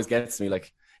 It always gets me,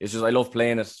 like it's just, I love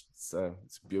playing it.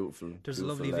 It's beautiful. There's beautiful, a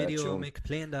lovely video tune. Mick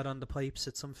playing that on the Pipes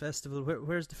at some festival.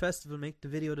 Where's the festival, Mick? The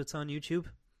video that's on YouTube?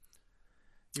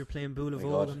 You're playing Boule of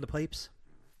Vogue on the Pipes?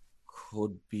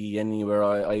 Could be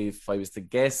anywhere. If I was to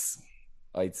guess,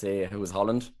 I'd say it was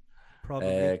Holland.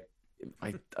 Probably.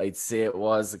 I'd say it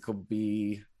could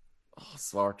be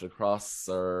Zwarte Cross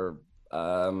or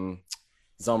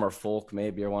Sommer Folk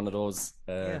maybe, or one of those.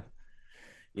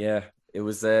 Yeah. It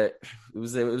was an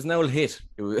old hit.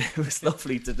 It was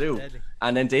lovely to do. Deadly.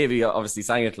 And then Davey obviously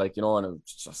sang it, like, you know, and it was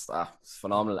just it's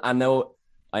phenomenal. And now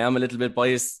I am a little bit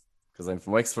biased because I'm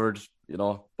from Wexford, you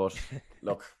know, but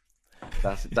look,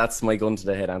 that's my gun to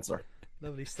the head answer.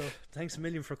 Lovely stuff. Thanks a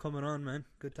million for coming on, man.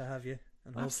 Good to have you.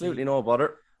 And absolutely no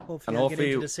bother. Hopefully I'll get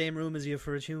into the same room as you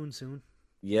for a tune soon.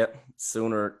 Yeah,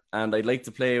 sooner. And I'd like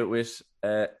to play with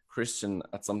Christian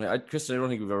at some time. Christian, I don't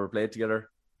think we've ever played together.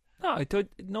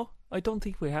 No, I don't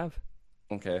think we have.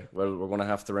 Okay, well, we're going to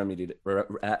have to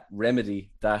remedy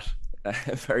that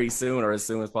very soon, or as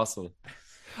soon as possible.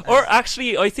 Or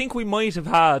actually, I think we might have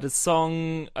had a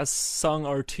song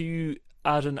or two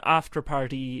at an after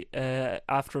party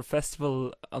after a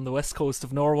festival on the west coast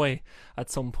of Norway at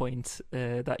some point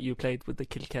that you played with the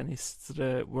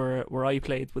Kilkennys, where I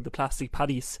played with the Plastic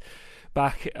Paddies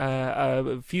back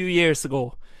a few years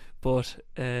ago, but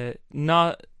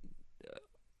not.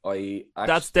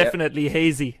 That's definitely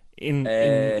hazy. In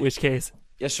which case,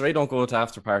 yeah, sure. I don't go to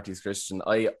after parties, Christian.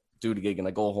 I do the gig and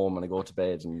I go home and I go to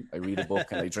bed and I read a book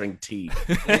and I drink tea.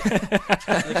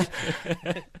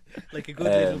 like a good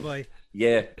little boy.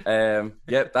 Yeah,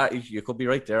 that you could be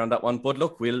right there on that one. But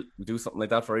look, we'll do something like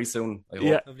that very soon. I hope.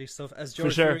 Yeah, lovely stuff. As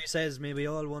George Fury says, may we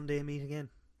all one day meet again.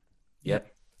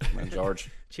 Yep, man,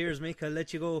 George. Cheers, Mick. I'll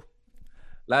let you go.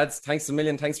 Lads, thanks a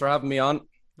million. Thanks for having me on.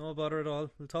 No bother at all.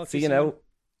 We'll talk to you soon. now.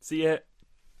 See ya.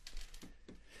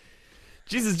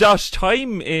 Jesus, Josh,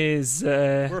 time is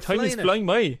flying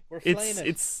by.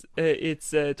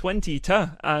 It's 20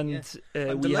 to, and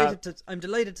I'm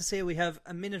delighted to say we have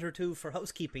a minute or two for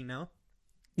housekeeping now.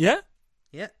 Yeah,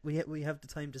 yeah, we have the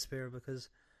time to spare because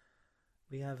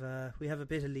we have a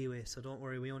bit of leeway. So don't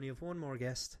worry, we only have one more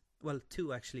guest. Well,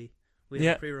 two actually. We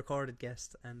have a pre-recorded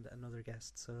guest and another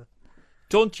guest. So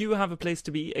don't you have a place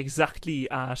to be exactly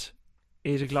at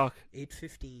 8 o'clock?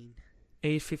 8:15.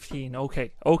 8:15.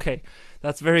 Okay.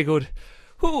 That's very good.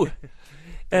 Whew.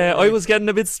 I was getting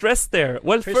a bit stressed there.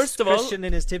 Well, first of all, Christian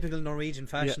in his typical Norwegian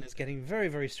fashion is getting very,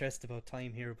 very stressed about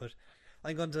time here, but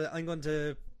I'm going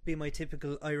to be my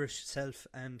typical Irish self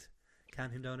and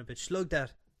calm him down a bit. Slug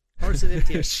that. Horse it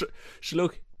into you.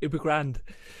 Slug, it'd be grand.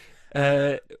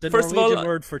 The First Norwegian of all,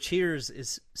 word for cheers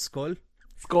is skull.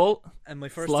 skull. And my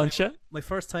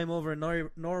first time over in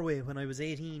Norway when I was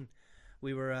 18,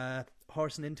 we were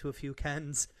horsing into a few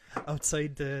cans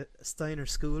outside the Steiner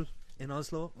School in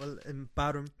Oslo, well, in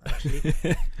Bærum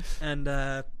actually.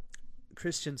 And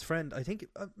Christian's friend, I think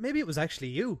maybe it was actually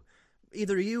you,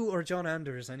 either you or John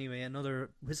Anders anyway, another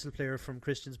whistle player from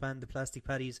Christian's band, the Plastic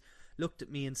Paddies, looked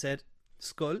at me and said,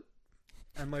 skull.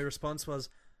 And my response was,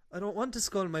 I don't want to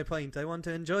skull my pint, I want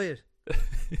to enjoy it.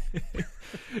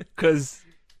 Because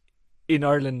in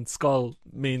Ireland, skull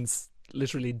means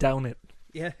literally down it.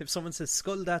 Yeah, if someone says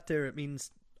skull that there, it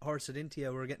means horse it into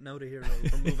you. We're getting out of here now.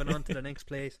 We're moving on to the next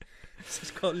place.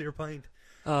 Skull your pint.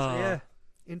 So yeah,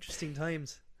 interesting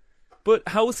times. But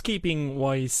housekeeping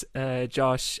wise,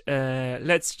 Josh,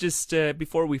 let's just,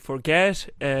 before we forget,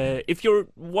 if you're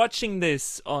watching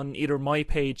this on either my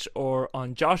page or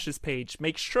on Josh's page,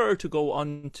 make sure to go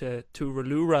on to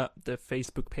Ralura, the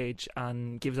Facebook page,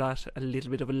 and give that a little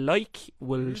bit of a like.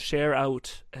 We'll share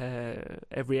out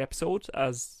every episode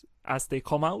as they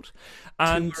come out.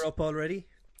 And 2 are up already.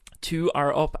 2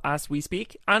 are up as we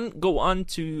speak, and go on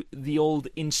to the old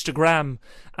Instagram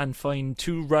and find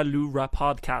To Ralura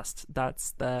Podcast.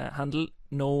 That's the handle.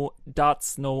 No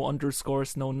dots, no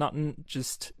underscores, no nothing,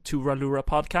 just To Ralura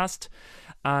Podcast,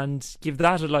 and give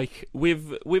that a like.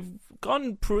 We've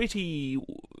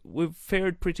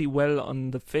fared pretty well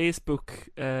on the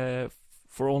Facebook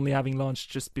for only having launched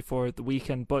just before the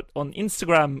weekend, but on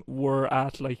Instagram we're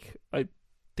at I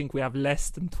think we have less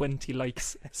than 20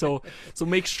 likes, so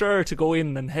make sure to go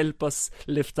in and help us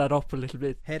lift that up a little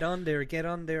bit. Head on there, get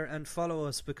on there and follow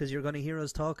us, because you're going to hear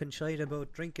us talking shite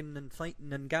about drinking and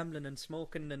fighting and gambling and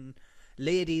smoking and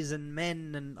ladies and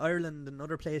men and Ireland and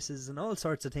other places and all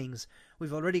sorts of things.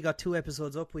 We've already got 2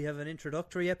 episodes up. We have an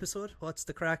introductory episode, What's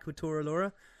the Crack with Tora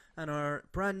Laura, and our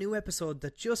brand new episode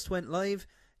that just went live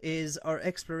is our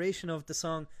exploration of the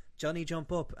song Johnny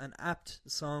Jump Up, an apt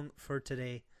song for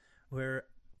today, where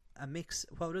a mix,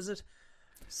 what is it?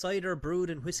 Cider brewed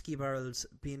in whiskey barrels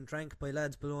being drank by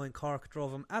lads below in Cork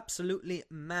drove him absolutely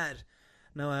mad.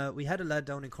 Now, we had a lad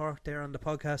down in Cork there on the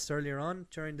podcast earlier on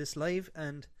during this live,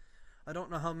 and I don't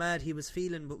know how mad he was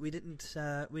feeling, but we didn't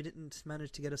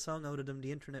manage to get a song out of him.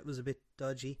 The internet was a bit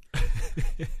dodgy.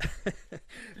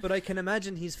 But I can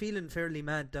imagine he's feeling fairly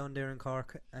mad down there in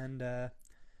Cork, and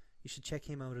you should check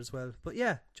him out as well. But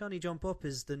yeah, Johnny Jump Up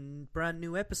is the brand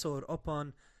new episode up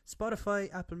on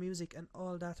Spotify, Apple Music, and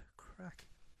all that crack.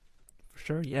 For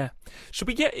sure, yeah. Should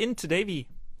we get into Davey?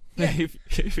 Yeah.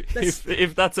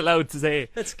 if that's allowed to say.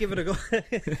 Let's give it a go.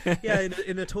 Yeah,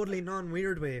 in a totally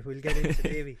non-weird way, we'll get into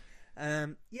Davey.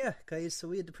 Yeah, guys, so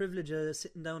we had the privilege of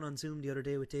sitting down on Zoom the other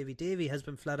day with Davey. Davey has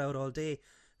been flat out all day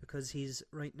because he's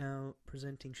right now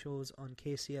presenting shows on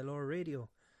KCLR Radio,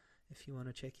 if you want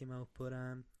to check him out. But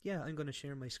yeah, I'm going to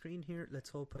share my screen here.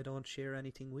 Let's hope I don't share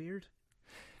anything weird.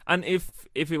 And if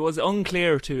it was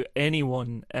unclear to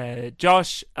anyone,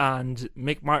 Josh and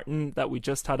Mick Martin that we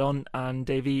just had on, and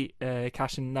Davey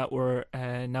Cashin that we're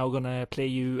now going to play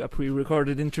you a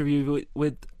pre-recorded interview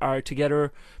with are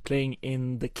together playing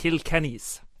in the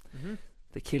Kilkennys. Mm-hmm.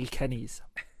 The Kilkennys,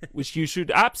 which you should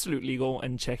absolutely go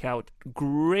and check out.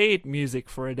 Great music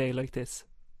for a day like this.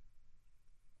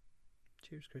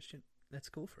 Cheers, Christian. Let's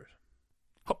go for it.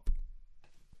 Hop.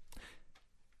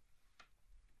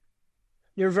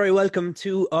 You're very welcome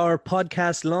to our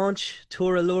podcast launch,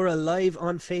 Tora Laura, live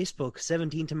on Facebook,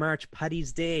 17th of March,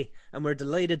 Paddy's Day. And we're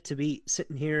delighted to be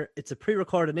sitting here. It's a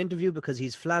pre-recorded interview because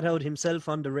he's flat out himself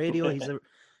on the radio. He's a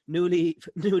newly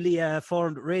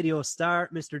formed radio star,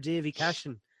 Mr. Davey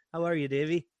Cashin. How are you,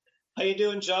 Davey? How you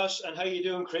doing, Josh? And how you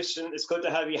doing, Christian? It's good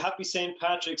to have you. Happy St.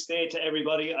 Patrick's Day to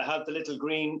everybody. I have the little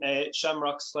green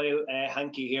shamrock-style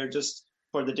hanky here just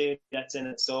for the day that's in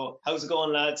it. So how's it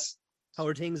going, lads? How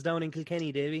are things down in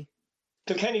Kilkenny, Davey?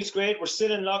 Kilkenny's great. We're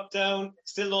still in lockdown,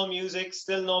 still no music,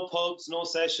 still no pubs, no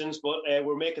sessions, but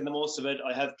we're making the most of it.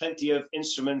 I have plenty of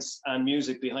instruments and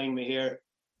music behind me here,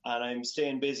 and I'm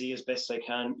staying busy as best I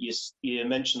can. You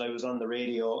mentioned I was on the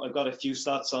radio. I've got a few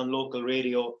slots on local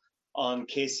radio on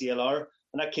KCLR,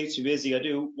 and that keeps me busy. I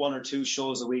do 1 or 2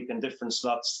 shows a week in different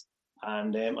slots,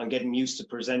 and I'm getting used to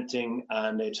presenting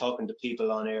and talking to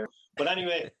people on air. But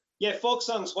anyway... Yeah, folk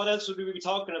songs. What else would we be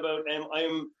talking about?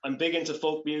 I'm big into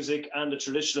folk music and the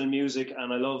traditional music,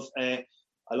 and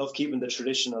I I love keeping the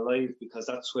tradition alive because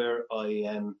that's where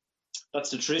that's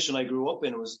the tradition I grew up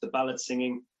in, was the ballad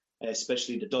singing,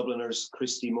 especially the Dubliners,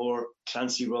 Christy Moore,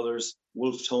 Clancy Brothers,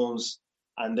 Wolf Tones,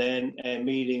 and then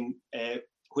meeting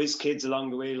whiz kids along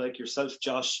the way like yourself,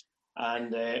 Josh,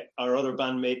 and our other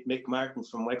bandmate, Mick Martin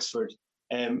from Wexford.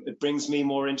 It brings me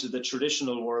more into the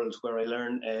traditional world where I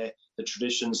learn the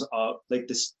traditions of, like,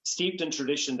 this steeped in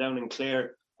tradition down in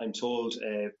Clare. I'm told,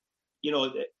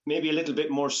 maybe a little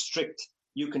bit more strict.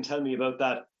 You can tell me about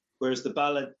that. Whereas the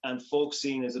ballad and folk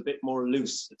scene is a bit more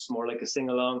loose. It's more like a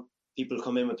sing-along. People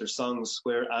come in with their songs,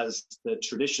 whereas the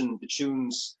tradition, the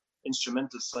tunes,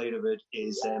 instrumental side of it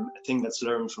is a thing that's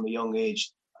learned from a young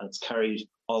age, and it's carried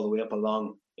all the way up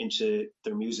along into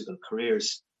their musical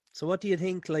careers. So what do you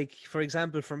think, like, for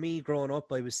example, for me growing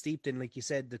up, I was steeped in, like you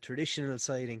said, the traditional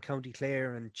side in County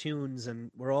Clare and tunes, and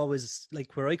we're always,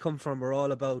 like, where I come from, we're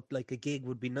all about, like, a gig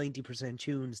would be 90%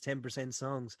 tunes, 10%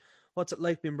 songs. What's it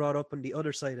like being brought up on the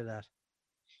other side of that?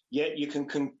 Yeah, you can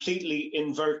completely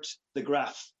invert the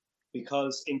graph,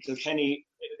 because in Kilkenny,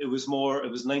 it was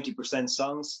 90%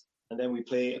 songs, and then we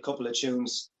play a couple of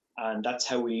tunes, and that's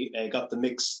how we got the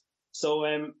mix. So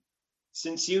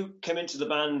since you came into the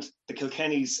band, the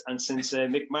Kilkennys, and since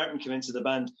Mick Martin came into the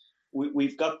band,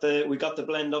 we got the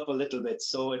blend up a little bit.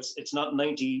 So it's not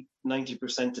 90%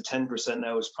 to 10%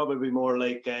 now. It's probably more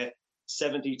like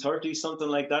 70-30, something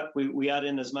like that. We add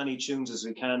in as many tunes as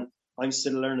we can. I'm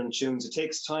still learning tunes. It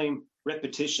takes time,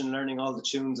 repetition, learning all the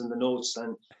tunes and the notes,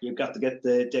 and you've got to get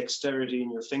the dexterity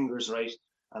in your fingers right,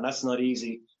 and that's not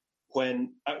easy.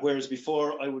 Whereas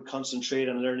before, I would concentrate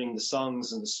on learning the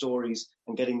songs and the stories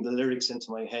and getting the lyrics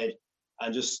into my head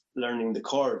and just learning the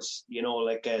chords,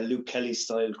 like Luke Kelly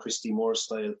style, Christy Moore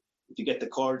style. If you get the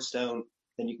chords down,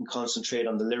 then you can concentrate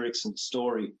on the lyrics and the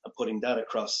story and putting that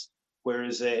across.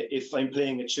 Whereas if I'm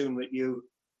playing a tune with you,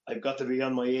 I've got to be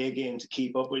on my A game to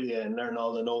keep up with you and learn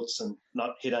all the notes and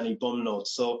not hit any bum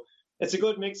notes. So it's a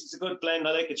good mix. It's a good blend.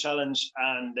 I like a challenge,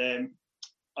 and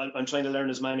I'm trying to learn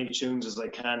as many tunes as I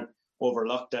can over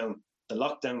lockdown. The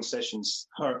lockdown sessions.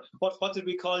 Or what did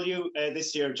we call you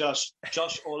this year, Josh?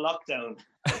 Josh Lockdown.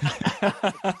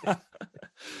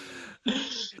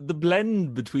 The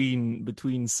blend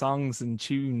between songs and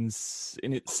tunes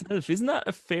in itself, isn't that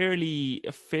a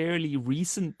fairly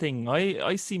recent thing?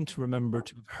 I seem to remember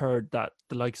to have heard that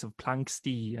the likes of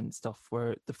Planxty and stuff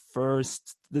were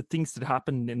the things that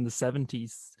happened in the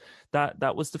 70s,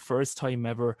 that was the first time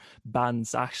ever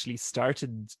bands actually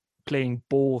started playing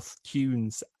both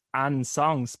tunes and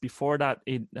songs. Before that,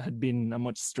 it had been a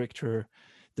much stricter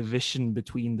division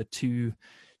between the two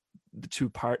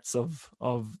parts of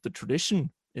the tradition.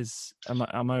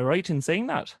 Am I right in saying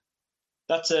that?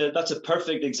 That's a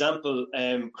perfect example,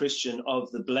 Christian, of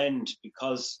the blend,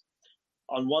 because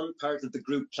on one part of the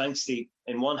group, Planxty,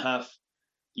 in one half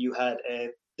you had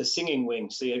the singing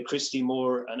wing, so you had Christy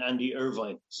Moore and Andy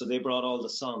Irvine, so they brought all the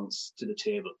songs to the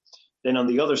table. Then on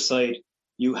the other side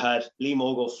you had Lee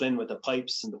Mogo Flynn with the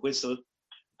pipes and the whistle,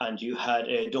 and you had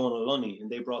Donal Lunny, and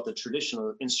they brought the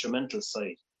traditional instrumental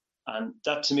side. And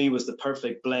that to me was the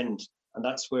perfect blend. And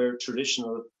that's where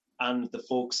traditional and the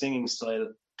folk singing style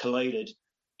collided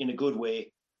in a good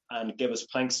way and gave us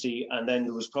Planxty. And then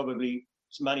there was probably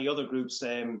many other groups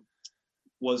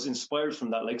was inspired from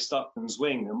that, like Stockton's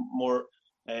Wing. And more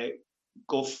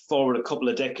go forward a couple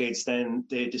of decades, then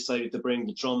they decided to bring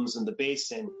the drums and the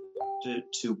bass in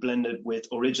to blend it with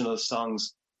original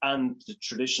songs and the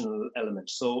traditional element.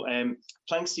 So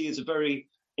Planxty is a very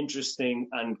interesting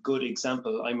and good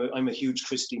example. I'm a huge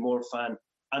Christy Moore fan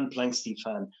and Planxty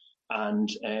fan, and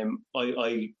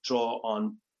I draw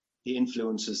on the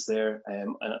influences there,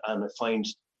 and I find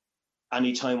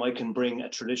anytime I can bring a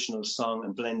traditional song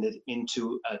and blend it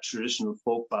into a traditional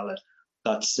folk ballad,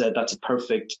 that's a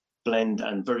perfect blend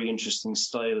and very interesting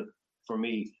style for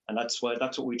me. And that's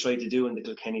what we try to do in the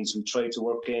Kilkennys. We try to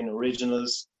work in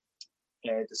originals,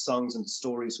 the songs and the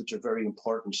stories, which are very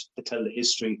important to tell the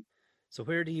history. So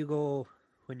where do you go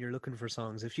when you're looking for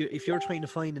songs? If you're trying to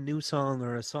find a new song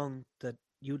or a song that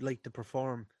you'd like to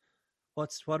perform,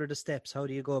 what are the steps? How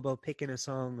do you go about picking a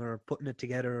song or putting it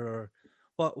together, or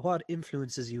what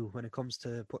influences you when it comes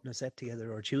to putting a set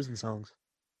together or choosing songs?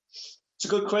 It's a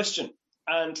good question,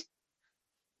 and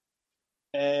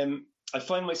I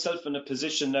find myself in a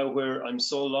position now where I'm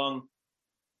so long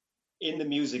in the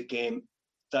music game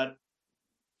that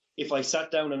if I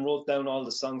sat down and wrote down all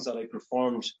the songs that I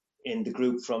performed in the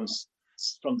group from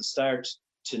the start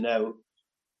to now,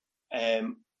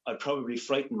 I'd probably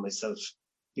frighten myself,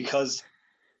 because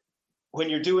when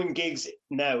you're doing gigs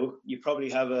now, you probably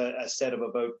have a set of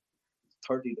about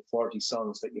 30 to 40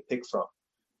 songs that you pick from.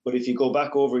 But if you go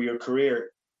back over your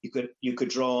career, you could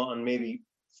draw on maybe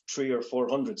 300 or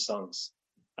 400 songs,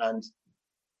 and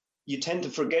you tend to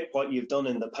forget what you've done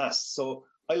in the past. So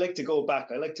I like to go back.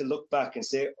 I like to look back and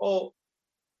say, oh,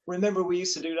 remember we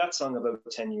used to do that song about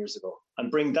 10 years ago,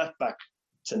 and bring that back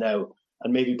to now,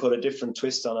 and maybe put a different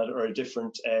twist on it or a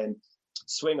different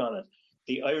swing on it.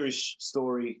 The Irish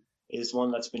story is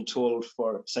one that's been told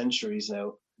for centuries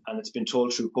now, and it's been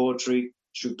told through poetry,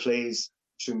 through plays,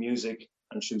 through music,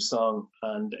 and through song.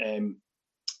 And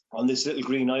on this little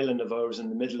green island of ours in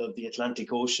the middle of the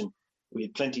Atlantic Ocean, we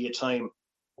had plenty of time.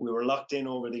 We were locked in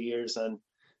over the years, and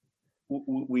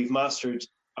we've mastered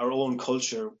our own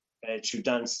culture through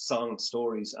dance, song,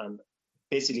 stories, and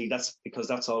basically that's because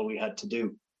that's all we had to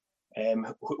do.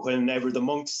 Whenever the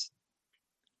monks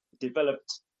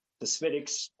developed the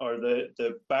Smittix or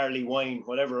the barley wine,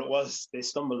 whatever it was, they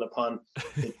stumbled upon,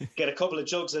 get a couple of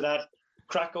jugs of that,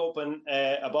 crack open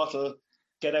a bottle,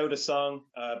 get out a song,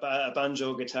 a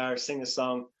banjo, guitar, sing a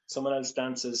song, someone else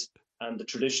dances, and the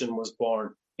tradition was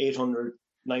born. 800,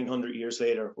 900 years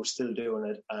later, we're still doing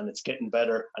it, and it's getting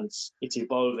better, and it's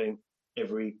evolving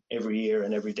every year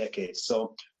and every decade.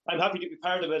 So I'm happy to be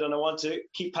part of it, and I want to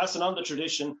keep passing on the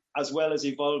tradition as well as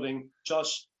evolving.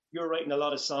 Josh, you're writing a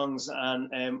lot of songs,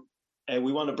 and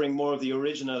we want to bring more of the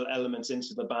original elements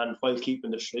into the band while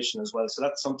keeping the tradition as well. So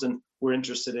that's something we're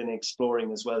interested in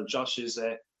exploring as well. Josh is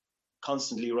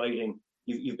constantly writing.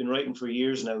 You've been writing for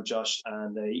years now, Josh,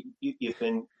 and you've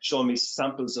been showing me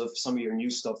samples of some of your new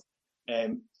stuff.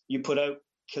 You put out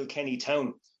Kilkenny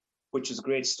Town, which is a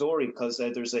great story because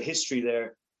there's a history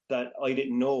there that I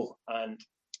didn't know. And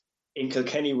in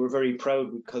Kilkenny, we're very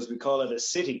proud because we call it a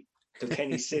city,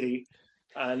 Kilkenny City.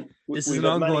 And this is an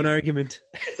ongoing argument.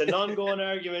 It's an ongoing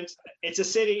argument. It's a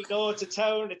city. No, it's a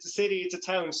town. It's a city. It's a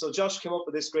town. So Josh came up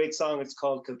with this great song. It's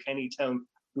called Kilkenny Town.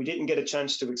 We didn't get a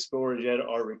chance to explore it yet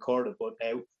or record it, but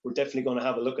we're definitely going to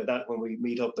have a look at that when we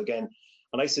meet up again.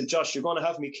 And I said, Josh, you're going to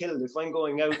have me killed if I'm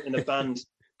going out in a band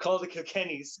called the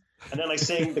Kilkennys, and then I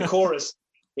sing the chorus,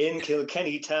 in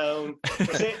Kilkenny Town.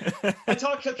 I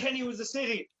thought Kilkenny was a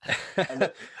city.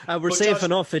 We're safe Josh,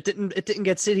 enough. It didn't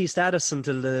get city status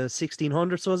until the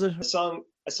 1600s, was it?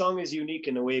 A song is unique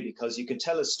in a way because you can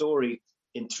tell a story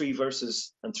in 3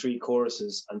 verses and 3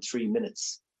 choruses and 3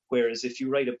 minutes. Whereas if you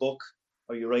write a book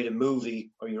or you write a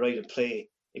movie or you write a play,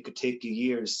 it could take you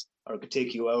years or it could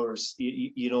take you hours,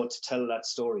 you know, to tell that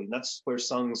story. And that's where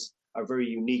songs are very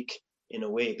unique in a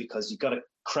way, because you've got to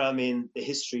cram in the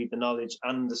history, the knowledge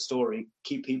and the story,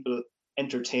 keep people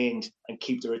entertained and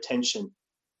keep their attention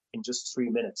in just 3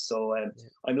 minutes. So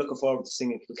I'm looking forward to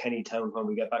singing Kilkenny Town when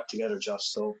we get back together, Josh.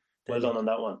 So well done on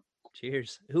that one.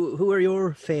 Cheers. Who are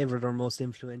your favourite or most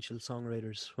influential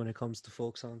songwriters when it comes to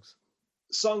folk songs?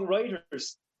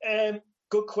 Songwriters?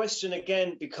 Good question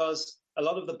again, because a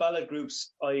lot of the ballad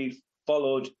groups I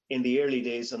followed in the early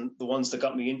days and the ones that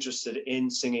got me interested in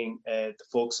singing the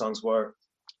folk songs were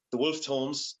the Wolfe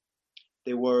Tones,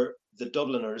 they were the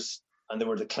Dubliners, and they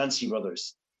were the Clancy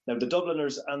Brothers. Now, the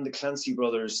Dubliners and the Clancy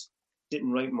Brothers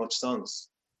didn't write much songs.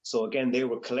 So again, they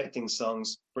were collecting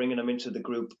songs, bringing them into the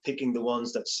group, picking the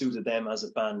ones that suited them as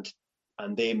a band,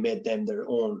 and they made them their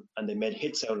own, and they made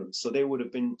hits out of them. So they would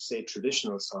have been, say,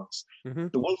 traditional songs. Mm-hmm.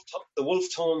 The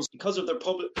Wolfe Tones, because of their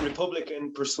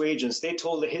Republican persuasions, they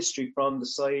told the history from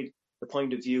the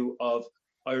point of view of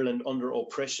Ireland under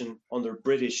oppression, under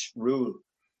British rule.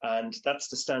 And that's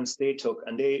the stance they took.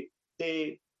 And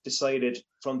they decided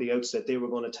from the outset they were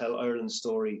going to tell Ireland's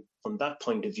story from that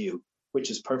point of view, which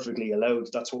is perfectly allowed.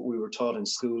 That's what we were taught in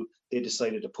school. They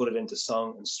decided to put it into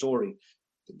song and story.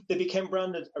 They became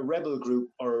branded a rebel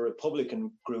group or a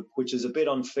Republican group, which is a bit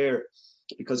unfair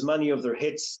because many of their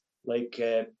hits, like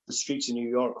The Streets of New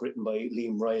York, written by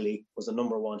Liam Riley, was a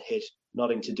 #1 hit,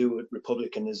 nothing to do with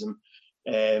republicanism.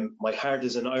 My Heart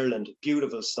is in Ireland,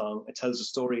 beautiful song. It tells the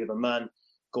story of a man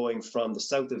going from the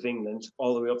south of England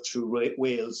all the way up through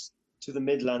Wales to the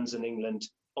Midlands in England,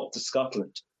 up to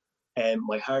Scotland.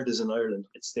 My Heart is in Ireland,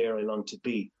 it's there I long to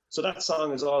be. So that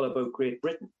song is all about Great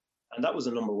Britain, and that was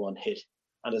a #1 hit,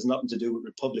 and has nothing to do with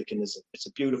republicanism. It's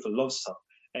a beautiful love song.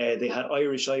 They had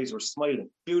Irish Eyes Were Smiling,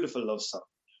 beautiful love song,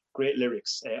 great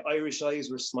lyrics. Irish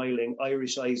eyes were smiling,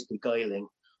 Irish eyes beguiling,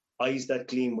 eyes that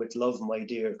gleam with love, my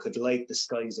dear, could light the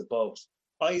skies above.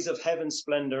 Eyes of heaven's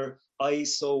splendor,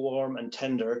 eyes so warm and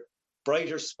tender,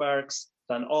 brighter sparks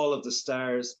than all of the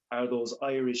stars are those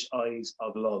Irish eyes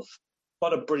of love.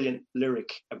 What a brilliant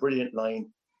lyric, a brilliant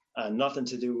line, and nothing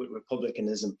to do with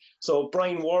republicanism. So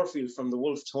Brian Warfield from the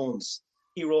Wolfe Tones,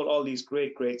 he wrote all these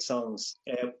great, great songs.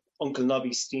 Uncle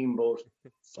Nobby Steamboat,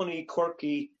 funny,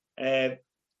 quirky,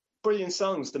 brilliant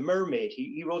songs. The Mermaid,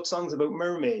 he wrote songs about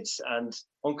mermaids, and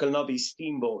Uncle Nobby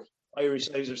Steamboat. Irish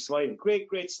eyes are smiling.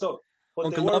 Great stuff. But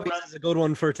Uncle Nobby's is a good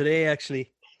one for today,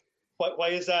 actually. Why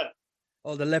is that?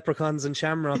 All the leprechauns and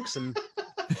shamrocks and,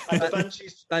 And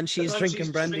the banshees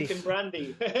drinking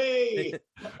brandy. Hey!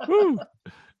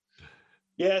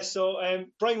 Yeah, so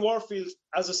Brian Warfield,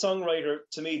 as a songwriter,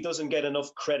 to me, doesn't get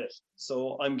enough credit.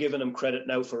 So I'm giving him credit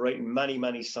now for writing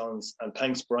many songs. And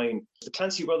thanks, Brian. The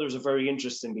Clancy Brothers are very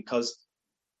interesting because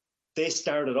they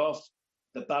started off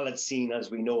the ballad scene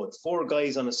as we know it. 4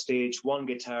 guys on a stage, 1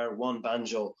 guitar, 1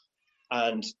 banjo.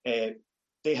 And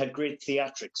they had great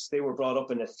theatrics. They were brought up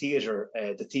in a theatre,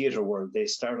 the theatre world. They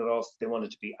started off, they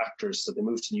wanted to be actors. So they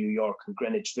moved to New York and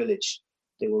Greenwich Village.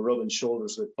 They were rubbing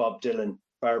shoulders with Bob Dylan,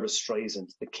 Barbra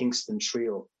Streisand, the Kingston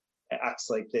Trio, acts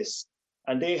like this.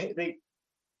 And they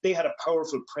had a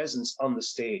powerful presence on the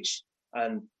stage.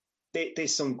 And they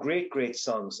sung great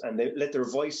songs, and they let their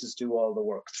voices do all the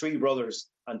work. 3 brothers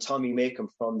and Tommy Makem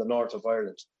from the north of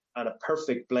Ireland, and a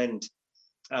perfect blend.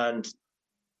 And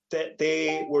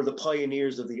they were the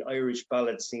pioneers of the Irish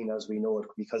ballad scene as we know it,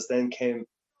 because then came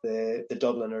the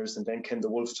Dubliners, and then came the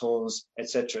Wolf Tones,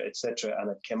 etc., and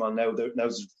it came on now. There's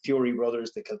the Fury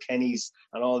Brothers, the Kilkennys,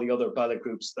 and all the other ballad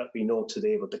groups that we know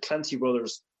today. But the Clancy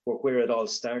Brothers were where it all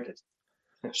started.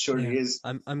 It surely is.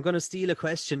 I'm going to steal a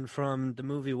question from the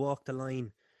movie Walk the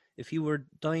Line. If you were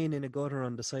dying in a gutter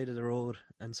on the side of the road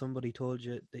and somebody told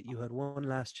you that you had one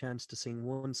last chance to sing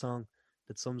one song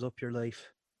that sums up your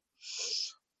life.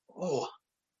 Oh,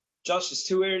 Josh, it's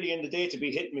too early in the day to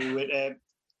be hitting me with a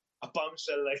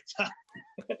bombshell like that.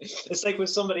 It's like when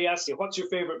somebody asks you, what's your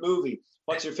favorite movie?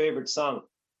 What's your favorite song?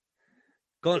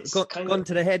 Gun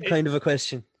to the head kind of a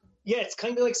question. Yeah, it's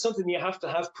kind of like something you have to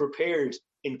have prepared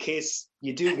in case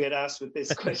you do get asked with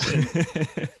this question.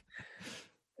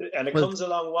 And it comes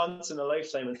along once in a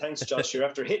lifetime. And thanks, Josh, you're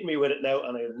after hitting me with it now,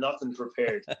 and I have nothing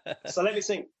prepared. So let me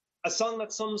sing a song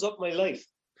that sums up my life.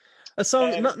 A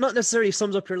song not necessarily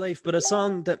sums up your life, but a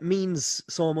song that means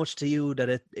so much to you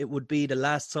that it would be the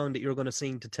last song that you're going to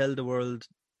sing to tell the world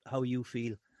how you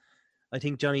feel. I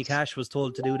think Johnny Cash was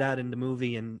told to do that in the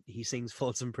movie, and he sings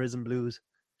Folsom Prison Blues.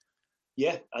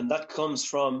 Yeah, and that comes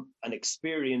from an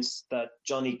experience that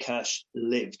Johnny Cash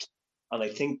lived. And I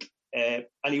think, and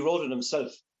he wrote it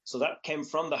himself. So that came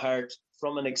from the heart,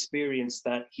 from an experience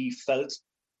that he felt.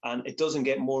 And it doesn't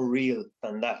get more real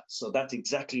than that. So that's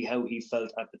exactly how he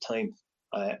felt at the time.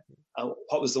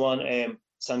 What was the one?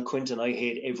 San Quentin, I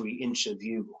hate every inch of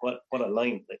you. What a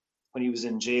line. Like, when he was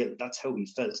in jail, that's how he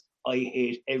felt. I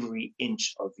hate every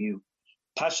inch of you.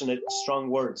 Passionate, strong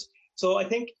words. So I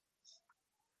think,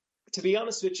 to be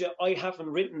honest with you, I haven't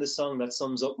written the song that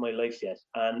sums up my life yet.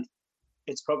 And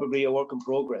it's probably a work in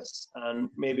progress. And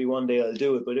maybe one day I'll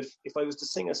do it. But if I was to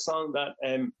sing a song that,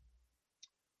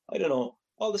 I don't know,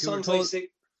 all the songs I sing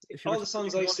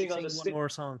on the stick. One more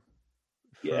song.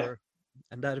 Yeah.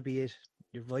 And that'd be it.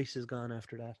 Your voice is gone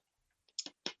after that.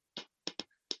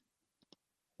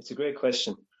 It's a great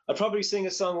question. I'd probably sing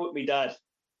a song with my dad.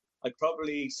 I'd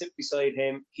probably sit beside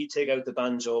him. He'd take out the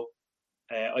banjo.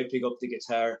 I'd pick up the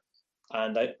guitar.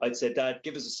 And I'd say, Dad,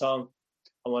 give us a song.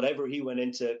 And whatever he went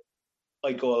into,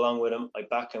 I'd go along with him. I'd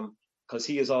back him, because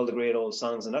he has all the great old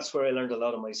songs. And that's where I learned a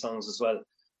lot of my songs as well.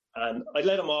 And I'd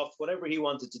let him off. Whatever he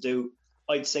wanted to do,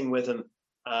 I'd sing with him.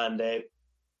 And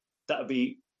that would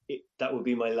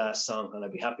be my last song. And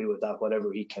I'd be happy with that,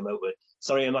 whatever he came out with.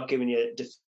 Sorry, I'm not giving you...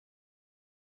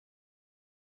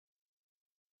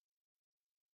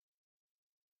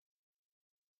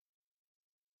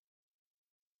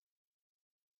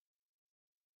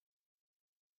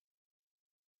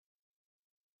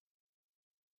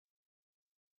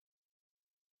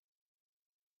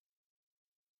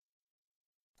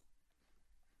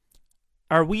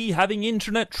 Are we having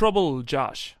internet trouble,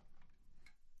 Josh?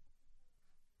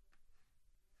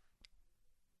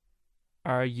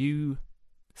 Are you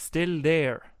still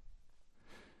there?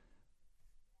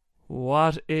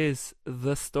 What is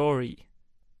the story?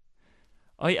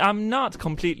 I am not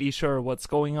completely sure what's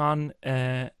going on,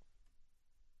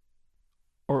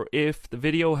 or if the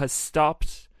video has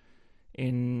stopped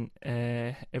in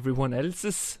everyone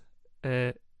else's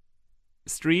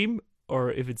stream,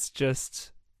 or if it's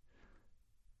just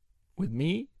with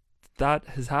me that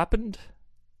has happened.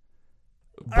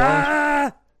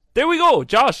 But there we go,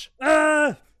 Josh.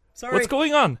 Sorry. What's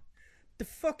going on? The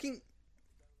fucking...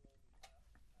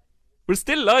 We're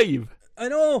still live. I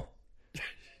know.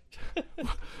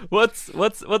 What's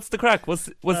the crack? Was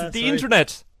it the sorry.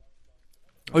 internet?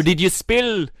 Or did you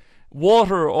spill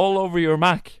water all over your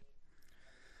Mac?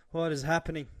 What is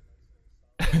happening?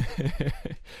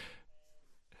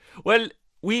 Well,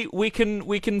 we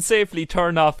can safely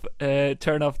turn off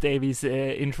Davy's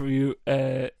interview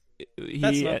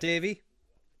That's not Davy.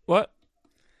 What?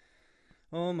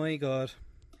 Oh my God.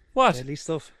 What? Deadly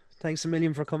stuff. Thanks a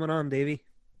million for coming on, Davy.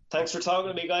 Thanks for talking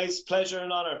to me, guys. Pleasure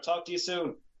and honor. Talk to you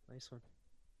soon. Nice one.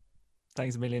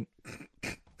 Thanks a million.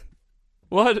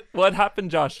 What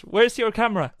happened, Josh? Where's your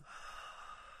camera?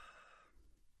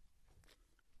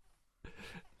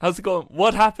 How's it going?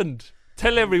 What happened?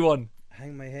 Tell everyone.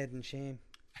 Hang my head in shame.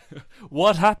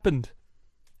 What happened?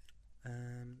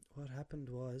 What happened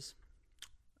was,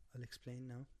 I'll explain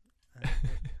now.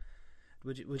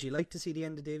 Would you like to see the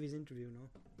end of Davy's interview? No.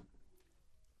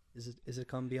 Is it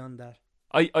gone beyond that?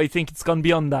 I think it's gone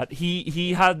beyond that.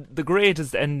 He had the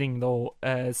greatest ending though,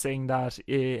 saying that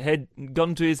head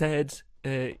gun to his head,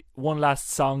 one last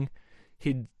song,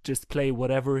 he'd just play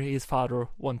whatever his father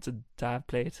wanted to have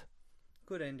played.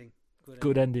 Good ending.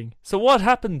 Good ending. So what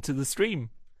happened to the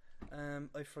stream?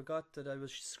 I forgot that I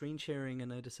was screen sharing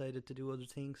and I decided to do other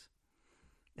things.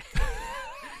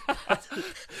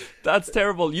 That's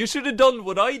terrible. You should have done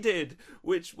what I did,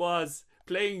 which was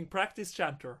playing practice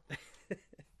chanter.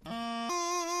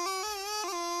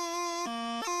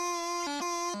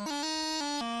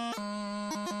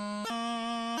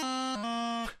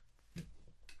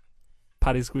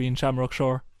 Paddy's Green, Shamrock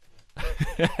Shore.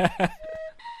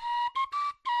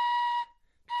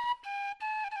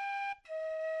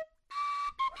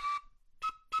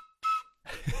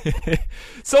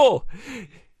 So,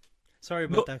 sorry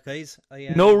about that, guys.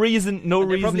 No reason.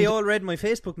 They probably all read my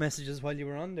Facebook messages while you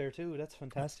were on there too. That's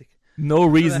fantastic. No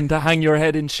reason to hang your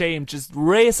head in shame. Just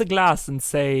raise a glass and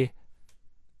say,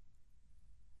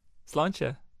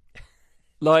 Sláinte.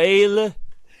 Lael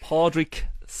Padraig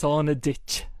Sána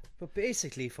Ditch. But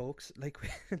basically, folks,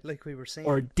 like we were saying,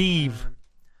 or Dave.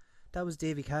 That was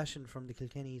Davy Cashin from the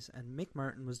Kilkennys, and Mick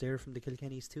Martin was there from the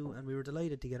Kilkennys too, and we were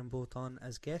delighted to get them both on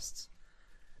as guests.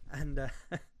 And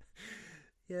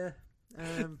yeah,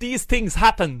 these things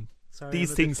happen. Sorry,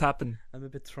 these things happen. I'm a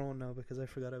bit thrown now because I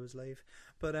forgot I was live.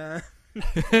 But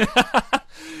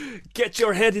get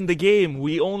your head in the game.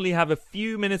 We only have a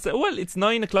few minutes. Well, it's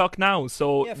 9 o'clock now,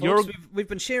 so yeah, folks, we've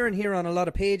been sharing here on a lot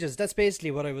of pages. That's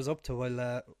basically what I was up to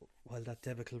while that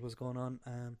debacle was going on.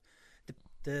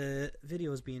 The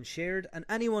video is being shared, and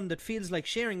anyone that feels like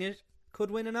sharing it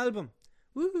could win an album.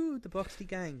 Woohoo! The Buxley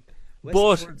Gang.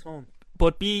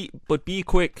 But be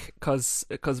quick, because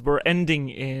we're ending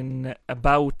in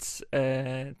about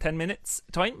 10 minutes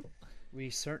time. We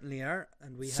certainly are,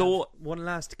 and we have one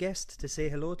last guest to say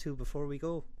hello to before we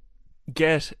go.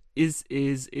 Is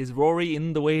Rory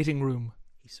in the waiting room?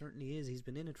 He certainly is. He's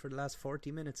been in it for the last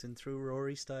 40 minutes in true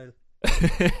Rory style.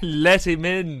 Let him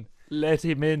in. Let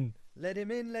him in. Let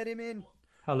him in. Let him in.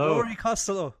 Hello, Rory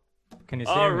Costello. Can you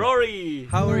hear me? Rory.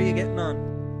 How are you getting on?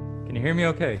 Can you hear me?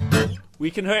 Okay. We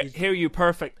can hear you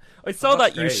perfect. I saw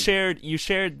that you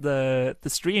shared the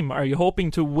stream. Are you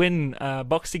hoping to win a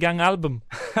Buxley Gang album?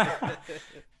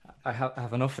 I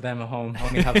have enough of them at home. I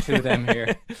only have 2 of them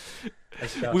here.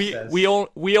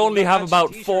 We only have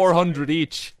about 400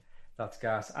 each. That's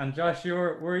gas. And Josh,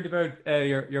 you're worried about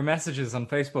your messages on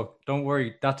Facebook. Don't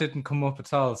worry, that didn't come up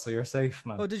at all, so you're safe,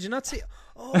 man. Oh, did you not see?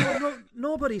 Oh, no,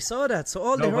 nobody saw that. So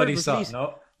all they heard was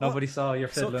nobody saw your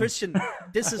fiddling. So Christian,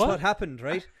 this is what happened,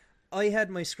 right? I had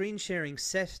my screen sharing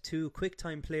set to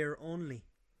QuickTime Player only.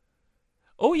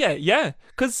 Oh yeah,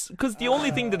 because the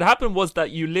only thing that happened was that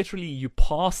you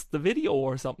paused the video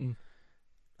or something.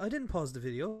 I didn't pause the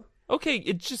video. Okay,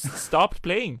 it just stopped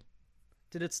playing.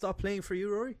 Did it stop playing for you,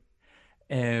 Rory?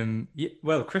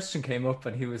 Well, Christian came up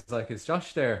and he was like, "Is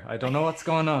Josh there? I don't know what's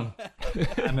going on."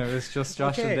 And it was just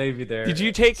Josh and Davey there. Did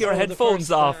you take your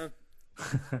headphones off?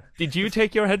 Did you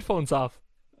take your headphones off?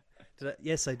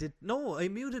 Yes, I did. No, I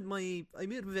muted my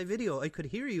video. I could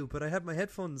hear you, but I had my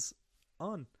headphones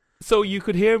on. So you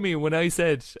could hear me when I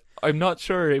said, I'm not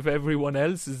sure if everyone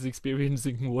else is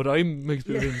experiencing what I'm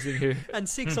experiencing here. And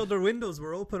 6 other windows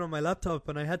were open on my laptop,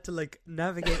 and I had to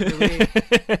navigate my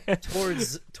way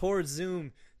towards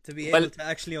Zoom to be able to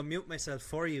actually unmute myself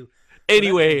for you.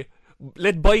 Anyway,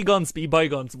 let bygones be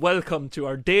bygones. Welcome to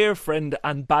our dear friend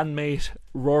and bandmate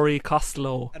Rory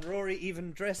Costello. And Rory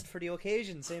even dressed for the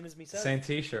occasion, same as myself. Same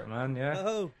t-shirt, man. Yeah.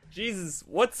 Oh, Jesus!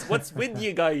 What's with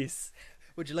you guys?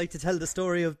 Would you like to tell the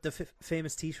story of the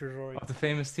famous t-shirt, Rory? Of the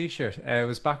famous t-shirt. It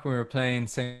was back when we were playing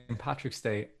St. Patrick's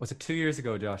Day. Was it 2 years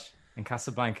ago, Josh? In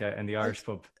Casablanca in the Irish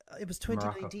pub. It was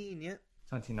 2019, Morocco. Yeah.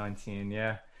 2019,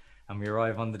 yeah. And we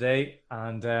arrive on the day,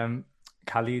 and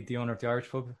Khalid, the owner of the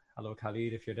Irish pub, hello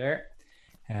Khalid if you're there,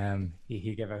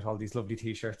 he gave out all these lovely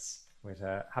t-shirts with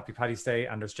Happy Paddy's Day,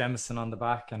 and there's Jemison on the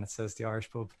back, and it says the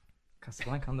Irish pub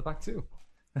Casablanca on the back too.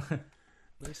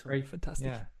 Nice one. Very fantastic.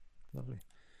 Yeah, lovely.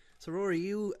 So Rory,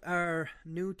 you are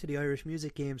new to the Irish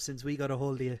music game since we got a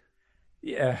hold of you.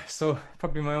 Yeah, so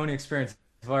probably my only experience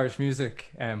of Irish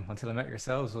music until I met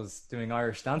yourselves was doing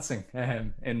Irish dancing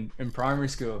in primary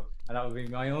school, and that would be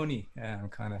my only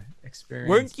kind of experience.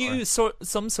 Weren't you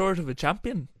some sort of a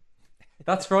champion?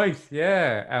 That's right,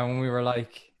 yeah. And when we were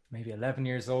like maybe 11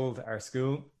 years old, our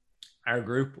school, our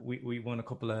group, we won a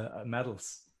couple of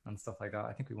medals and stuff like that.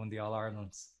 I think we won the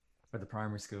All-Irelands for the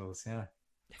primary schools, yeah.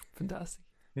 Fantastic.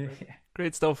 Yeah.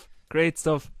 Great stuff. Great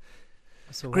stuff.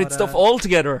 So Great stuff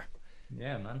altogether.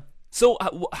 Yeah, man. So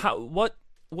what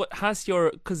has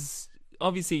your, because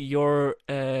obviously you're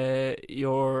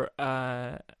an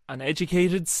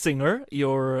educated singer.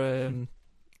 You're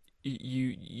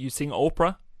you sing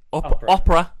opera.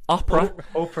 Opera.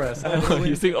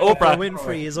 You sing opera.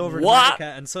 Winfrey is over in What?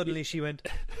 America, and suddenly she went.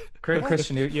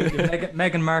 Christian, you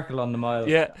Meghan Markle on the mile.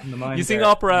 Yeah, on the mind you sing there.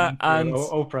 opera and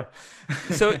Oprah.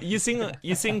 So you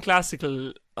sing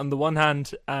classical on the one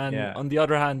hand, and on the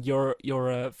other hand, you're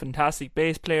a fantastic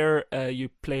bass player. You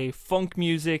play funk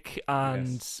music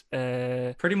and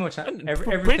pretty much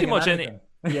everything. Pretty much any.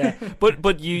 Yeah,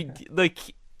 but you like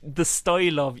the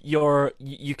style of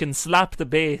you can slap the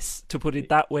bass, to put it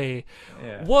that way.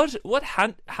 Yeah. What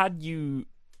had you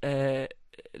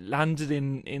landed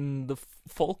in the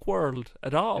folk world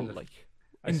at all,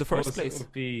 in the first place? It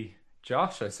would be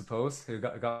Josh, I suppose, who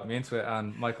got me into it,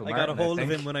 and Michael Martin. I got a hold of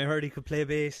him when I heard he could play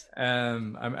bass. I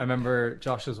remember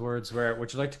Josh's words were,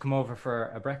 "Would you like to come over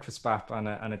for a breakfast bap and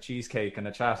a cheesecake and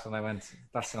a chat?" And I went,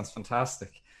 "That sounds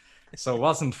fantastic." So it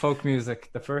wasn't folk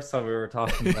music the first time we were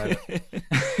talking about it.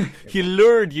 He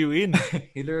lured you in.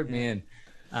 He lured me in,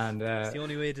 and it's the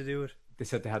only way to do it. They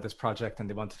said they had this project and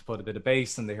they wanted to put a bit of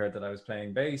bass, and they heard that I was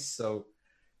playing bass. So,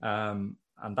 and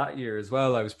that year as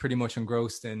well, I was pretty much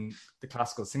engrossed in the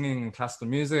classical singing and classical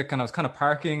music, and I was kind of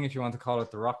parking, if you want to call it,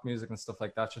 the rock music and stuff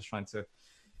like that, just trying to,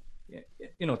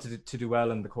 to do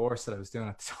well in the course that I was doing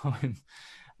at the time.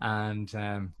 And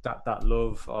that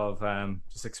love of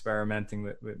just experimenting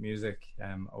with music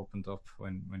opened up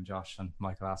when Josh and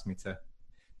Michael asked me to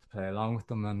play along with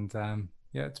them. And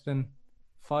it's been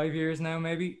 5 years now,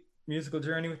 maybe, musical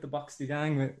journey with the Boxty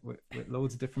Gang with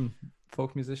loads of different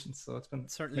folk musicians. So it's been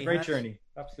certainly a great journey,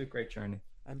 absolute great journey.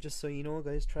 And just so you know,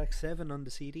 guys, track 7 on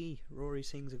the CD, Rory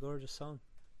sings a gorgeous song.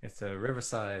 It's a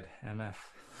Riverside MF.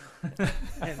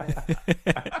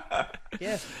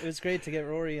 Yeah, it was great to get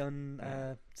Rory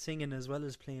on singing as well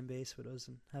as playing bass with us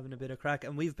and having a bit of crack.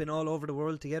 And we've been all over the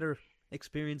world together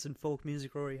experiencing folk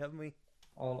music, Rory, haven't we?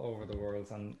 All over the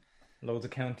world, and loads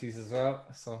of counties as well.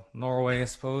 So Norway, I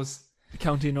suppose.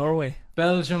 County Norway.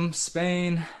 Belgium,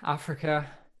 Spain, Africa,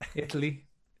 Italy.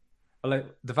 Well,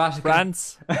 the Vatican.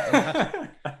 France.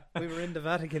 We were in the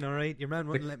Vatican, all right. Your man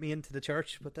wouldn't let me into the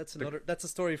church, but that's a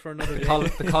story for another day.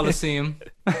 The Colosseum.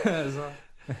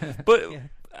 But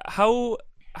how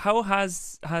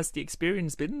has the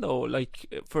experience been though? Like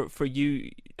for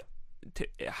you,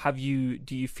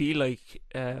 do you feel like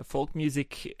folk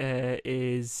music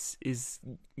is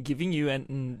giving you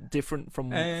anything different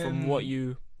from what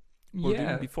you were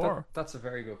doing before? That's a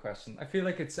very good question. I feel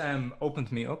like it's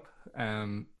opened me up.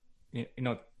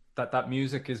 That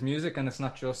music is music, and it's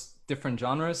not just different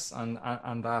genres, and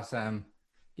that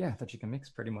that you can mix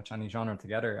pretty much any genre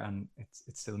together, and it's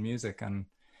still music, and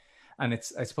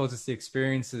it's, I suppose it's the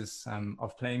experiences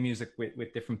of playing music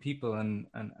with different people and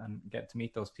getting to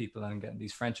meet those people and getting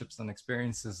these friendships and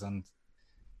experiences, and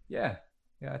I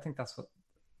think that's what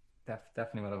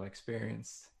definitely what I've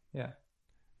experienced. Yeah.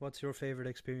 What's your favorite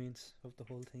experience of the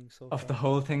whole thing so far? Of the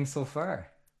whole thing so far?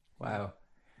 Wow.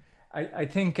 I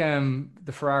think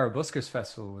the Ferrara Buskers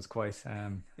Festival was quite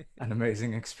an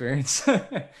amazing experience.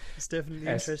 It's definitely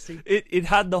interesting. It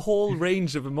had the whole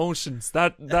range of emotions.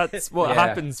 That's what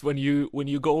happens when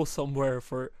you go somewhere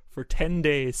for 10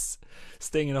 days,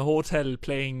 staying in a hotel,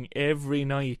 playing every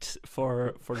night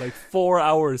for like 4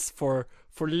 hours for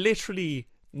literally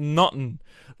nothing.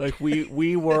 Like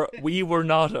we were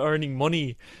not earning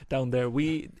money down there.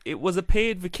 It was a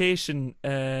paid vacation.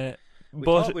 We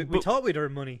thought we'd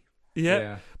earn money.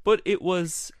 Yeah, but it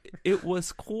was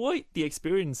quite the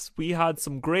experience. We had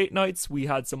some great nights, we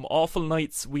had some awful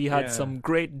nights, we had some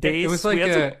great days. It was like we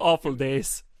had some awful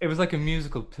days. It was like a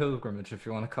musical pilgrimage, if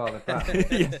you want to call it that.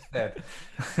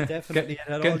 Definitely.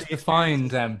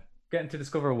 Getting to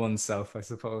discover oneself, I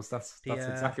suppose. That's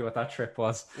exactly what that trip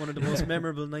was. One of the most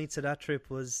memorable nights of that trip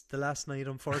was the last night,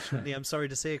 unfortunately. I'm sorry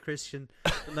to say, Christian,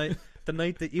 the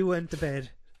night that you went to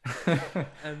bed.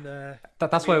 And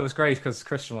that's why it was great, because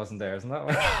Christian wasn't there, isn't that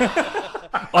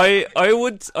why? I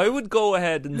would go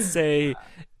ahead and say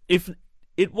if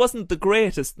it wasn't the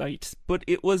greatest night, but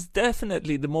it was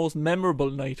definitely the most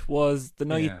memorable night. Was the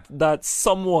night that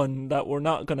someone that we're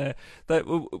not gonna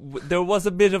there was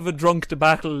a bit of a drunk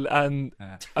debacle, and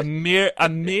Amir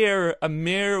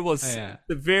was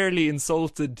severely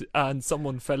insulted, and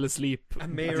someone fell asleep.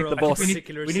 Amir, the boss.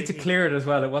 We need to clear it as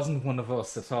well. It wasn't one of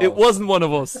us at all. It wasn't one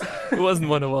of us. It wasn't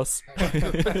one of us.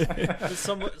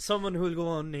 someone who'll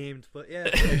go unnamed, but yeah,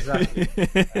 Exactly.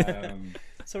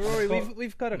 So Rory,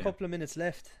 we've got a couple of minutes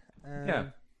left. Yeah.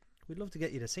 We'd love to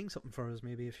get you to sing something for us,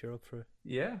 maybe, if you're up for it.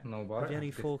 Yeah, no bother. Have you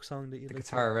any folk song that you'd The like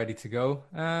guitar ready to go.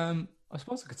 I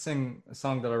suppose I could sing a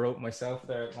song that I wrote myself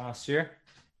there last year.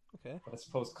 Okay. But I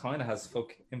suppose kind of has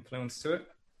folk influence to it.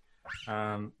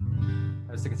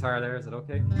 There's the guitar there. Is it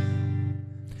okay?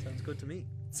 Sounds good to me.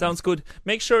 Sounds good.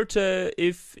 Make sure to,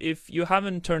 if you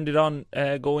haven't turned it on,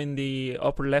 go in the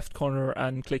upper left corner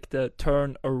and click the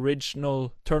turn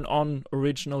on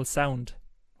original sound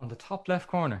On the top left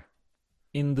corner.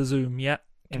 in the Zoom. Yeah,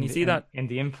 can you see that? In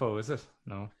the info, is it?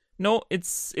 No,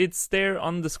 it's there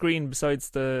on the screen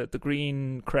besides the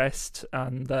green crest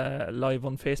and live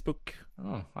on Facebook.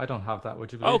 Oh, I don't have that.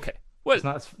 Would you believe? Okay, well, It's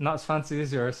not as fancy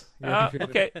as yours.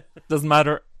 okay, doesn't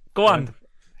matter. Go on.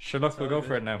 Sure, look, we'll go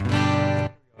for it now.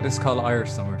 This is called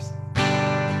Irish Summers.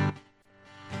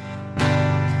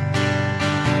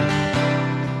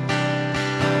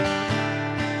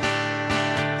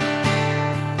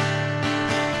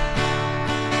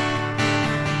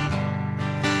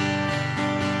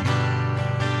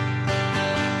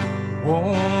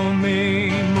 Warm May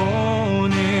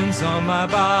mornings on my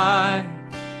bike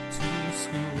to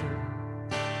school,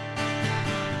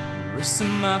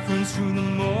 racing my friends through the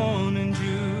morning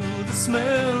dew, the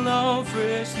smell of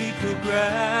freshly cut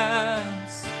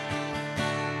grass.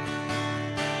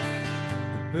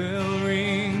 The bell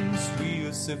rings, we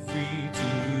are set free to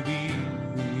be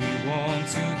who we want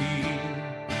to be.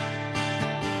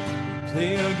 We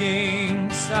play our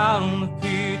games out on the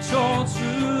pitch all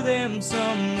through them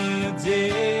summer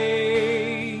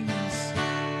days.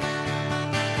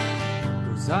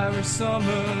 Those Irish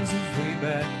summers of way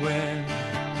back when,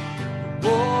 the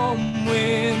warm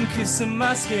wind kissing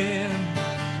my skin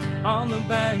on the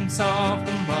banks of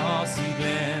the mossy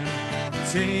glen.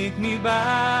 Take me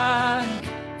back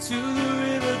to the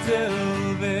river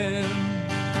Delvin.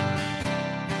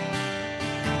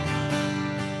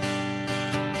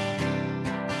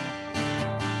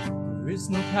 There is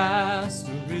no past,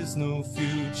 there is no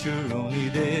future, only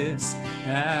this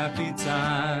happy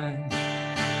time.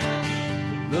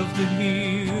 The love that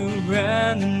here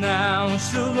and now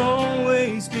shall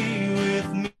always be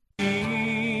with me.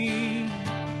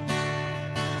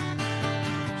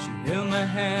 She held my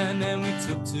hand and we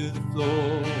took to the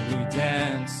floor. We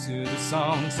danced to the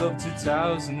songs of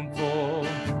 2004.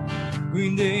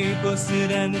 Green Day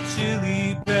busted and the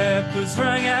Chili Peppers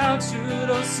rang out through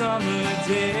those summer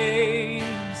days.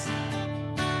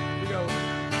 Here we go.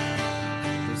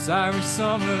 Those Irish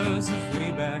summers of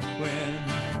way back when,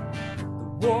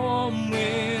 the warm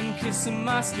wind kissing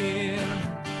my skin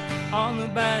on the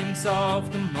banks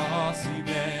of the mossy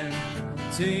glen.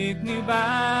 Take me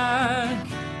back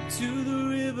to the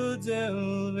river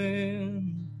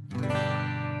Delvin.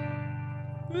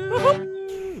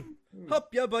 Up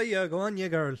ya boy ya, go on ya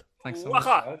girl. Thanks so much,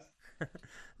 guys.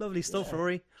 Lovely stuff,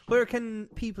 Rory. Where can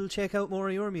people check out more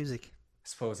of your music? I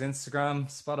suppose Instagram,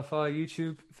 Spotify,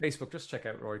 YouTube, Facebook. Just check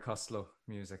out Rory Costello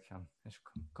music and it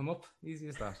should come up. Easy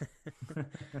as that.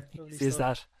 Easy as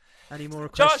that. Any more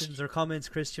Josh? questions or comments,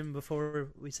 Christian, before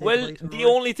we say Well, goodbye to the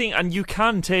Rory? only thing, and you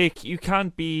can't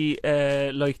be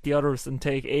like the others and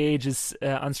take ages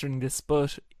answering this,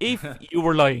 but if you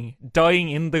were dying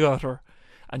in the gutter,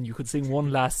 and you could sing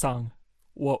one last song,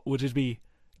 what would it be?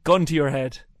 Gun to your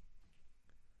head.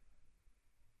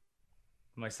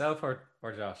 Myself or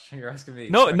Josh? You're asking me.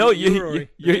 No, Rory.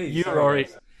 you, Rory.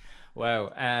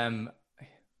 Wow.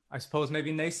 I suppose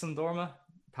maybe Nathan Dorma,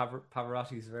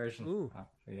 Pavarotti's version. Ooh.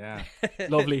 Yeah.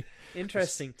 Lovely.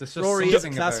 Interesting. There's just Rory is a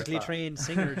something about classically that. trained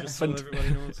singer, just so everybody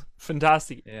knows.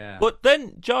 Fantastic. Yeah. But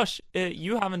then, Josh,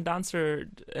 you haven't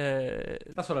answered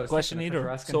That's what I was question thinking if either. you're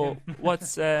asking So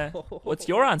him. what's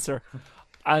your answer?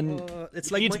 And It's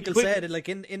you like need to Michael quit- said, like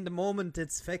in the moment,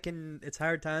 it's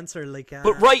hard to answer. Like,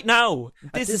 But right now,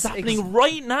 this this is happening ex-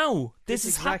 right now. This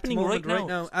is exact happening moment right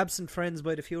now. Absent Friends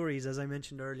by the Furies, as I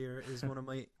mentioned earlier, is one of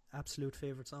my absolute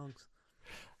favourite songs.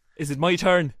 Is it my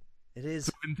turn? It is.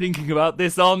 I've been thinking about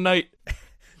this all night.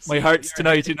 My Heart's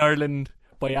Tonight in Ireland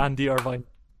by Andy Irvine.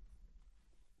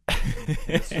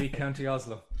 Sweet County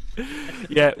Oslo.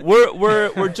 Yeah,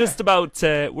 we're just about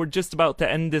to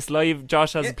end this live.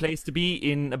 Josh has a place to be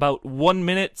in about 1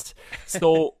 minute,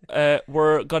 so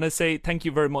we're gonna say thank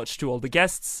you very much to all the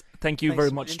guests. Thank you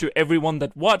very much to everyone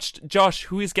that watched. Josh,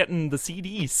 who is getting the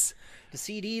CDs? The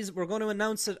CDs, we're going to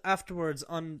announce it afterwards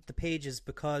on the pages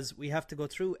because we have to go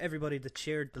through everybody that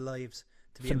shared the lives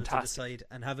to be able to decide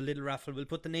and have a little raffle. We'll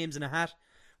put the names in a hat.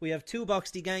 We have 2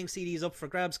 Boxty Gang CDs up for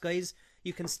grabs, guys.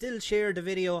 You can still share the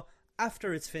video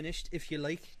after it's finished if you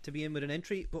like to be in with an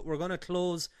entry, but we're going to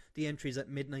close the entries at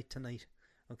midnight tonight.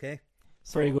 Okay?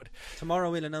 So very good.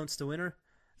 Tomorrow we'll announce the winner.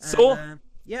 So,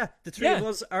 yeah, the 3 of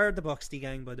us are the Boxty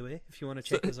Gang, by the way, if you want to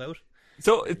check us out.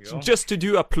 So, just to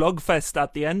do a plug fest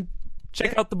at the end,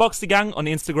 check out the Boxty Gang on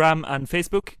Instagram and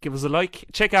Facebook. Give us a like.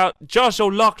 Check out Josh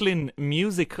O'Loughlin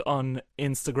Music on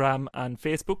Instagram and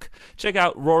Facebook. Check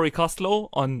out Rory Costello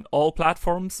on all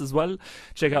platforms as well.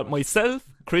 Check out myself,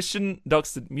 Christian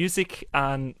Duxton Music,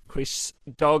 and Chris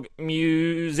Dog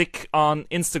Music on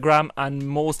Instagram. And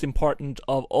most important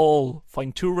of all,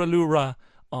 find Turalura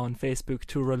on Facebook,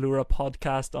 Turalura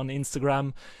Podcast on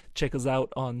Instagram. Check us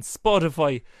out on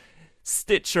Spotify,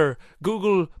 Stitcher,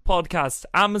 Google Podcasts,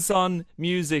 Amazon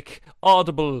Music,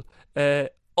 Audible, Apple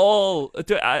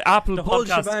the whole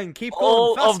Podcasts, shebang. Keep going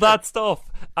all faster. of that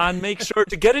stuff, and make sure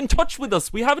to get in touch with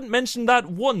us. We haven't mentioned that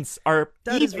once.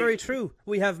 That is very true.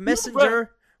 We have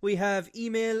Messenger, we have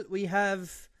email, we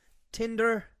have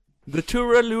Tinder. The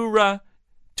Turalura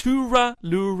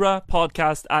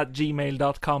podcast at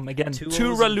gmail.com. Again,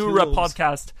 Turalura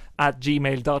podcast at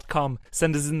gmail.com.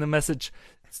 Send us in the message.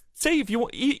 Say if you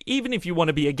even if you want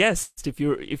to be a guest, if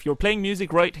you're playing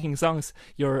music, writing songs,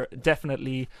 you're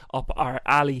definitely up our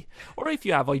alley. Or if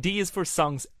you have ideas for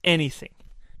songs, anything.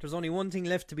 There's only one thing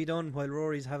left to be done while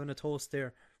Rory's having a toast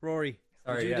there. Rory,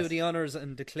 would you do the honours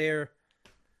and declare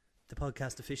the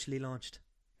podcast officially launched?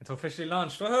 It's officially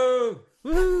launched. Woohoo!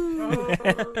 Woohoo!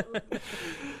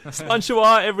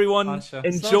 Sláinte everyone. Sláinte.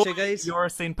 Enjoy Sláinte, guys. your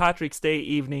St. Patrick's Day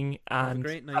evening and Have a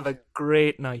great night. have a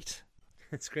great night.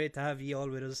 It's great to have you all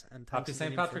with us. And Happy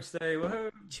St. Patrick's Day. Woohoo!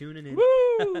 Tuning in.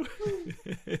 Woo!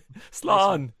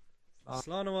 Slán.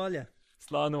 Slán Awalia.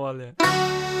 Slán Awalia.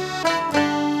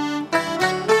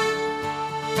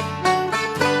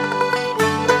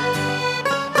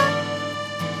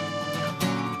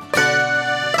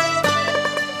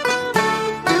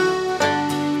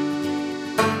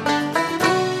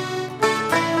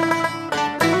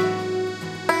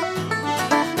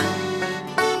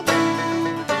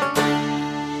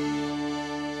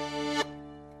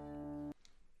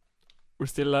 We're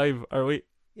still live, are we?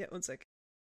 Yeah, 1 sec.